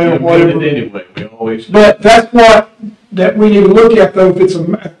through E-plan or whatever. Anyway, we always. But that's what, that we need to look at though, if it's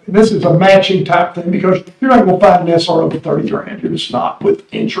this is a matching type thing, because you're not gonna find an SRO for 30 grand, you're just not,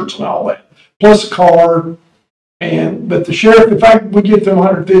 with insurance and all that. Plus a car, but the sheriff, in fact, we give them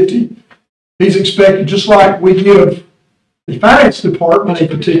 150, he's expected, just like we give the finance department a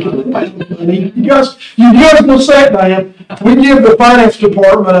particular amount of money. You guys will say it, Diane, we give the finance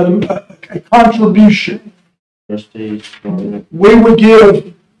department a contribution. Trustees, We would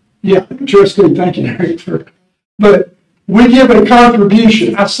give, yeah, trustee, thank you, Eric. But we give a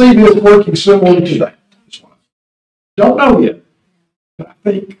contribution. I see this working similar to that. Don't know yet, but I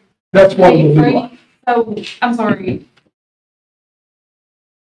think that's what it'll be like. So, I'm sorry.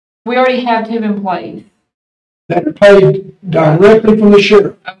 We already have 2 in place. That are paid directly from the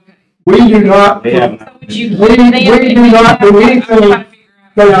sheriff. Okay. We do not, we have, So would you? we do not do anything.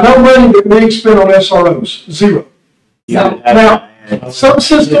 There's no money that we expend on SROs, 0. So, Now, some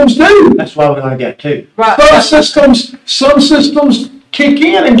systems do. That's why we only got 2. right. Some systems kick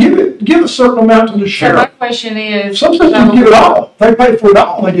in and give a certain amount to the So my sheriff. question is. Some systems give it all. They pay for it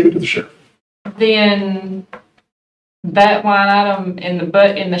all, they give it to the sheriff. Then that line item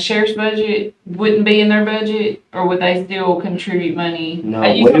in the sheriff's budget wouldn't be in their budget, or would they still contribute money? No,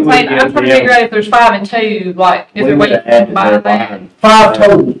 You we can would say, give I'm trying to them- figure out if there's 5 and 2, like, is we there a way would you have added can combine their that? line. 5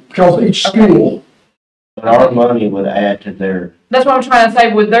 total, because each school, But our money would add to their, That's what I'm trying to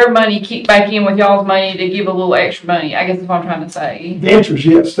say, would their money kick back in with y'all's money to give a little extra money? I guess that's what I'm trying to say. the answer is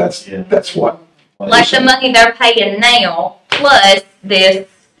yes, Yeah. that's what. Like the money they're paying now, plus this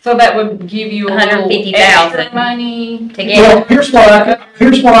So that would give you a little 150,000 extra money to Well, get. here's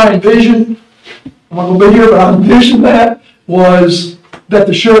what I envisioned, I'm not gonna be here, but I envisioned that, was that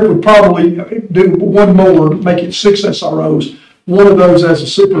the sheriff would probably do one more, make it 6 SROs, one of those as a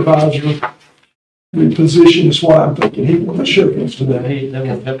supervisor. The position is what I'm thinking, the sheriff wants to do. He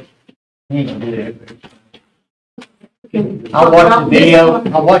ain't gonna do that.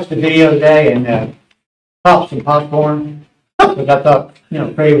 I watched the video today and, popped some popcorn, because I thought,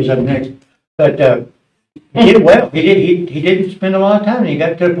 Craig was up next. But, he did well. He didn't spend a lot of time, and he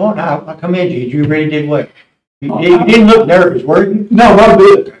got to the point, I commend you, you really did well. You didn't look nervous, were you? No, not a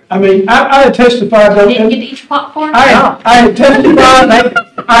bit. I mean, I had testified, Didn't get to eat your popcorn? I had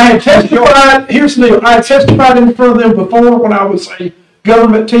testified, here's the deal, I had testified in front of them before when I was a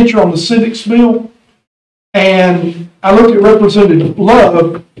government teacher on the civics bill. And I looked at Representative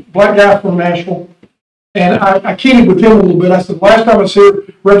Love, black guy from Nashville, and I kidded with him a little bit. I said, last time I was here,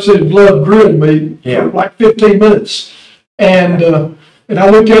 Representative Love grilled me for like 15 minutes. And I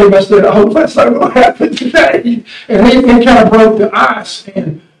looked at him, I said, I hope that's not going to happen today. And he kind of broke the ice.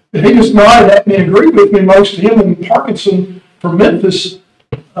 And he just nodded at me and agreed with me. Most of him and Parkinson from Memphis,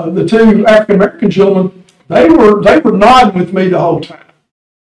 the 2 African-American gentlemen, they were nodding with me the whole time.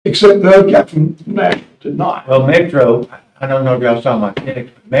 Except the other guy from Nashville did not. Well, Metro, I don't know if y'all saw my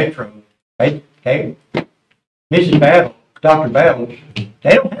text, but Metro, they, Mrs. Battle, Dr. Battle,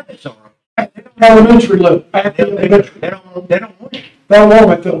 they don't have this on. Elementary level. At the elementary. They don't want it. They don't want them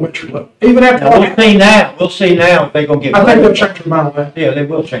at the elementary level. Even after. Now, we'll see now if they're gonna get. I think they'll change their mind on that. Yeah, they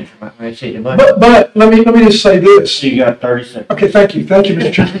will change their mind when they see the money. But let me just say this. so you got 30 seconds. Okay, thank you,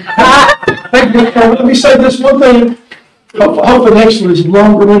 Mr. Chairman. Thank you, Mr. Chairman. Let me say this one thing. Hopefully next one is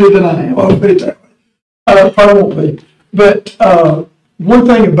longer-winded than I am. I'll put it that way. Probably won't be. But one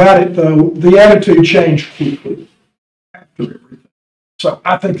thing about it, though, the attitude changed quickly after everything. So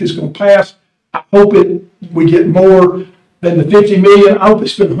I think it's going to pass. I hope we get more than the 50 million. I hope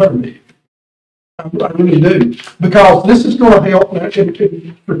it's been 100 million. I really do. Because this is going to help for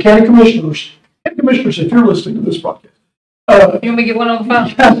county commissioners. County commissioners, if you're listening to this podcast. You want me to get one on the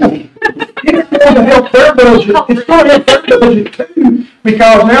phone? It's going to help their budget. It's going to help their budget too,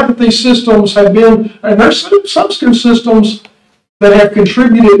 because now that these systems have been, and there's some school systems that have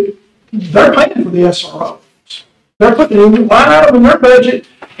contributed, they're paying for the SROs. They're putting it in the line item in their budget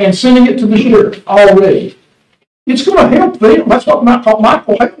and sending it to the sheriff already. it's gonna help them. That's what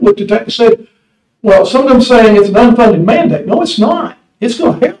Michael Hale looked at that and said, well, some of them saying it's an unfunded mandate. No, it's not. It's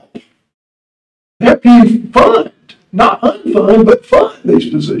gonna help you fund, not unfund, but fund these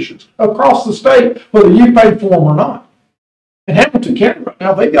positions across the state, whether you pay for them or not. In Hamilton County right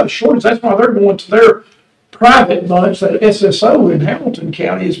now, they've got a shortage. That's why they're going to their private bunch, that SSO in Hamilton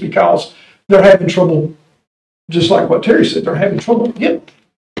County, is because they're having trouble, just like what Terry said, they're having trouble getting.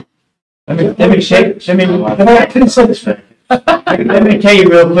 Let me tell you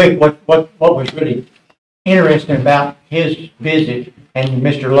real quick what was really interesting about his visit and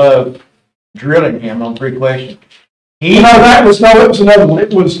Mr. Love drilling him on 3 questions. It was another one.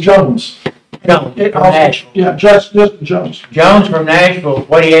 It was Jones. Jones from Nashville. Yeah, just Jones. Jones from Nashville,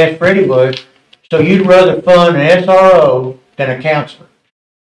 what he asked Freddie was, so you'd rather fund an SRO than a counselor?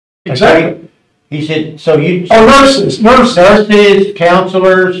 Exactly. He said, so you. Oh, nurses,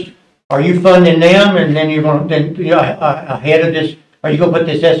 counselors, are you funding them and then you're going to, ahead of this, are you going to put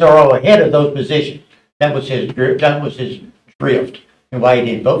this SRO ahead of those positions? That was his drift and why he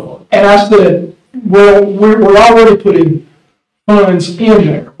didn't vote for it. And I said, well, we're already putting funds in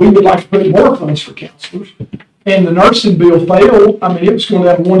there. We would like to put more funds for counselors. And the nursing bill failed. I mean, it was going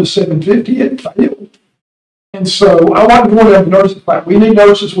down 1 to 750. It failed. And so I like going down the nursing side. We need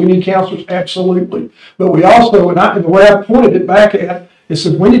nurses. We need counselors. Absolutely. But we also, and the way I pointed it back at, is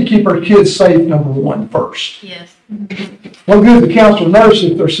that we need to keep our kids safe, number one, first. Yes. What good is the counselor nurse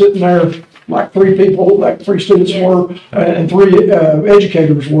if they're sitting there like 3 people, like 3 students were, and 3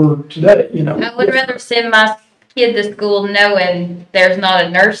 educators were today, I would rather send my kid to school knowing there's not a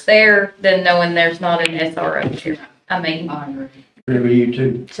nurse there than knowing there's not an SRO there. I mean, I agree. Agree with you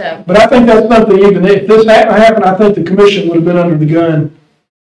too. so. But I think that's something, even if this hadn't happened, I think the commission would have been under the gun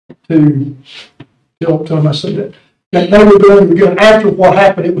to tell them I said that. That they would have been under the gun after what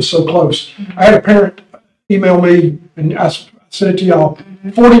happened. It was so close. I had a parent email me, and I sent it to y'all.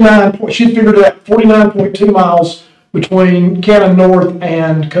 49, she figured it out, 49.2 miles between Cannon North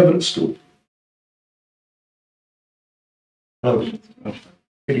and Covenant School. Close.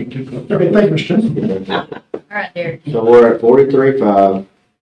 Getting too close. Okay, thank you, Mr. Chairman. All right, Derek. So we're at 43.5,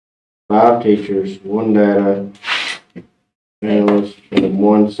 5 teachers, 1 data analyst, and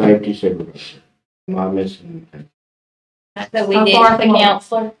 1 safety supervisor. Am I missing anything? So we So did far, the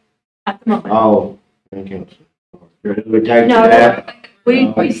counselor. At the moment. Oh, thank you. We take No, that.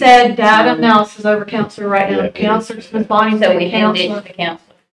 we said data analysis over counselor right now. Yeah. Counselor's Ms. Bonnie So said we did counselor the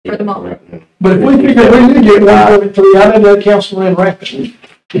counselor. for the moment. But if we figure we need to get 1.3, I know that counselor in rapidly.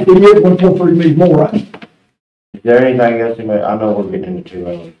 If we get 1.3, we need more, right? Is there anything else? I know we're getting into 2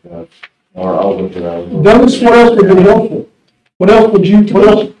 hours, or over 2 hours. Douglas, what else would be helpful? What else? I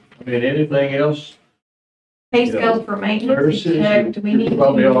mean, anything else? Pay scales for maintenance, Nurses, tech, do we need?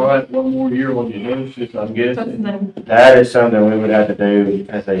 probably all right, 1 more year on your nurses, I'm guessing. That is something we would have to do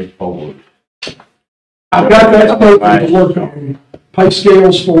as a board. I've got that spoken to work on. Pay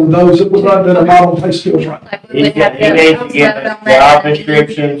scales for those that are not on pay scales right now. Like we He would have needs to to get have the on that. job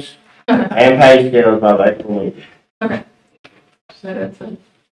descriptions and pay scales by April week. So that's a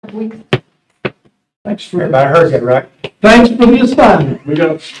week. Thanks for Everybody heard that, right? Thanks for the assignment. We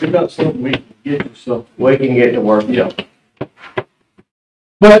got something, we can get you something. We can get to work. Yeah.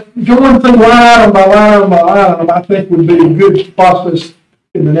 But going through line item by line item by line item, I think would be a good process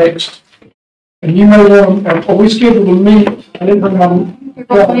in the next. And you may want, are we scheduled to meet? I didn't bring my.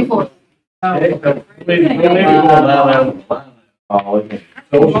 April 24th. Maybe go line. Oh, we can.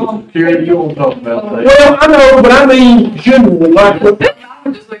 Social Security, you won't talk about that. Well, I know, but I mean generally, like, what- I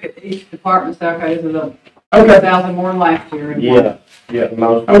would just look at each department, say, okay, this is a okay, 1,000 more than last year. and Yeah,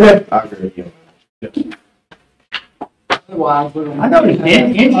 most, okay. I agree with you. Otherwise, we're gonna. I noticed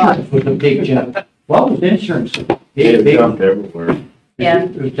insurance was a big jump. What was insurance? It jumped everywhere. Yeah.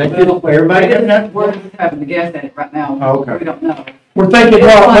 Was that good for everybody? We're just having to guess at it right now. Oh, okay. We don't know. We're thinking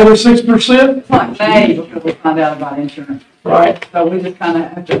about maybe 6%, It's like May before we find out about insurance. right? So we just kind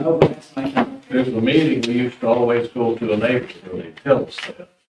of have to overestimate that. There's a meeting, we used to always go to a neighborhood, they tell us that.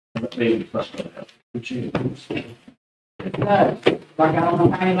 That meeting's not gonna happen. Like, I don't know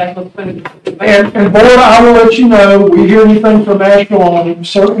how anybody will put it. And board, I will let you know, we hear anything from Nashville on,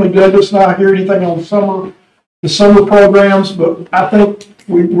 certainly Douglas and I hear anything on the summer programs, but I think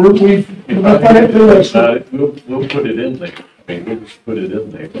we've We'll put it in there. I mean, we'll just put it in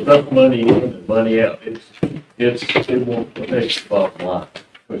there. Enough money in and money out. It won't affect the bottom line,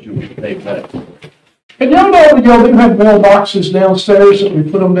 because you'll pay back for it. And y'all know that y'all do have mailboxes downstairs that we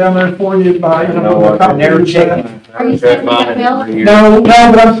put them down there for you by, you know. I Never checked. Are you sending that bill? No,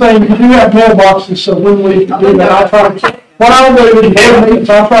 but I'm saying you do have mailboxes, so when we do that, I'll try to, what I'll do is,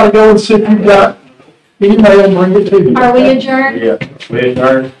 I'll try to go and see if you've got email, bring it to you. Are we adjourned? Yeah, we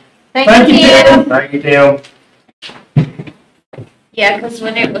adjourned. Thank you, Tim. Thank you, Tim. Yeah, because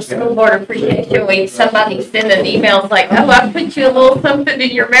when it was School Board Appreciation Week, somebody sent an email, it's like, oh, I put you a little something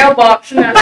in your mailbox, and I